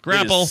version.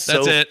 Grapple.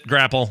 That's it.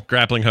 Grapple.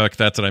 Grappling hook.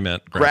 That's what I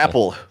meant.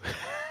 Grapple.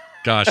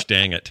 Gosh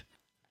dang it.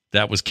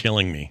 That was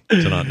killing me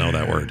to not know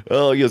that word.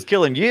 Oh, he was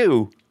killing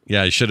you.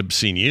 Yeah, I should have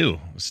seen you.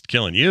 I was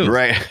killing you.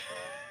 Right.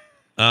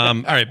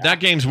 All right, that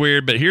game's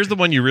weird, but here's the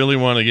one you really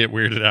want to get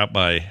weirded out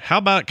by. How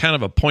about kind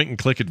of a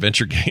point-and-click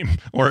adventure game?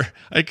 Or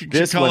I could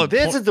call it...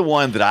 This is the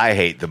one that I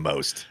hate the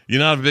most. You're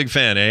not a big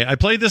fan, eh? I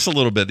played this a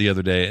little bit the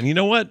other day, and you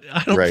know what?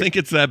 I don't think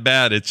it's that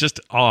bad. It's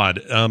just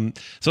odd.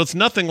 So it's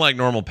nothing like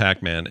normal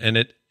Pac-Man,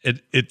 and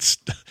it's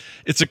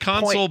a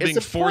console being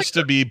forced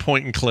to be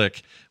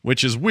point-and-click,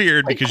 which is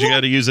weird because you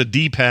got to use a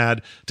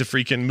D-pad to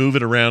freaking move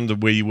it around the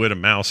way you would a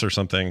mouse or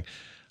something.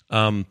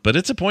 But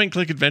it's a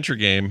point-and-click adventure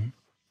game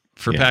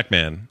for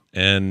Pac-Man,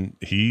 and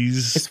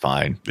it's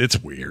fine. It's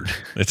weird.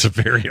 It's a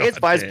very it's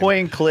fine. It's point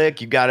and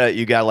click. You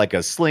got like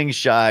a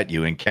slingshot.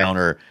 You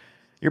encounter.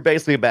 You're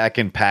basically back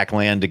in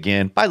Pac-Land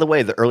again. By the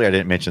way, earlier I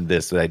didn't mention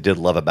this that I did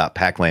love about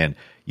Pac-Land.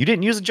 You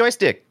didn't use a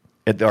joystick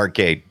at the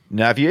arcade.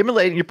 Now, if you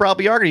emulate it, you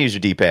probably are going to use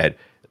your D-pad.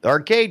 The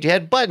arcade, you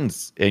had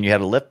buttons, and you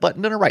had a left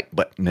button and a right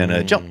button and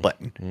a jump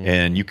button,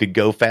 and you could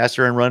go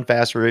faster and run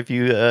faster if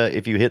you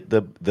hit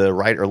the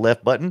right or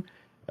left button.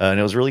 And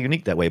it was really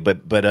unique that way.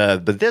 But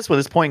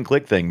this point and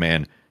click thing,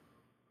 man,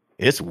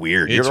 it's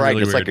weird. You're right.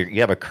 Really it's weird. Like you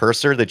have a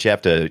cursor that you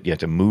have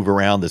to move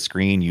around the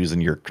screen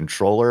using your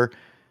controller.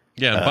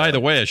 Yeah. And by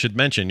the way, I should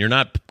mention, you're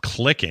not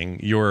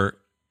clicking. You're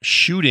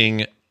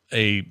shooting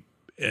a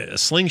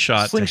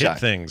slingshot to hit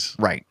things.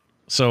 Right.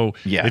 So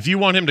if you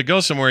want him to go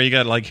somewhere, you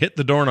got to like hit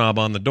the doorknob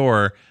on the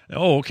door.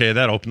 Oh, okay,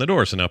 that opened the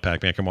door, so now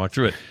Pac-Man can walk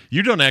through it.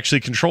 You don't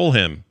actually control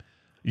him.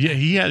 Yeah,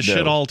 he has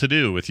shit all to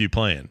do with you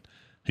playing.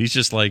 He's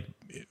just like.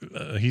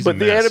 But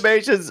the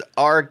animations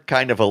are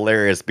kind of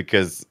hilarious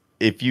because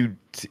if you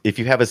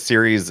have a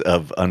series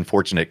of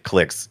unfortunate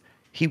clicks,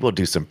 he will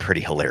do some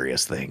pretty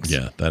hilarious things.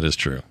 Yeah, that is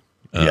true.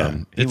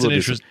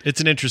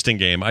 It's an interesting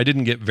game. I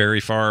didn't get very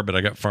far, but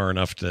I got far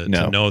enough to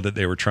know that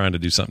they were trying to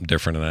do something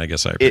different, and I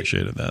guess I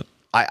appreciated that.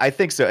 I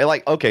think so.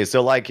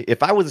 So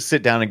if I was to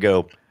sit down and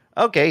go,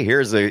 okay,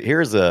 here's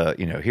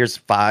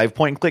 5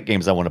 point and click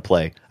games I want to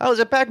play. Oh, there's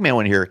a Pac-Man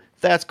one here.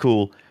 That's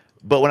cool.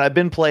 But when I've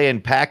been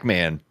playing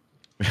Pac-Man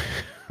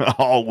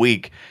all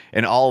week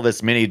in all of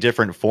its many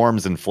different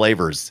forms and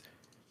flavors,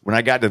 when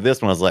I got to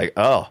this one, I was like,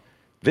 oh,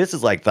 this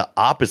is like the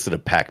opposite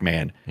of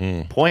Pac-Man.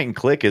 Point and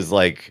click is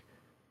like,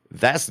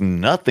 that's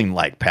nothing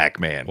like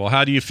Pac-Man. Well,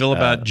 how do you feel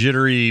about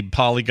jittery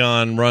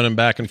polygon running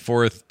back and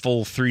forth,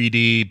 full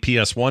 3D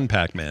PS1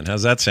 Pac-Man?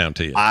 How's that sound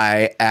to you?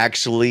 I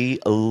actually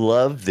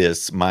love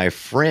this. My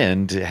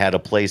friend had a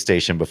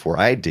PlayStation before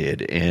I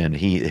did, and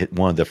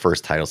one of the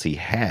first titles he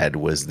had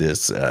was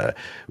this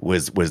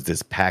was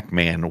this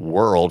Pac-Man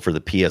World for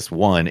the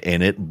PS1,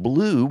 and it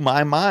blew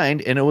my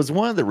mind. And it was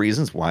one of the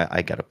reasons why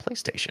I got a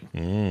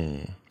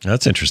PlayStation.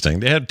 That's interesting.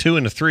 They had 2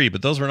 and a 3,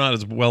 but those were not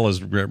as well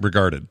as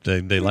regarded.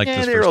 They liked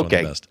this first one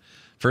the best.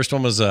 First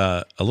one was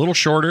a little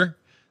shorter,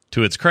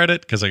 to its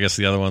credit, because I guess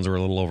the other ones were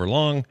a little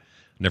overlong.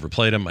 Never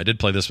played them. I did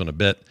play this one a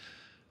bit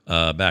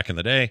back in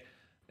the day.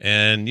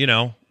 And,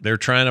 they're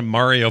trying to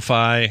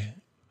Mario-fy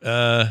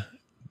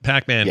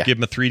Pac-Man, give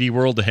him a 3D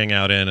world to hang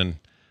out in and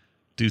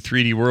do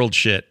 3D world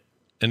shit.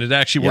 And it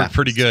actually worked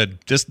pretty good.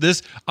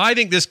 I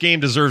think this game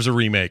deserves a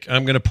remake.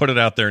 I'm going to put it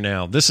out there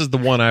now. This is the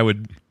one I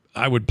would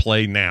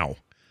play now.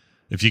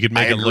 If you could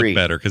make it look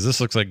better, because this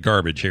looks like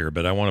garbage here,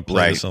 but I want to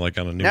play this on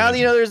a new. Now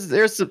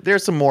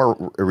there's some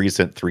more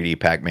recent 3D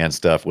Pac-Man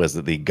stuff. Was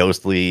it the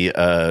ghostly,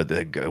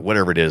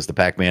 whatever it is, the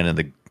Pac-Man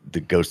and the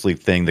ghostly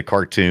thing, the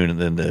cartoon,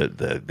 and then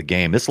the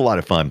game. This is a lot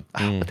of fun.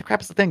 What the crap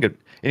is the thing?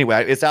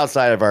 Anyway, it's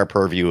outside of our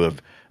purview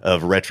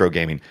of retro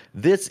gaming.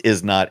 This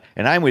is not,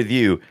 and I'm with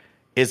you.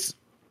 It's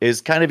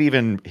kind of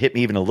even hit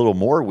me even a little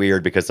more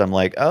weird because I'm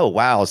like, oh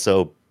wow,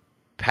 so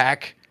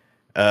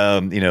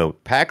Pac-Land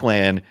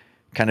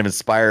kind of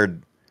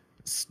inspired,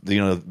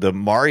 the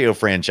Mario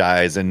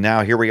franchise, and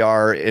now here we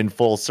are in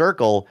full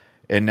circle,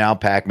 and now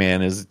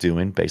Pac-Man is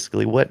doing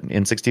basically what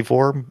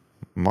N64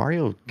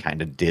 Mario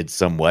kind of did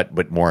somewhat,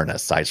 but more in a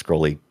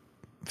side-scrolling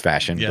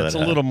fashion. Yeah, it's a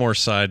little more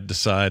side to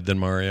side than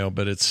Mario,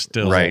 but it's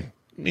still, right.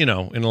 In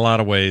a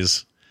lot of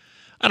ways,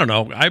 I don't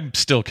know. I'm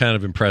still kind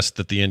of impressed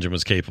that the engine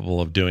was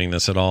capable of doing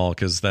this at all,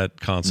 because that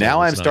console.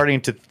 Now I'm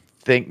starting to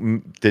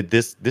think that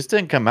this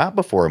didn't come out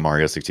before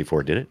Mario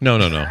 64, did it? No.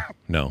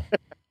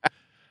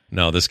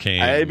 No, this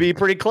came. I'd be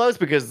pretty close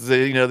because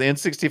the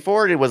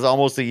N64 it was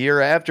almost a year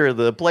after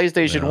the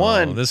PlayStation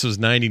 1. This was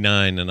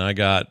 99, and I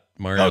got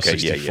Mario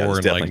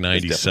 64 in like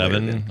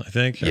 97, I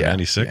think, or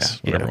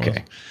 96, whatever it was.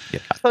 Yeah.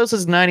 I thought this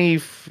was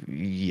 90.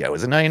 Yeah,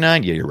 was it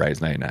 99? Yeah, you're right.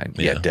 It's 99.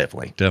 Yeah,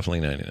 definitely.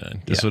 Definitely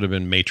 99. This would have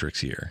been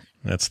Matrix year.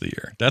 That's the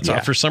year.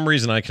 For some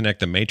reason I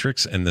connect the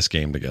Matrix and this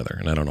game together,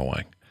 and I don't know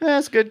why.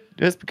 That's good.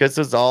 It's because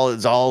it's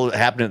all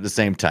happening at the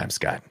same time,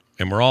 Scott.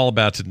 And we're all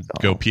about to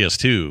go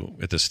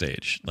PS2 at this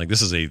stage. Like,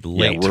 this is a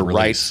late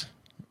release.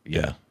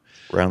 Right.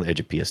 We're on the edge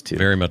of PS2.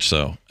 Very much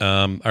so.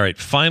 All right,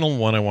 final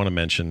one I want to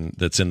mention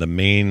that's in the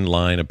main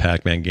line of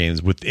Pac-Man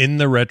games within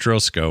the retro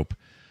scope,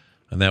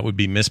 and that would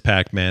be Miss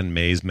Pac-Man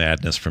Maze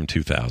Madness from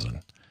 2000.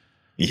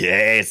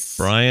 Yes.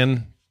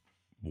 Brian,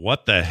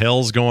 what the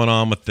hell's going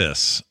on with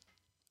this?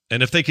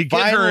 And if they could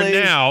get her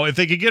now,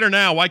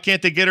 why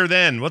can't they get her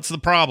then? What's the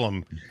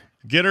problem?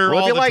 Get her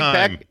all the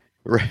time.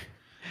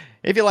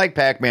 if you like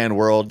Pac-Man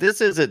World,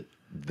 this isn't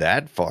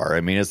that far.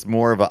 I mean, it's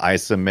more of an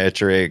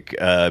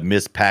isometric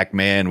Miss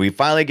Pac-Man. We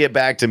finally get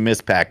back to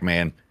Miss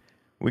Pac-Man.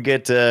 We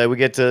get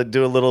to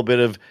do a little bit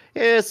of,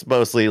 it's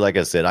mostly, like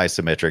I said,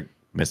 isometric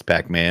Miss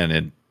Pac-Man,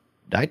 and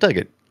I dug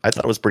it. I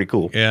thought it was pretty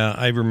cool. Yeah,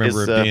 I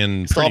remember it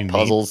being pretty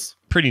puzzles.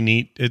 Pretty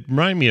neat. It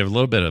reminded me of a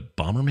little bit of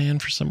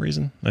Bomberman for some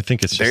reason. I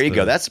think it's just there you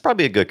go. That's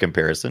probably a good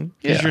comparison.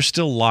 Because you're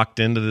still locked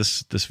into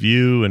this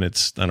view, and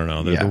it's, I don't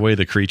know, the way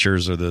the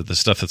creatures or the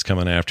stuff that's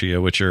coming after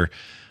you, which are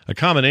a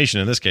combination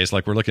in this case.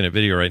 Like we're looking at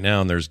video right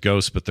now, and there's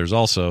ghosts, but there's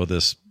also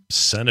this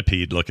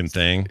centipede looking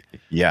thing.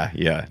 Yeah.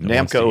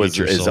 Namco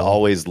is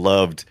always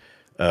loved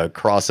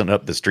crossing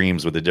up the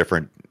streams with the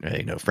different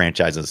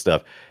franchises and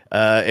stuff.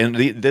 And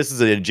this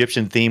is an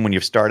Egyptian theme when you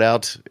start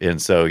out,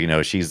 and so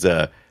she's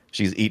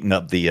eating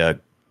up the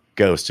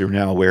ghosts who are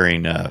now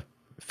wearing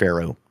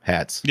pharaoh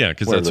hats. Yeah,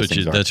 because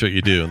that's what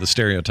you do. The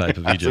stereotype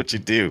of Egypt. That's what you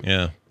do.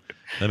 Yeah,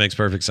 that makes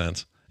perfect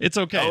sense. It's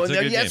okay. Oh, it's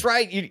a good that's game.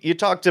 right. You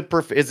talked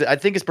to I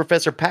think it's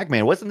Professor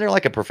Pac-Man. Wasn't there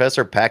like a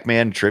Professor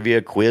Pac-Man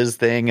trivia quiz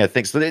thing? I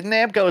think so.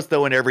 Namco is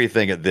throwing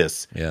everything at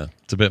this. Yeah,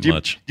 it's a bit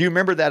much. Do you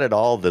remember that at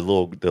all? The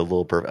little.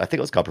 I think it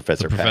was called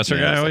Professor Pac-Man. Professor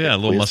guy. Oh yeah, a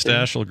little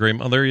mustache, little gray.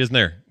 Oh, there he is.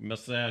 There,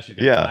 mustache. He's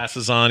got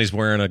glasses on. He's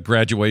wearing a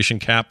graduation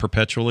cap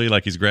perpetually,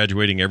 like he's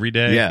graduating every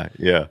day.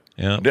 Yeah.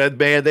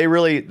 Man, they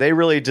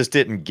really just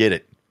didn't get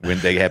it when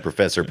they had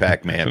Professor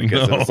Pac-Man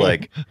because it was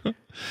like.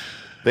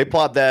 They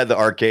plopped that at the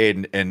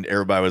arcade, and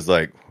everybody was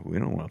like, "We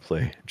don't want to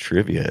play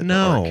trivia at the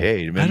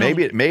arcade." I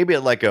mean, maybe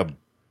at like a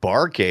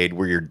barcade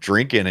where you're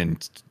drinking,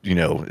 and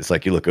it's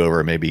like you look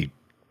over and maybe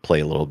play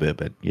a little bit.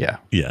 But yeah,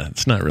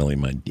 it's not really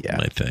my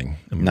thing.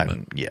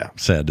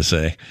 Sad to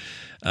say.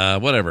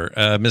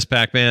 Whatever. Miss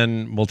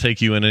Pac-Man will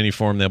take you in any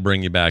form they'll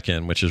bring you back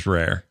in, which is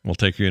rare. We'll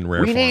take you in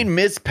rare form. We need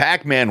Miss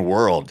Pac-Man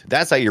World.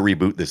 That's how you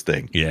reboot this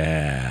thing.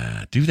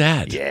 Yeah, do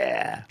that.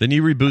 Yeah. Then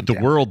you reboot the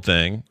world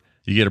thing.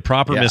 You get a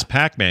proper Miss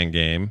Pac-Man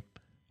game.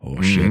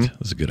 Oh, shit.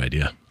 That's a good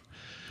idea.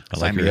 I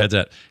like your heads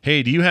at.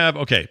 Hey, do you have...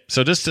 Okay,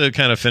 so just to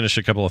kind of finish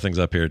a couple of things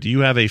up here, do you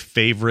have a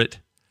favorite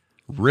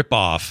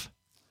rip-off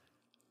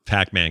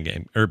Pac-Man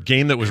game? Or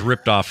game that was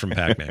ripped off from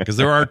Pac-Man? Because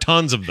there are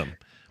tons of them.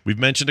 We've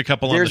mentioned a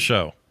couple on the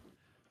show.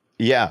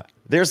 Yeah.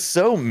 There's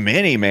so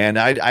many, man.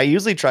 I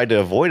usually try to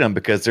avoid them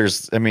because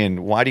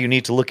why do you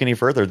need to look any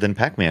further than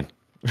Pac-Man?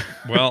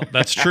 Well,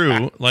 that's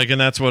true. And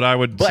that's what I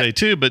would say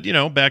too. But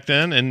back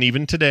then and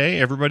even today,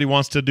 everybody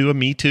wants to do a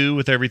Me Too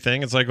with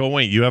everything. It's like, oh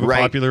wait, you have a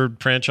popular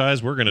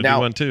franchise, we're going to do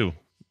one too.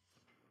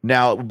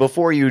 Now,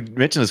 before you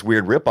mention this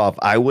weird ripoff,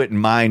 I wouldn't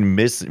mind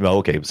missing. Well,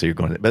 okay, so you're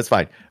going. That's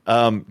fine.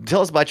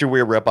 Tell us about your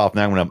weird ripoff.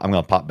 Now I'm going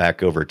to pop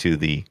back over to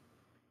the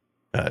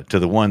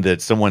one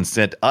that someone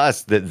sent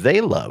us that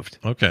they loved.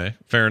 Okay,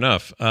 fair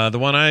enough. The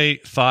one I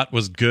thought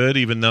was good,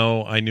 even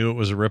though I knew it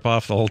was a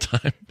ripoff the whole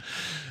time.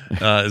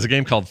 Is a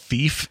game called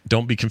Thief.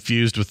 Don't be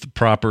confused with the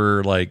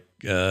proper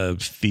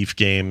thief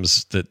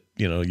games that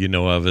you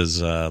know of as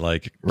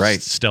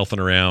stealthing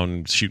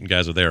around, shooting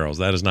guys with arrows.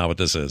 That is not what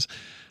this is.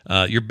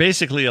 You're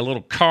basically a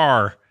little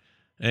car,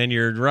 and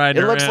you're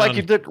riding. It looks like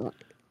you took.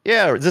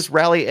 Yeah, this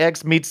Rally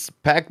X meets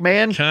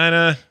Pac-Man.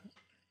 Kinda.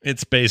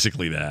 It's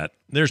basically that.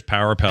 There's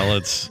power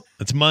pellets.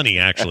 It's money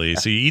actually.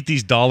 So you eat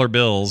these dollar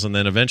bills, and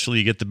then eventually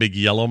you get the big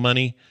yellow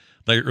money,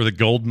 or the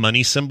gold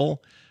money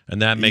symbol.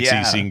 And that makes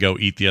it so you can go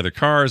eat the other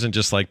cars. And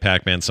just like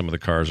Pac-Man, some of the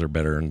cars are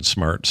better and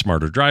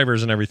smarter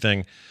drivers and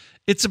everything.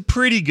 It's a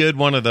pretty good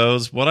one of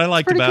those. What I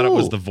liked about it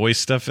was the voice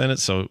stuff in it.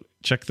 So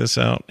check this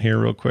out here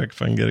real quick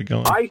if I can get it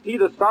going. I see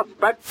the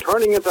suspect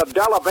turning into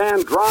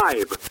Delavan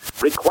Drive.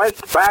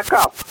 Request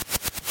backup.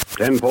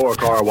 10-4,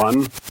 Car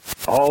 1.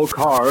 All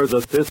cars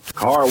assist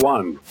Car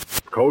 1.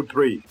 Code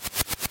 3.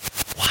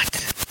 What?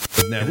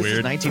 Isn't that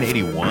weird? Is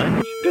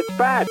 1981?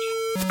 Dispatch.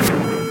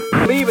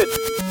 Leave it.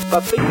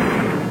 The thief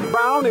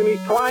found and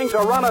he's trying to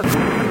run us.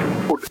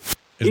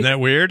 Isn't that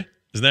weird?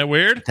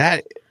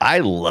 That I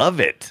love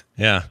it.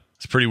 Yeah,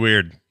 it's pretty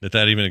weird that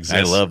even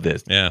exists. I love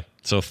this. Yeah.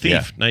 So Thief,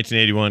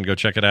 1981. Go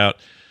check it out.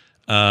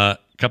 A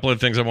couple of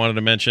things I wanted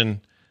to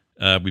mention.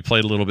 We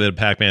played a little bit of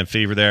Pac-Man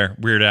Fever there.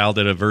 Weird Al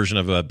did a version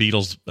of a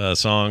Beatles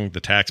song,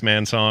 the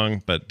Taxman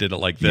song, but did it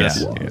like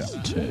this. 1,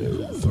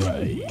 2,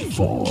 3,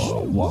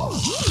 4, 1,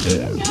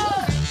 2.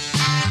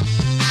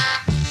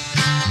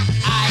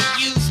 I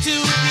used to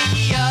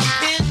be a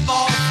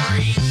pinball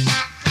freak.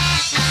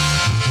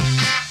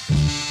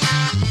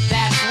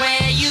 That's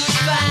where you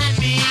find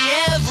me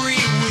every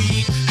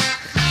week.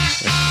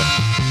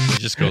 It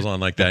just goes on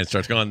like that. It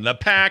starts going, the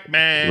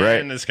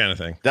Pac-Man, this kind of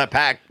thing. The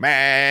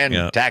Pac-Man,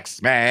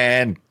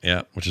 Taxman.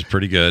 Yeah, which is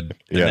pretty good.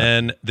 And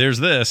then there's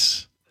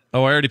this.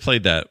 Oh, I already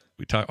played that.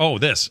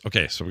 This.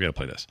 Okay, so we got to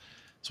play this.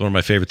 It's one of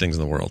my favorite things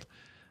in the world.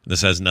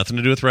 This has nothing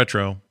to do with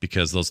retro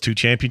because those two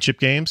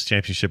championship games,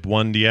 Championship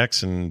 1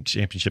 DX and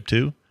Championship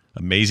 2,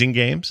 amazing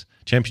games.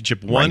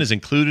 Championship 1 is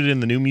included in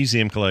the new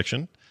museum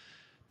collection.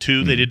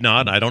 2, they did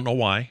not. I don't know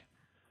why.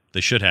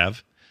 They should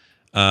have.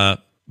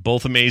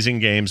 Both amazing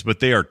games, but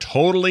they are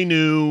totally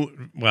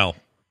new. Well,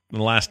 in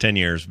the last 10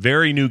 years,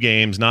 very new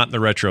games, not in the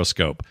retro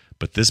scope.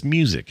 But this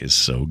music is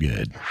so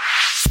good.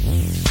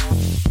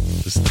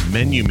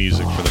 menu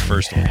music for the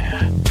first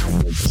one.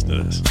 Listen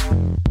to this.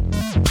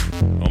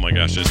 Oh my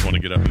gosh, I just want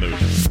to get up and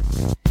move.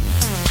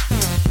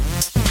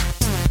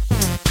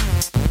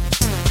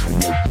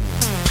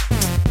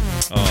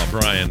 Oh,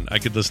 Brian, I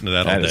could listen to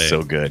that all day. That is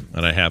so good.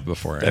 And I have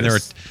before. That and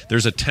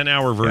there's a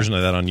 10-hour version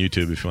of that on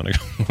YouTube if you want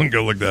to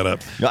go look that up.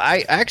 No,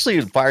 I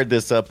actually fired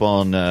this up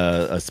on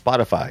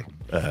Spotify,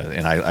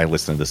 and I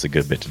listened to this a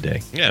good bit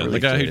today. Yeah, really the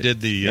guy who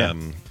did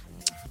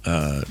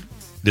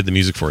the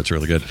music for it's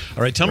really good.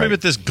 All right, tell me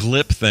about this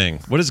GLIP thing.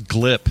 What is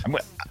GLIP?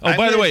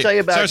 By the way,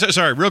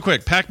 sorry, real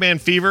quick. Pac-Man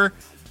Fever,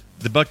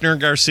 the Buckner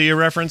and Garcia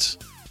reference.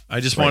 I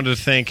just wanted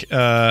to thank,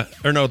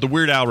 the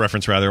Weird Al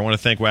reference, rather. I want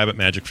to thank Wabbit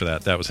Magic for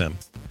that. That was him.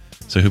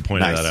 So who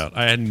pointed that out?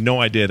 I had no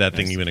idea that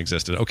thing even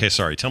existed. Okay,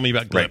 sorry. Tell me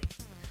about GLIP. Right.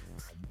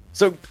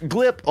 So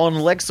GLIP on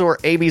Lexor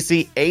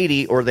ABC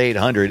 80 or the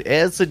 800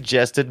 as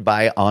suggested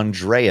by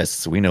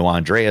Andreas. We know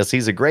Andreas.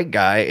 He's a great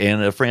guy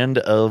and a friend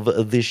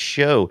of this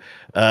show.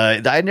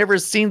 I'd never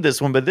seen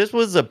this one, but this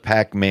was a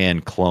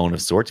Pac-Man clone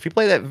of sorts. If you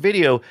play that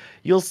video,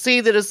 you'll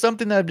see that it's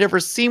something that I've never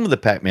seen with a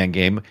Pac-Man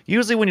game.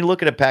 Usually when you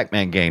look at a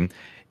Pac-Man game,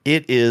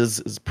 it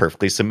is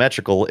perfectly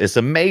symmetrical. It's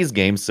a maze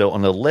game, so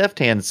on the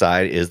left-hand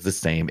side is the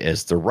same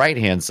as the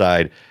right-hand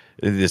side.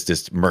 It's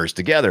just merged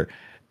together.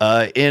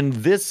 In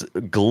this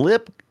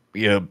GLIP,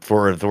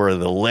 for the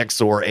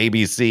Lexor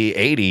ABC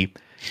 80,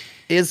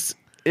 is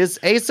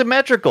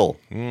asymmetrical.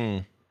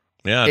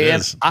 Yeah, it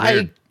is.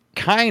 I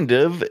kind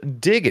of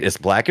dig it. It's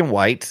black and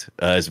white.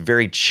 It's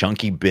very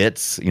chunky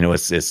bits.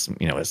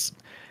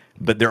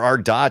 But there are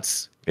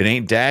dots. It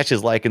ain't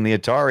dashes like in the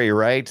Atari,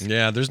 right?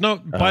 Yeah, there's no...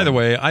 By the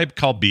way, I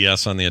call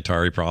BS on the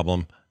Atari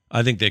problem.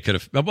 I think they could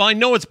have... Well, I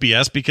know it's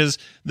BS because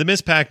the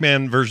Miss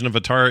Pac-Man version of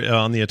Atari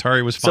on the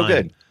Atari was fine. So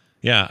good.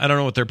 Yeah, I don't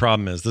know what their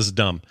problem is. This is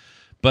dumb.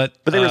 But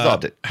they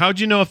resolved it. How'd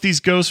you know if these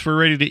ghosts were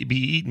ready to be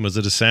eaten? Was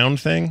it a sound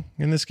thing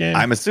in this game?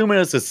 I'm assuming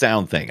it's a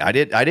sound thing. I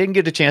didn't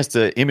get a chance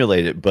to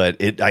emulate it, but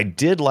I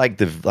did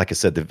like I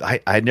said,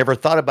 I never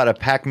thought about a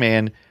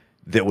Pac-Man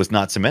that was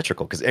not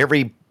symmetrical, because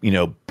every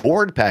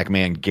board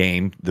Pac-Man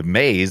game, the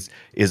maze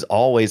is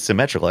always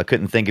symmetrical. I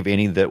couldn't think of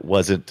any that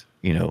wasn't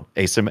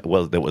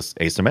that was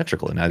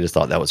asymmetrical, and I just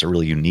thought that was a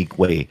really unique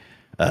way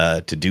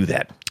to do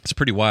that. It's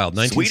pretty wild.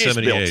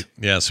 1978.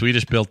 Yeah,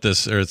 Swedish built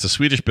this, or it's a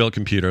Swedish built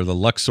computer, the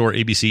Luxor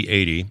ABC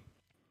 80.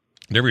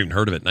 Never even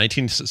heard of it.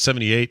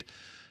 1978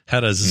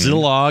 had a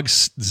Zilog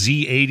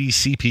Z80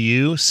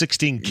 CPU,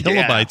 16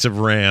 kilobytes of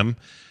RAM,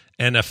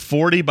 and a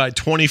 40 by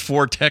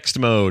 24 text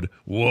mode.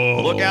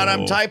 Whoa. Look out,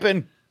 I'm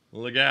typing.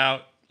 Look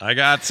out. I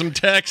got some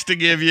text to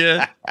give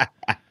you.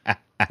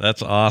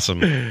 That's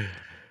awesome.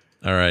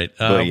 All right.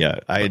 But yeah,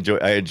 I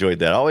enjoyed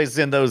that. I always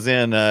send those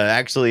in.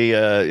 Actually,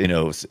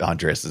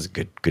 Andres is a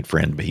good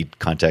friend, but he'd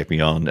contact me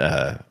on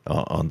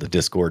the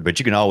Discord. But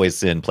you can always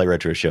send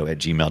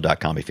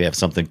playretroshow@gmail.com if you have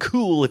something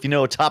cool. If you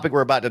know a topic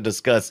we're about to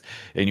discuss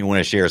and you want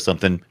to share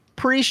something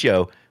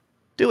pre-show,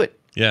 do it.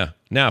 Yeah.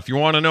 Now, if you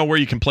want to know where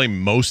you can play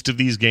most of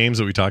these games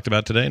that we talked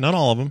about today, not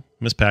all of them,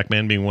 Miss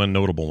Pac-Man being one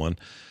notable one,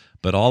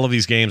 but all of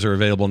these games are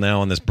available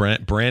now on this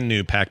brand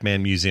new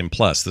Pac-Man Museum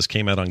Plus. This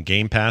came out on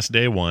Game Pass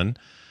day one.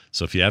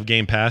 So if you have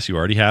Game Pass, you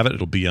already have it.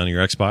 It'll be on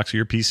your Xbox or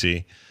your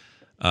PC.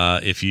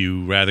 If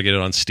you rather get it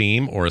on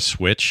Steam or a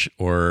Switch,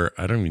 or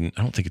I don't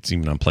think it's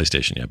even on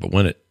PlayStation yet, but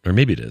or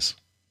maybe it is.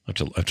 I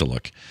have to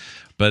look.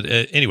 But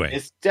anyway,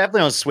 it's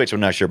definitely on Switch. I'm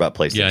not sure about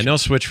PlayStation. Yeah, I know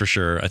Switch for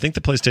sure. I think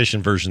the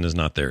PlayStation version is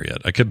not there yet.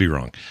 I could be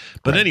wrong.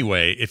 But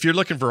anyway, if you're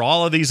looking for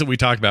all of these that we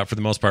talked about for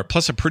the most part,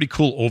 plus a pretty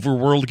cool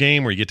overworld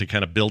game where you get to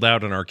kind of build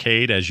out an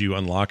arcade as you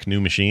unlock new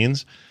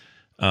machines,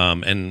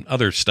 and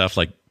other stuff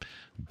like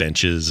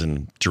benches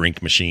and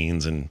drink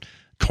machines and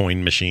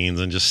coin machines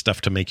and just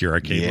stuff to make your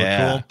arcade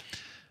look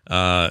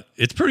cool.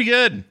 It's pretty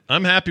good.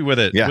 I'm happy with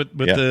it. Yeah,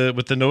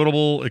 with the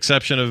notable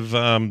exception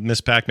of Miss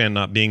Pac-Man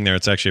not being there,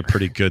 it's actually a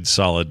pretty good,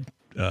 solid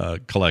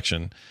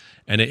collection,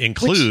 and it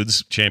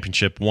includes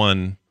Championship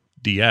 1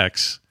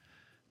 DX,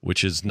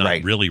 which is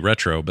not really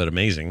retro but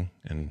amazing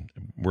and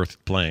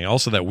worth playing.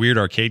 Also, that weird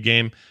arcade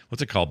game.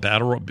 What's it called?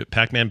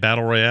 Pac-Man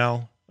Battle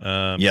Royale.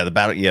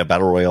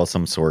 Battle Royale,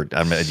 some sort.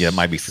 It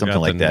might be something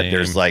like that. Name.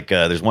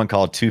 There's one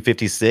called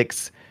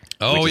 256.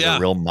 Which is a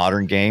real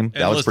modern game.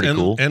 That was pretty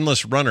cool.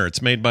 Endless Runner.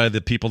 It's made by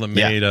the people that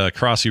made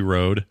Crossy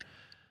Road,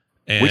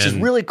 which is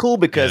really cool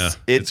because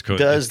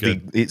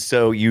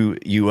so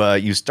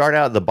you start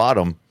out at the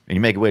bottom and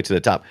you make your way to the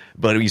top,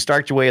 but you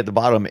start your way at the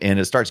bottom and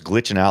it starts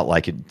glitching out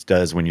like it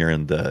does when you're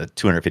in the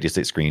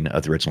 256 screen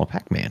of the original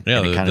Pac-Man.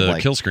 Yeah, the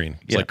kill screen.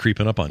 It's like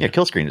creeping up on you. Yeah,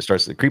 kill screen.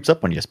 It creeps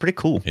up on you. It's pretty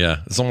cool. Yeah,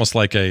 it's almost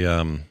like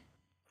a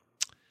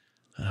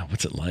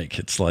what's it like?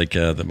 It's like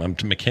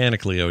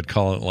mechanically I would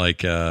call it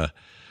like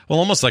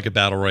almost like a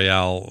battle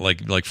royale, like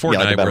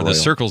Fortnite, where the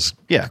circles,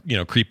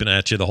 creeping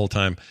at you the whole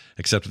time.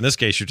 Except in this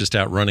case, you're just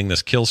out running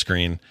this kill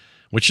screen,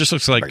 which just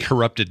looks like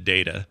corrupted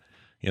data,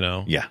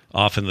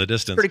 off in the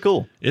distance. Pretty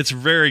cool. It's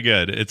very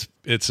good.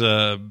 It's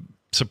a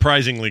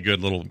surprisingly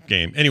good little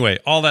game. Anyway,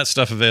 all that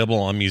stuff available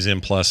on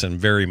Museum Plus and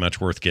very much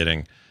worth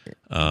getting.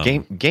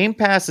 Game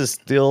Pass is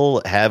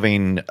still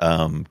having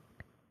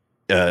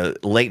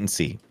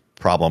latency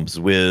problems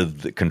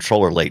with the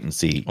controller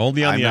latency.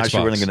 Only on I'm the not Xbox.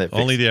 sure when they're gonna fix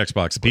Only the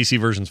Xbox. The PC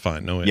version's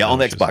fine. No. Yeah, no on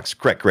the issues. Xbox.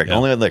 Correct. Yeah.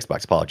 Only on the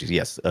Xbox. Apologies.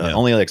 Yes,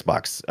 only on the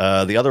Xbox.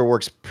 The other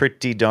works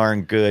pretty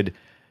darn good.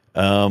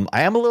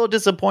 I am a little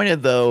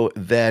disappointed though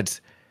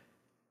that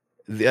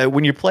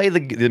when you play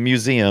the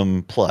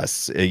Museum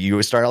Plus,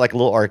 you start out like a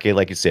little arcade,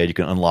 like you said. You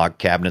can unlock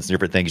cabinets and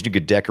different things. You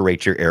could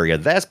decorate your area.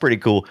 That's pretty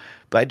cool.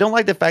 But I don't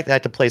like the fact that I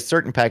have to play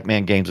certain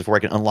Pac-Man games before I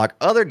can unlock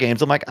other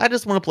games. I'm like, I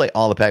just want to play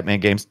all the Pac-Man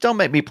games. Don't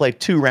make me play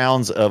 2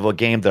 rounds of a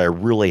game that I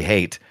really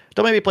hate.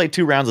 Don't make me play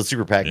 2 rounds of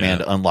Super Pac-Man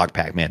to unlock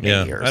Pac-Man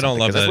Mania or I don't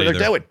love that that's what either.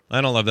 they're doing.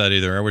 I don't love that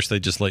either. I wish they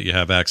just let you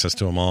have access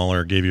to them all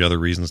or gave you other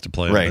reasons to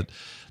play Right. them.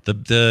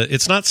 But the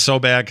it's not so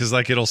bad because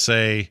like it'll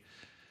say,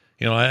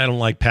 you know, I don't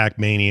like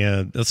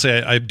Pac-Mania. Let's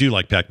say I do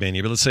like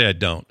Pac-Mania, but let's say I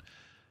don't.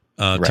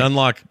 To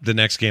unlock the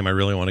next game I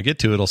really want to get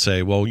to, it'll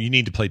say, well, you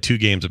need to play 2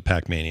 games of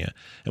Pac-Mania.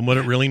 And what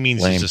it really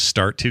means is to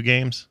start 2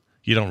 games.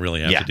 You don't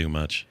really have to do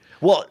much.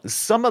 Well,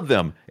 some of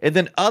them. And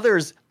then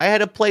others, I had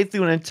to play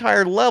through an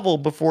entire level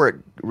before it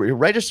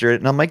registered it.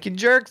 And I'm like, you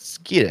jerks,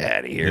 get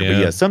out of here. Yeah. But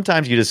yeah,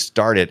 sometimes you just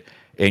start it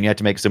and you have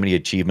to make so many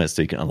achievements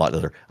so you can unlock the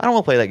other. I don't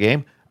want to play that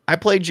game. I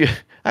paid you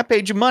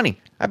money.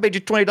 I paid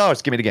you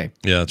 $20. Give me the game.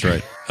 Yeah, that's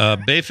right.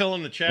 Bayphil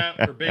in the chat,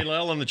 or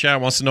Baylel in the chat,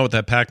 wants to know what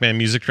that Pac-Man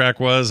music track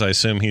was. I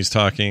assume he's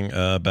talking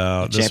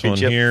about this one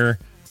here,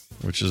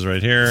 which is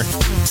right here.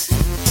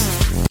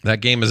 That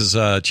game is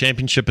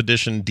Championship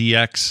Edition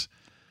DX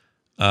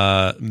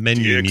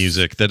menu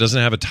music that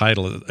doesn't have a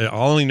title. I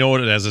only know what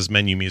it has as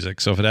menu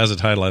music. So if it has a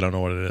title, I don't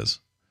know what it is.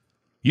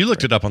 You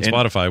looked it up on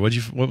Spotify.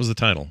 What was the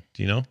title?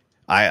 Do you know?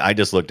 I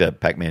just looked at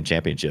Pac-Man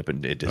Championship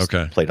and it just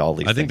played all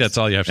these I think things. that's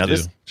all you have to do.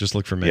 Just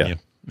look for menu.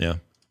 Yeah.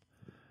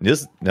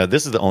 This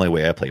is the only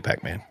way I play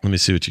Pac-Man. Let me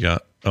see what you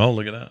got. Oh,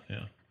 look at that.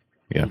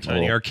 Yeah.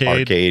 Tiny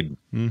arcade.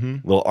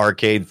 Little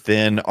arcade,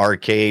 thin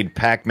arcade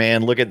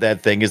Pac-Man. Look at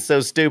that thing. It's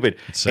so stupid.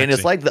 And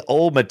it's like the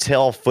old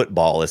Mattel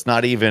football. It's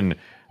not even,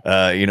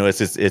 it's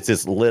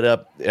just lit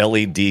up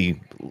LED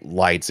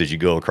lights as you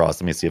go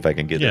across. Let me see if I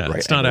can get it right.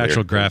 It's not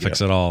actual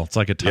graphics at all. It's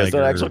like a tiger. It's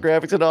not actual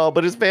graphics at all,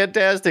 but it's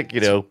fantastic,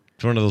 It's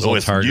one of those old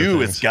Target new.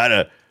 things.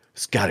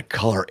 It's got a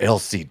color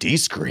LCD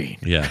screen.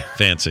 Yeah,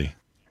 fancy.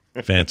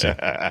 You'd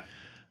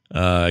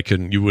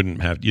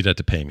have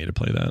to pay me to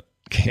play that.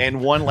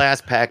 And one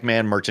last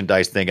Pac-Man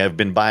merchandise thing. I've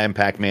been buying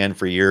Pac-Man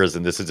for years,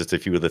 and this is just a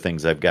few of the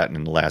things I've gotten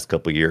in the last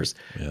couple of years.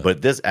 Yeah.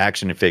 But this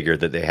action figure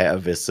that they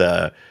have is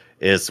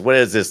what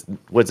is this?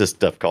 What's this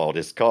stuff called?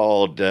 It's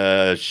called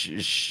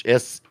SH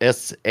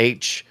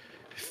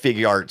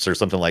Figure Arts or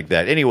something like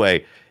that.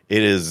 Anyway,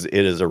 it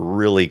is a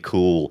really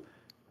cool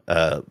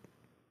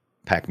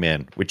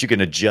Pac-Man, which you can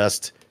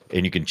adjust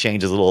and you can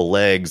change his little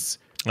legs.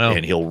 Oh.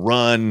 And he'll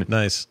run.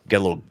 Nice. Got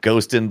a little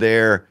ghost in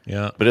there.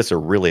 Yeah. But it's a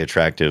really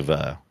attractive.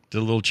 Did a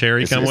little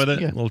cherry come with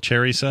it? Yeah. Little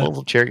cherry set?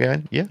 Little cherry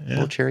guy. Yeah.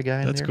 Little cherry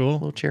guy. That's in there. cool.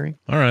 Little cherry.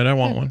 All right. I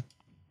want one.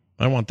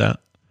 I want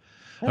that.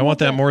 I want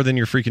that more than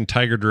your freaking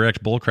Tiger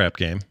Direct bullcrap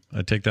game.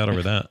 I'd take that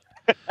over that.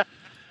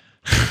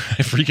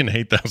 I freaking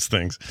hate those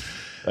things.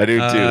 I do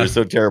too. They're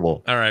so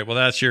terrible. All right. Well,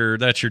 that's your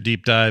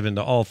deep dive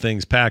into all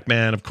things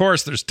Pac-Man. Of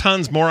course, there's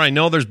tons more. I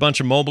know there's a bunch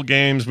of mobile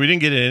games. We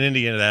didn't get into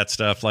any of that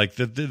stuff. Like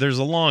there's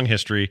a long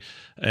history,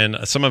 and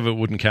some of it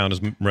wouldn't count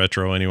as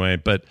retro anyway.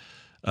 But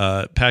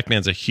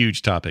Pac-Man's a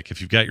huge topic.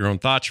 If you've got your own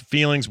thoughts,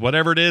 feelings,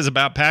 whatever it is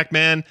about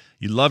Pac-Man,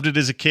 you loved it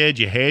as a kid,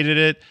 you hated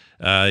it,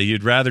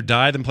 you'd rather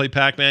die than play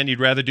Pac-Man, you'd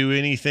rather do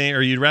anything,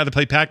 or you'd rather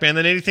play Pac-Man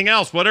than anything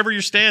else, whatever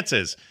your stance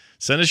is,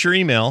 send us your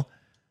email,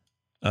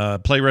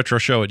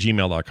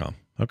 playretroshow@gmail.com.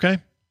 Okay?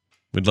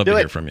 We'd love to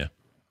hear from you.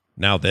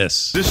 Now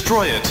this.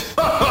 Destroy it.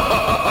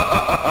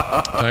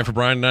 Time for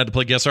Brian and I to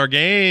play Guess Our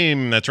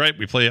Game. That's right.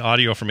 We play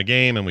audio from a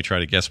game, and we try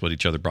to guess what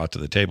each other brought to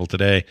the table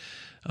today.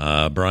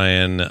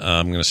 Brian,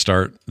 I'm going to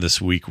start this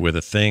week with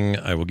a thing.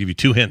 I will give you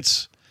 2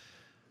 hints.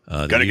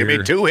 Gotta give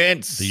me 2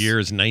 hints. The year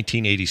is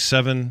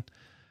 1987.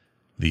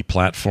 The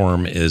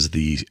platform is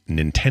the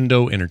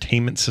Nintendo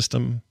Entertainment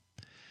System.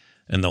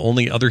 And the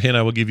only other hint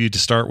I will give you to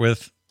start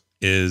with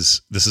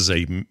is this is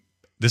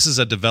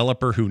a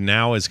developer who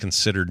now is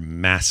considered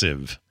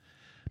massive,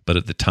 but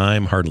at the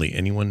time hardly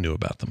anyone knew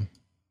about them.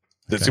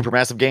 The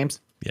Supermassive Games?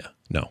 Yeah,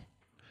 no,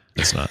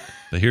 it's not.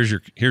 But here's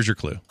your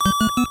clue.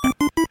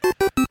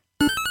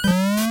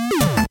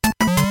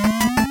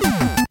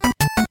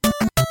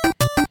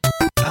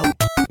 Oh,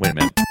 wait a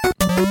minute.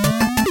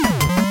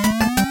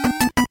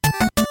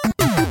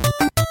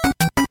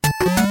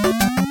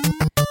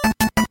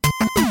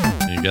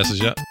 Any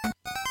guesses yet?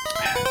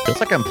 Feels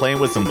like I'm playing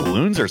with some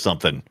balloons or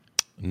something.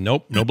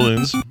 Nope, no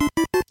balloons.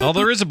 Oh,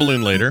 there is a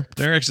balloon later.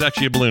 There is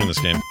actually a balloon in this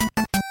game.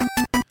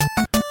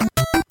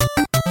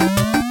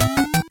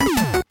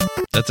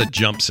 That's a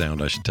jump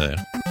sound, I should tell you.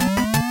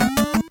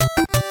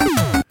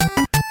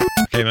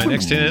 Okay, my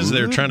next hint is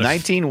they're trying to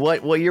 19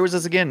 what year was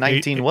this again?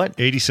 19 what?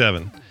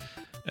 87.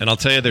 And I'll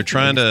tell you they're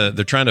trying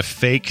to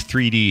fake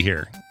 3D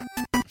here.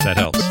 If that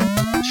helps.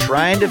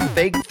 Trying to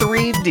fake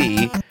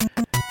 3D.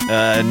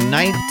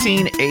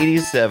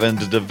 1987.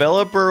 The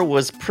developer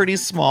was pretty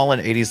small in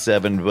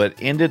 87, but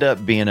ended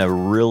up being a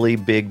really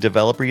big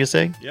developer, you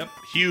say? Yep.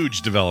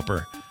 Huge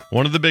developer.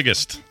 One of the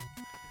biggest.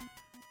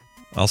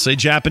 I'll say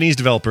Japanese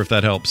developer if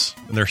that helps.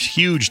 And they're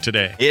huge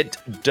today. It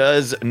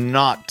does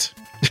not.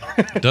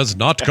 Does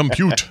not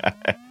compute.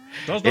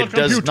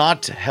 Does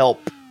not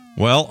help.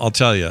 Well, I'll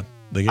tell you.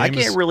 The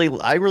game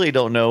I really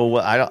don't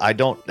know.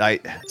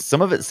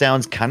 Some of it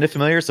sounds kind of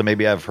familiar, so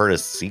maybe I've heard a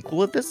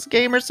sequel of this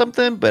game or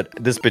something, but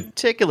this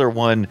particular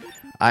one,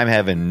 I'm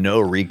having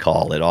no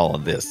recall at all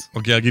of this.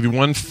 Okay, I'll give you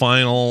one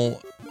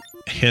final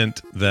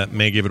hint that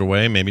may give it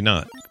away, maybe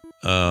not.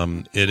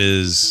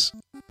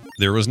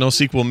 There was no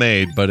sequel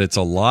made, but it's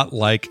a lot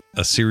like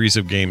a series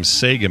of games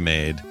Sega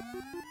made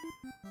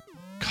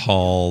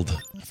called,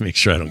 make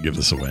sure I don't give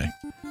this away.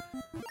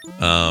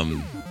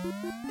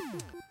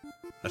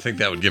 I think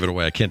that would give it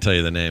away. I can't tell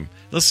you the name.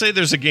 Let's say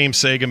there's a game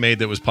Sega made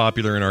that was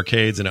popular in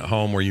arcades and at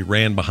home where you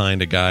ran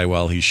behind a guy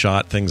while he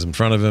shot things in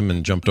front of him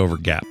and jumped over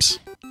gaps.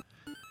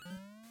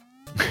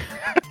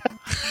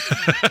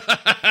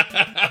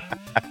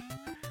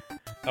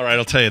 All right,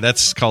 I'll tell you.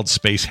 That's called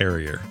Space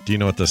Harrier. Do you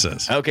know what this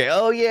is? Okay.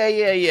 Oh,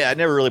 yeah. I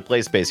never really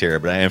played Space Harrier,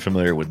 but I am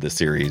familiar with the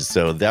series.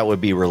 So that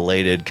would be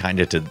related kind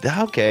of to...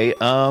 Okay.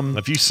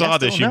 If you saw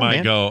this, you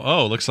might go,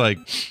 oh, looks like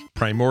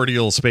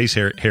Primordial Space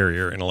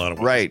Harrier in a lot of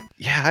ways. Right.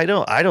 Yeah, I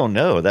don't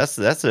know.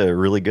 That's a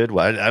really good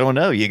one. I don't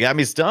know. You got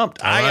me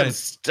stumped. I am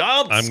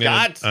stumped,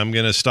 Scott. I'm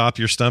going to stop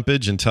your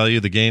stumpage and tell you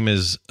the game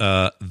is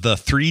the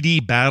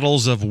 3D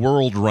Battles of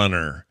World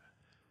Runner.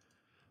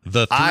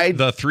 The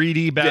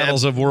 3D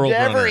Battles of World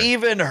Runner. Never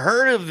even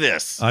heard of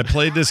this. I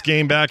played this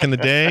game back in the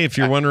day. If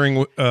you're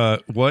wondering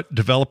what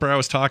developer I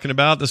was talking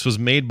about, this was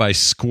made by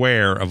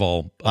Square of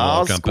all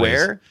companies.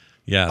 Square?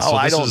 Yeah. So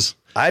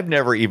I've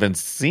never even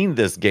seen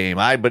this game.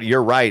 But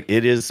you're right.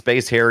 It is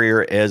Space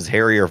Harrier as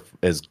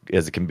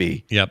it can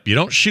be. Yep. You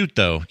don't shoot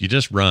though. You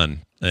just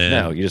run. And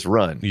no, you just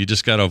run. You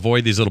just got to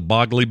avoid these little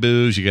boggly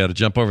boos. You got to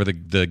jump over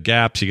the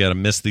gaps. You got to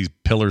miss these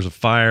pillars of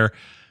fire.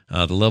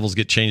 The levels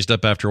get changed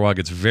up after a while. It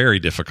gets very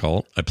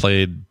difficult. I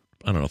played,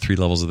 3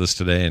 levels of this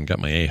today and got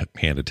my A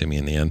handed to me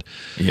in the end.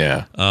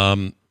 Yeah.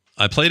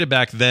 I played it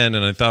back then,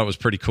 and I thought it was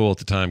pretty cool at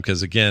the time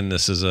because, again,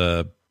 this is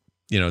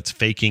it's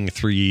faking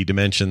 3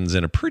 dimensions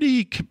in a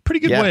pretty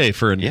good way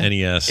for an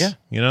NES. Yeah.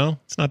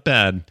 It's not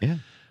bad. Yeah.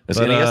 It's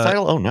an NES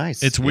title? Oh,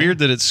 nice. It's weird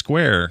that it's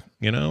Square.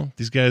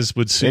 These guys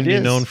would soon be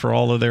known for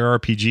all of their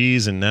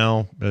RPGs, and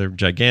now they're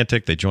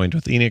gigantic. They joined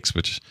with Enix,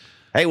 which...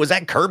 Hey, was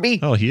that Kirby?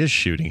 Oh, he is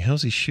shooting.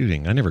 How's he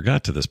shooting? I never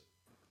got to this.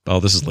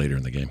 Oh, this is later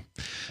in the game.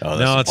 Oh,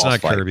 no, it's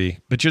not fight. Kirby.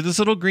 But you're this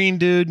little green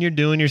dude, and you're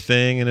doing your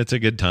thing, and it's a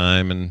good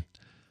time. And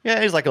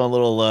yeah, he's like a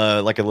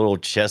little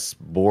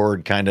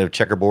chessboard kind of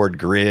checkerboard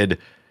grid,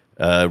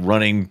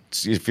 running.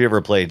 If you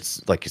ever played,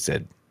 like you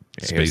said,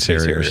 Space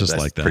Harrier, it's just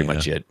like that. Pretty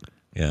much it.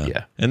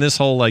 Yeah. And this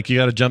whole you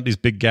got to jump these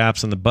big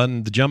gaps, and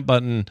the jump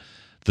button,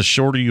 the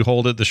shorter you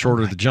hold it, the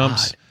shorter the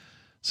jumps. God.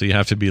 So you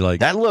have to be like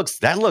that looks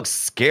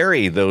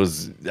scary.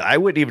 Those I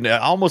wouldn't even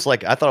almost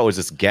I thought it was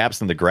just gaps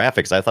in the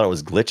graphics. I thought it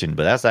was glitching,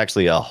 but that's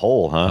actually a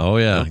hole, huh? Oh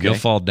yeah, okay. You'll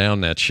fall down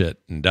that shit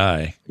and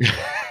die.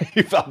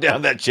 You fall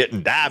down that shit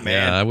and die,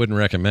 man. Yeah, I wouldn't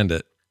recommend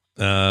it.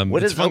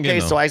 What is okay?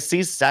 So I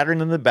see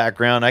Saturn in the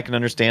background. I can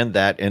understand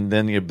that, and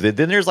then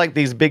there's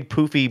these big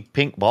poofy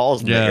pink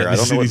balls in the air. I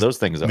don't know what those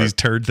things are. These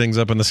turd things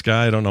up in the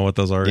sky. I don't know what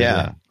those are. Yeah.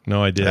 Either.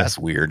 No idea. That's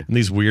weird. And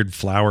these weird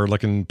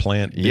flower-looking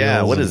plant.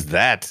 Yeah, what is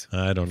that?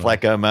 I don't know.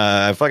 It's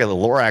I feel like the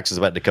Lorax is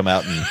about to come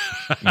out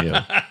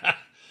and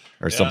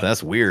or something.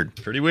 That's weird.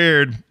 Pretty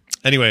weird.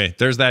 Anyway,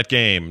 there's that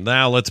game.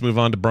 Now let's move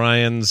on to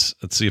Brian's.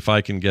 Let's see if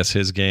I can guess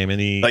his game. It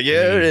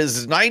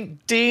is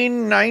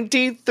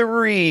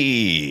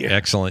 1993.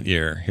 Excellent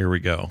year. Here we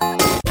go.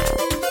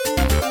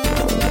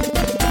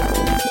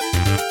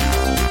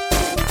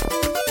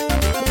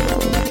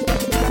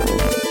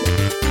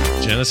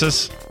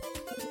 Genesis?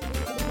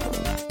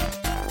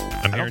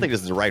 I don't think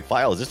this is the right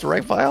file. Is this the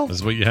right file? This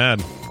is what you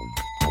had.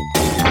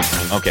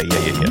 Okay,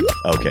 yeah.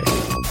 Okay.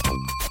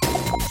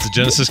 It's a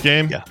Genesis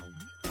game? Yeah.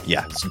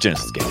 Yeah, it's a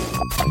Genesis game.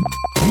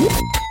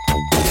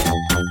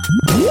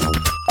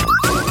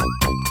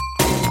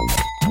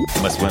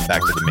 I must have went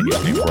back to the menu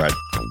screen before I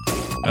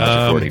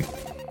was recording.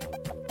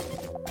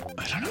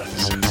 I don't know what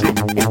this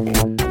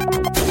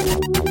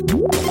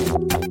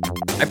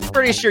is. I'm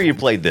pretty sure you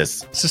played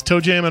this. Is this Toe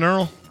Jam and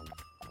Earl?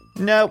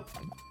 Nope.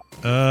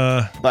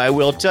 I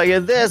will tell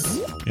you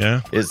this. Yeah.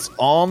 It's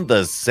on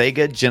the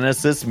Sega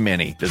Genesis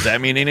Mini. Does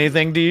that mean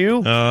anything to you?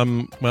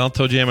 Well,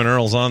 Toe Jam and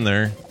Earl's on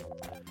there.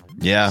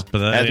 Yeah.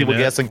 But as people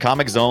guessing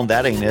Comic Zone,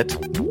 that ain't it.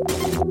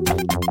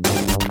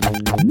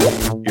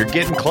 You're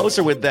getting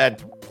closer with that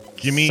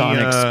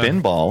Sonic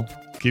Spinball.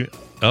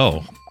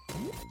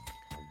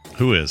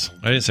 Who is?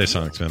 I didn't say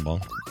Sonic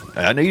Spinball.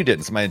 I know you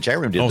didn't. Somebody in the chat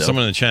room did. Oh,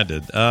 someone in the chat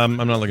did. I'm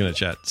not looking at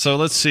chat. So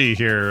let's see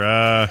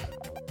here.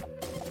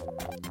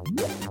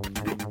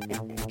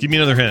 Give me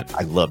another hint.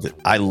 I loved it.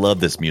 I love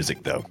this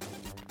music, though.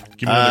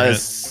 Give me another hint.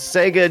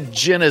 Sega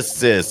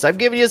Genesis. I've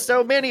given you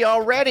so many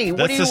already.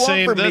 What do you want from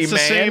me, man? That's the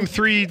same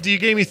 3. You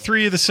gave me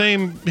 3 of the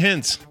same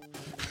hints.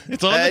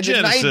 It's on the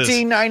Genesis.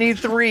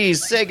 1993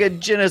 Sega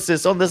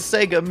Genesis on the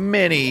Sega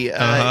Mini.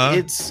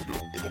 It's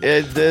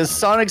the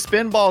Sonic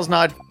Spinball's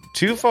not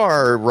too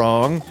far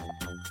wrong.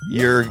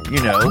 You're,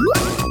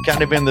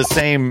 kind of in the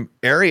same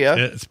area.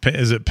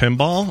 Is it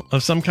pinball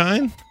of some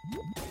kind?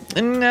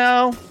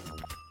 No.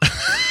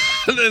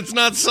 It's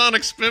not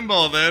Sonic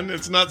Spinball then.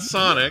 It's not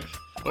Sonic.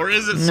 Or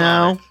is it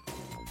Sonic? No.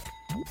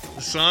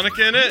 Is Sonic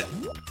in it?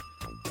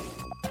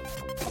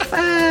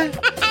 I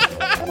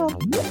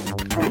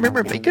don't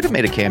remember. He could have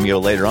made a cameo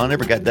later on.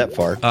 Never got that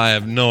far. I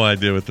have no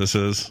idea what this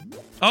is.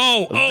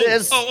 Oh,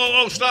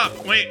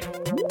 stop. Wait.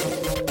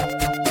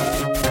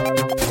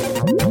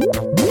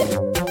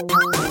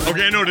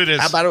 Okay, I know what it is.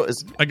 How about it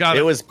was? I got it.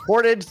 It was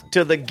ported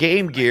to the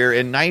Game Gear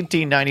in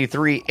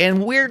 1993,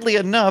 and weirdly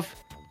enough,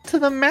 to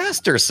the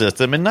Master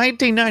System in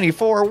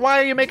 1994.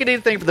 Why are you making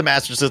anything for the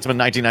Master System in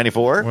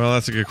 1994? Well,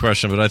 that's a good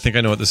question, but I think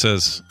I know what this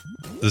is.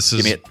 This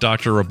is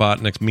Dr.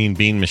 Robotnik's Mean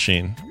Bean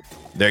Machine.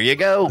 There you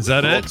go. Is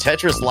that it?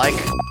 Tetris-like.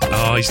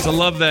 Oh, I used to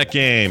love that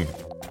game.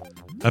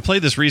 I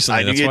played this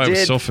recently. That's why it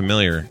was so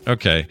familiar.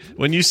 Okay.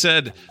 When you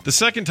said, the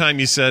second time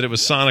you said it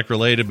was Sonic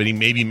related, but he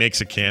maybe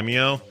makes a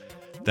cameo,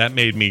 that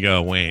made me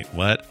go, wait,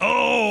 what?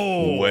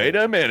 Oh! Wait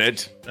a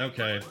minute.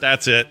 Okay,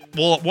 that's it.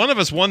 Well, one of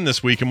us won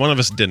this week and one of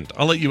us didn't.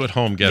 I'll let you at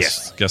home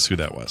guess who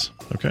that was.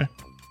 Okay.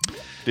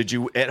 Did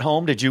you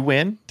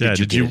win? Yeah,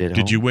 did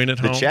you win at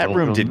home? The chat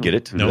room did get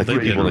it. No, they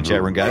didn't. People in the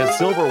chat room got it.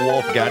 Silver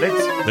Wolf got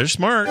it. They're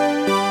smart.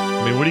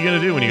 I mean, what are you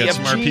going to do when you got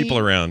smart people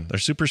around? They're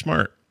super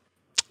smart.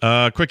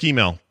 Quick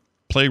email.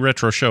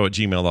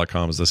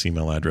 playretroshow@gmail.com is this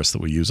email address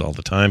that we use all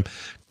the time.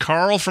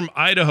 Carl from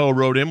Idaho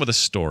wrote in with a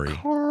story.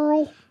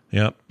 Carl.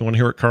 Yeah. You want to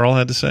hear what Carl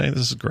had to say?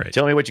 This is great.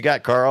 Tell me what you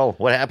got, Carl.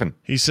 What happened?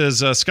 He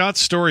says, Scott's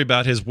story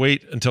about his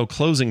wait until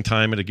closing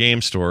time at a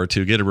game store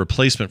to get a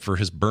replacement for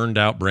his burned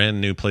out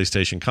brand new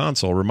PlayStation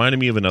console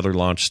reminded me of another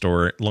launch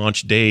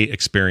day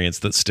experience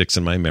that sticks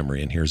in my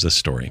memory. And here's this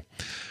story.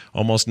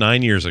 Almost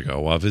 9 years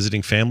ago, while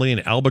visiting family in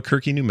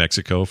Albuquerque, New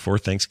Mexico for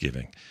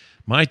Thanksgiving,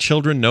 my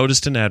children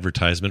noticed an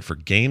advertisement for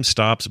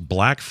GameStop's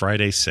Black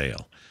Friday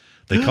sale.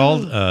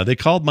 They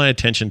called my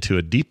attention to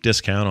a deep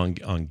discount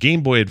on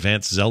Game Boy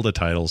Advance Zelda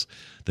titles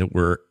that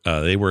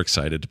they were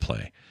excited to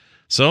play.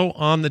 So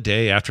on the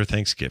day after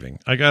Thanksgiving,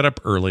 I got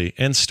up early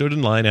and stood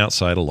in line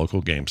outside a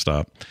local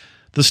GameStop.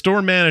 The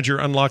store manager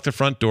unlocked the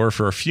front door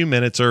for a few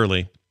minutes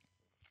early,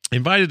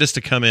 invited us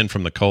to come in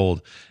from the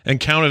cold, and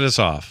counted us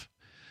off.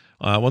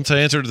 Once I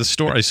entered the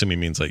store, I assume he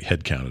means like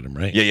head counted him,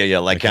 right? Yeah.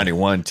 Like counting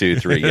 1, 2,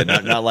 3. Yeah,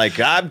 not like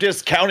I'm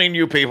just counting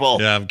you people.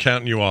 Yeah, I'm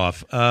counting you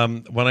off.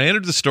 When I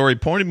entered the store, he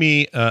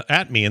pointed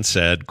at me and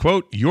said,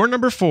 quote, "You're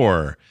number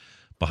 4.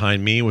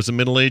 Behind me was a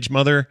middle-aged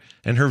mother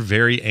and her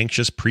very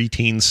anxious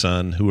preteen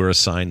son who were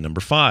assigned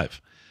number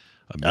 5.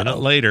 A minute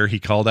later, he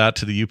called out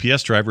to the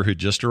UPS driver who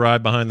just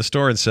arrived behind the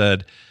store and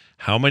said,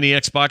 "How many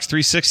Xbox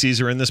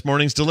 360s are in this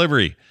morning's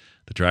delivery?"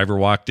 The driver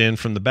walked in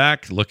from the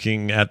back,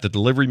 looking at the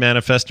delivery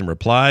manifest, and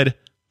replied,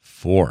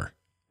 4.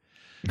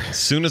 As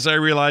soon as I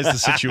realized the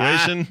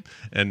situation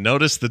and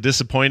noticed the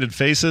disappointed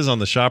faces on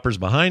the shoppers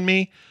behind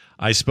me,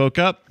 I spoke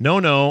up,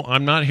 No,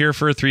 I'm not here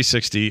for a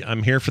 360.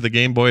 I'm here for the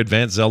Game Boy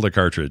Advance Zelda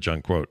cartridge,"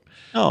 unquote.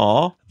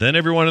 Aww. Then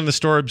everyone in the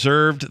store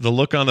observed the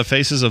look on the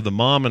faces of the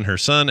mom and her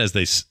son as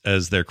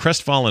their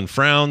crestfallen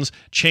frowns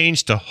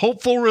changed to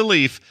hopeful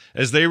relief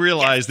as they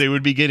realized they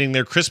would be getting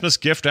their Christmas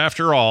gift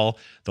after all.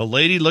 The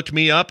lady looked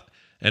me up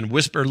and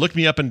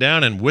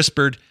down and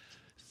whispered,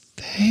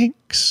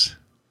 "Thanks."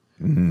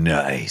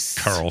 Nice.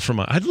 Carl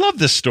I love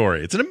this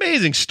story. It's an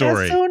amazing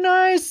story. That's so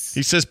nice.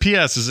 He says,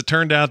 P.S. As it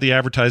turned out, the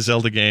advertised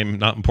Zelda game,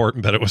 not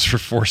important, but it was for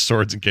 4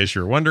 swords, in case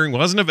you were wondering,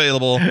 wasn't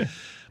available.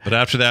 But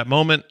after that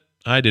moment,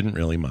 I didn't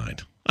really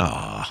mind.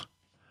 Ah,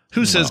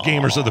 who says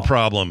gamers are the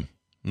problem?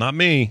 Not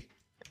me.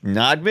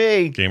 Not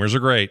me. Gamers are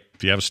great.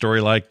 If you have a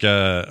story like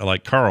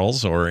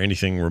Carl's or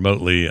anything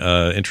remotely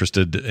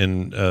interested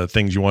in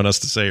things you want us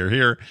to say or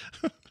hear,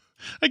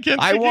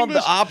 I want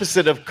the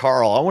opposite of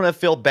Carl. I want to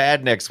feel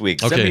bad next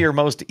week. Send me your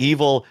most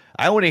evil.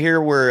 I want to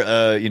hear where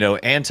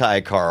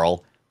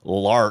anti-Carl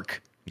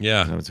Lark.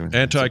 Yeah,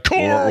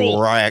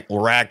 anti-Carl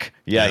Rack.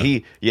 Yeah,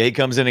 he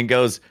comes in and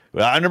goes,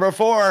 "I'm number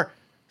 4.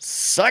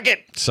 Suck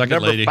it. Suck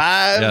number it, lady.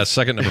 5. Yeah,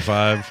 suck it, number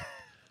 5.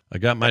 I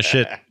got my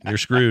shit. You're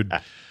screwed."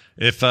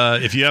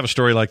 If you have a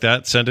story like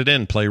that, send it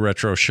in.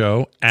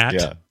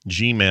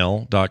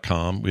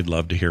 playretroshow@gmail.com. We'd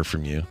love to hear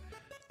from you.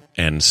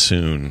 And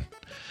soon.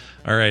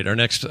 All right, our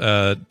next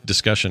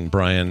discussion,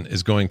 Brian,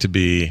 is going to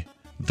be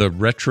the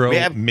Retro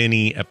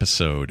Mini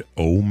episode.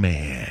 Oh,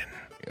 man.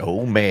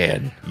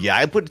 Yeah,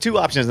 I put 2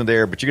 options in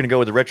there, but you're going to go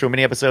with the Retro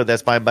Mini episode.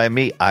 That's fine by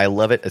me. I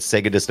love it.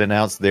 Sega just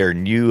announced their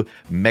new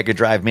Mega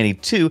Drive Mini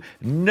 2.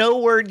 No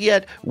word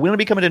yet when it'll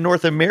be coming to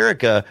North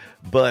America,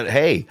 but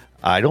hey,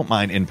 I don't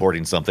mind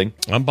importing something.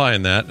 I'm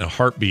buying that in a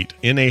heartbeat.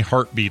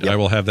 Yep. I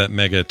will have that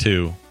Mega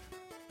 2.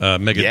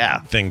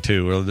 Thing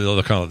too, or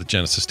they'll call it the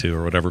Genesis 2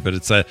 or whatever. But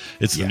it's the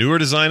newer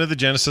design of the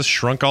Genesis,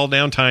 shrunk all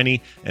down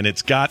tiny, and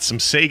it's got some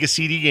Sega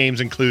CD games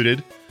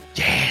included.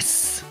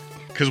 Yes,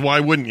 because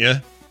why wouldn't you?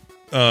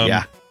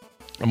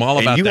 I'm all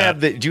about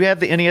that. Do you have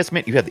the NES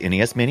Mini? You have the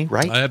NES Mini,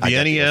 right? I have the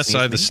NES,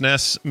 I have the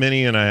SNES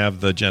Mini, and I have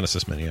the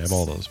Genesis Mini. I have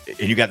all those.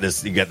 And you got the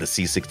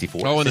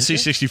C64. Oh, and the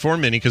C64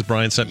 Mini, because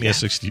Brian sent me a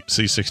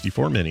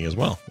C64 Mini as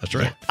well. That's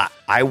right. Yeah.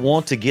 I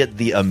want to get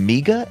the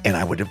Amiga, and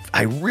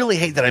I really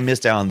hate that I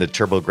missed out on the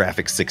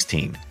TurboGrafx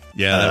 16.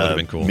 Yeah, that would have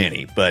been cool.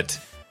 Mini, but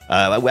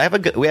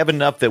we have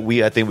enough that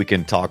I think we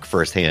can talk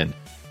firsthand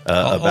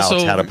about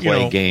also, how to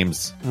play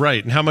games.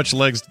 Right, and how much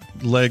legs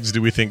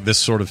do we think this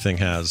sort of thing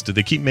has? Do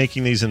they keep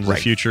making these in the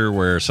future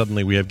where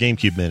suddenly we have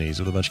GameCube Minis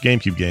with a bunch of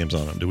GameCube games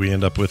on them? Do we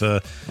end up with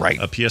a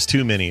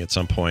PS2 Mini at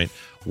some point?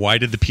 Why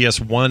did the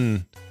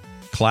PS1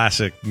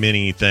 Classic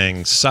Mini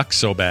thing suck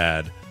so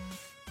bad?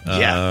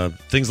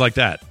 Things like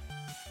that.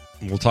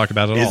 We'll talk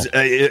about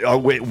it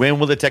all. When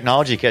will the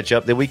technology catch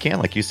up that we can,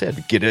 like you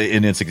said, get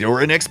an N64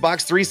 or an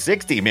Xbox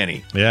 360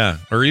 Mini? Yeah,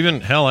 or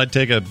even, hell,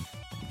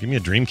 give me a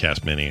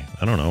Dreamcast Mini.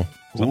 I don't know.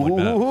 Something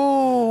like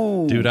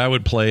that. Dude, I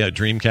would play a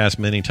Dreamcast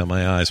Mini till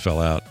my eyes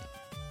fell out.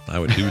 I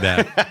would do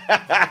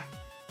that.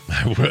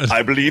 I would.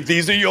 I believe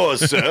these are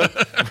yours, sir.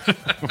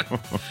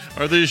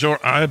 Are these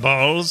your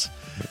eyeballs?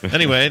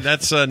 Anyway,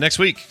 that's next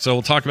week. So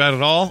we'll talk about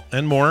it all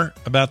and more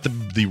about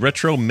the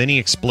retro mini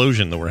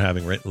explosion that we're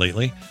having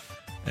lately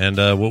and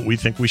what we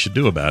think we should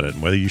do about it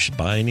and whether you should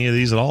buy any of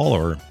these at all,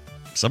 or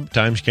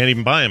sometimes you can't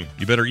even buy them.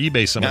 You better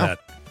eBay some of that.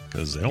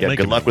 Because they don't make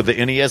good luck with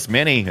the NES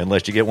Mini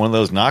unless you get one of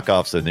those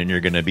knockoffs, and then you're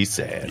going to be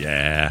sad.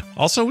 Yeah.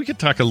 Also, we could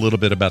talk a little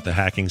bit about the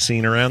hacking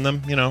scene around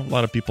them. You know, a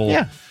lot of people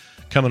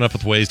coming up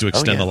with ways to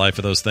extend the life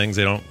of those things.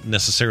 They don't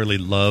necessarily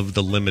love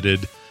the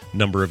limited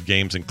number of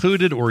games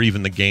included, or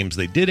even the games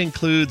they did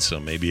include. So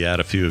maybe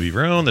add a few of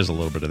your own. There's a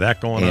little bit of that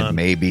going on.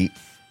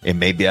 And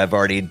maybe I've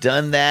already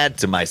done that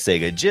to my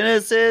Sega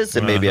Genesis,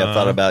 and maybe I've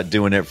thought about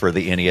doing it for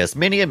the NES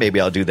Mini, and maybe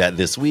I'll do that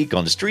this week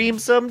on stream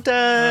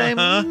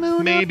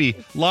sometime. Maybe.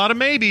 A lot of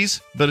maybes,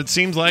 but it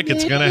seems like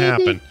it's going to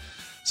happen.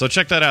 So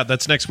check that out.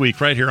 That's next week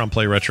right here on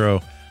Play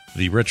Retro,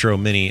 the Retro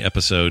Mini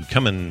episode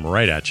coming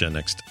right at you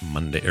next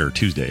Monday, or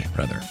Tuesday,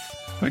 rather.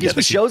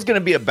 The show's going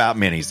to be about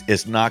minis.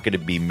 It's not going to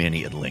be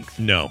mini at length.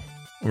 No.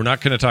 We're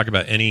not going to talk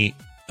about any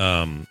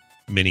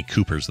Mini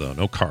Coopers, though.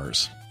 No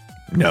cars.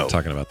 No, I'm not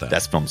talking about that.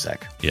 That's Film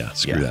Sack. Yeah,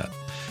 screw that.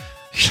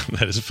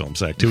 That is a Film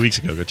Sack. 2 weeks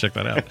ago. Go check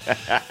that out.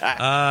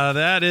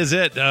 That is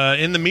it.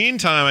 In the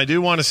meantime, I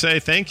do want to say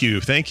thank you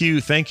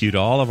to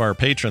all of our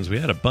patrons. We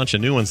had a bunch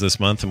of new ones this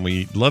month, and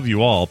we love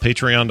you all.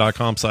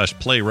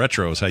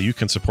 Patreon.com/playretro is how you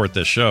can support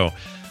this show.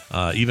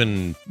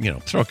 Even,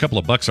 throw a couple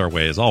of bucks our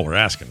way is all we're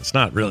asking. It's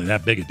not really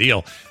that big a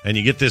deal. And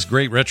you get this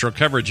great retro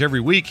coverage every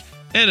week,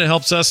 and it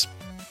helps us,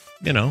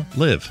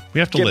 live. We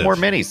have to get live. more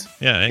minis.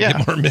 Yeah, and get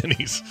more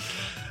minis.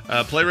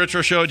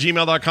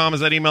 PlayRetroShow@gmail.com is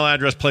that email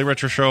address.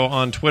 PlayRetroShow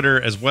on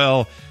Twitter as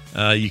well.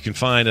 You can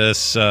find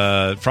us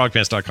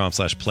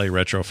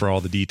frogpants.com/playretro for all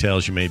the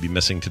details you may be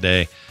missing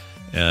today.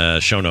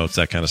 Show notes,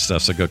 that kind of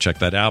stuff. So go check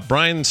that out.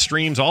 Brian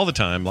streams all the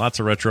time. Lots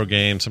of retro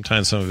games.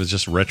 Sometimes some of it's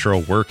just retro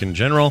work in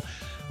general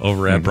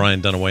over at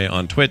Brian Dunaway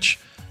on Twitch.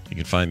 You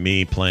can find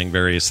me playing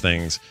various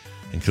things,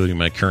 including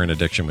my current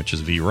addiction, which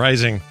is V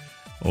Rising,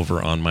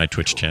 over on my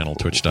Twitch channel,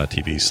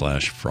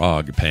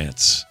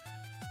 twitch.tv/frogpants.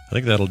 I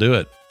think that'll do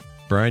it.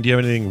 Brian, do you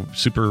have anything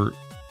super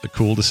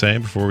cool to say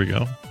before we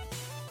go?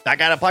 I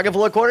got a pocket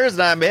full of quarters,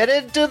 and I'm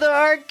headed to the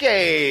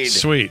arcade.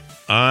 Sweet.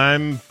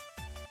 I'm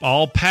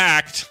all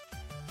packed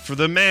for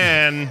the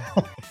man.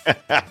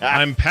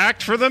 I'm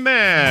packed for the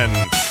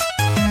man.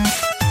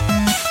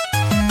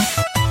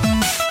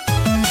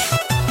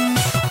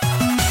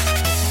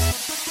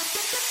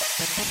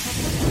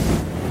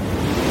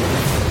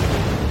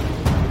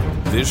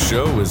 This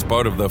show is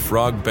part of the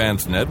Frog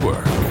Pants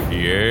Network.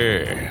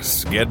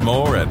 Yes. Get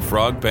more at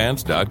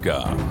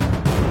frogpants.com.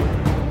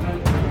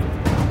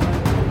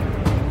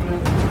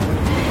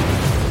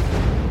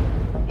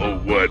 Oh,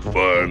 what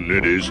fun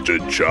it is to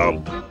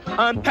chomp.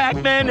 I'm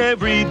Pac-Man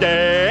every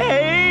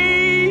day.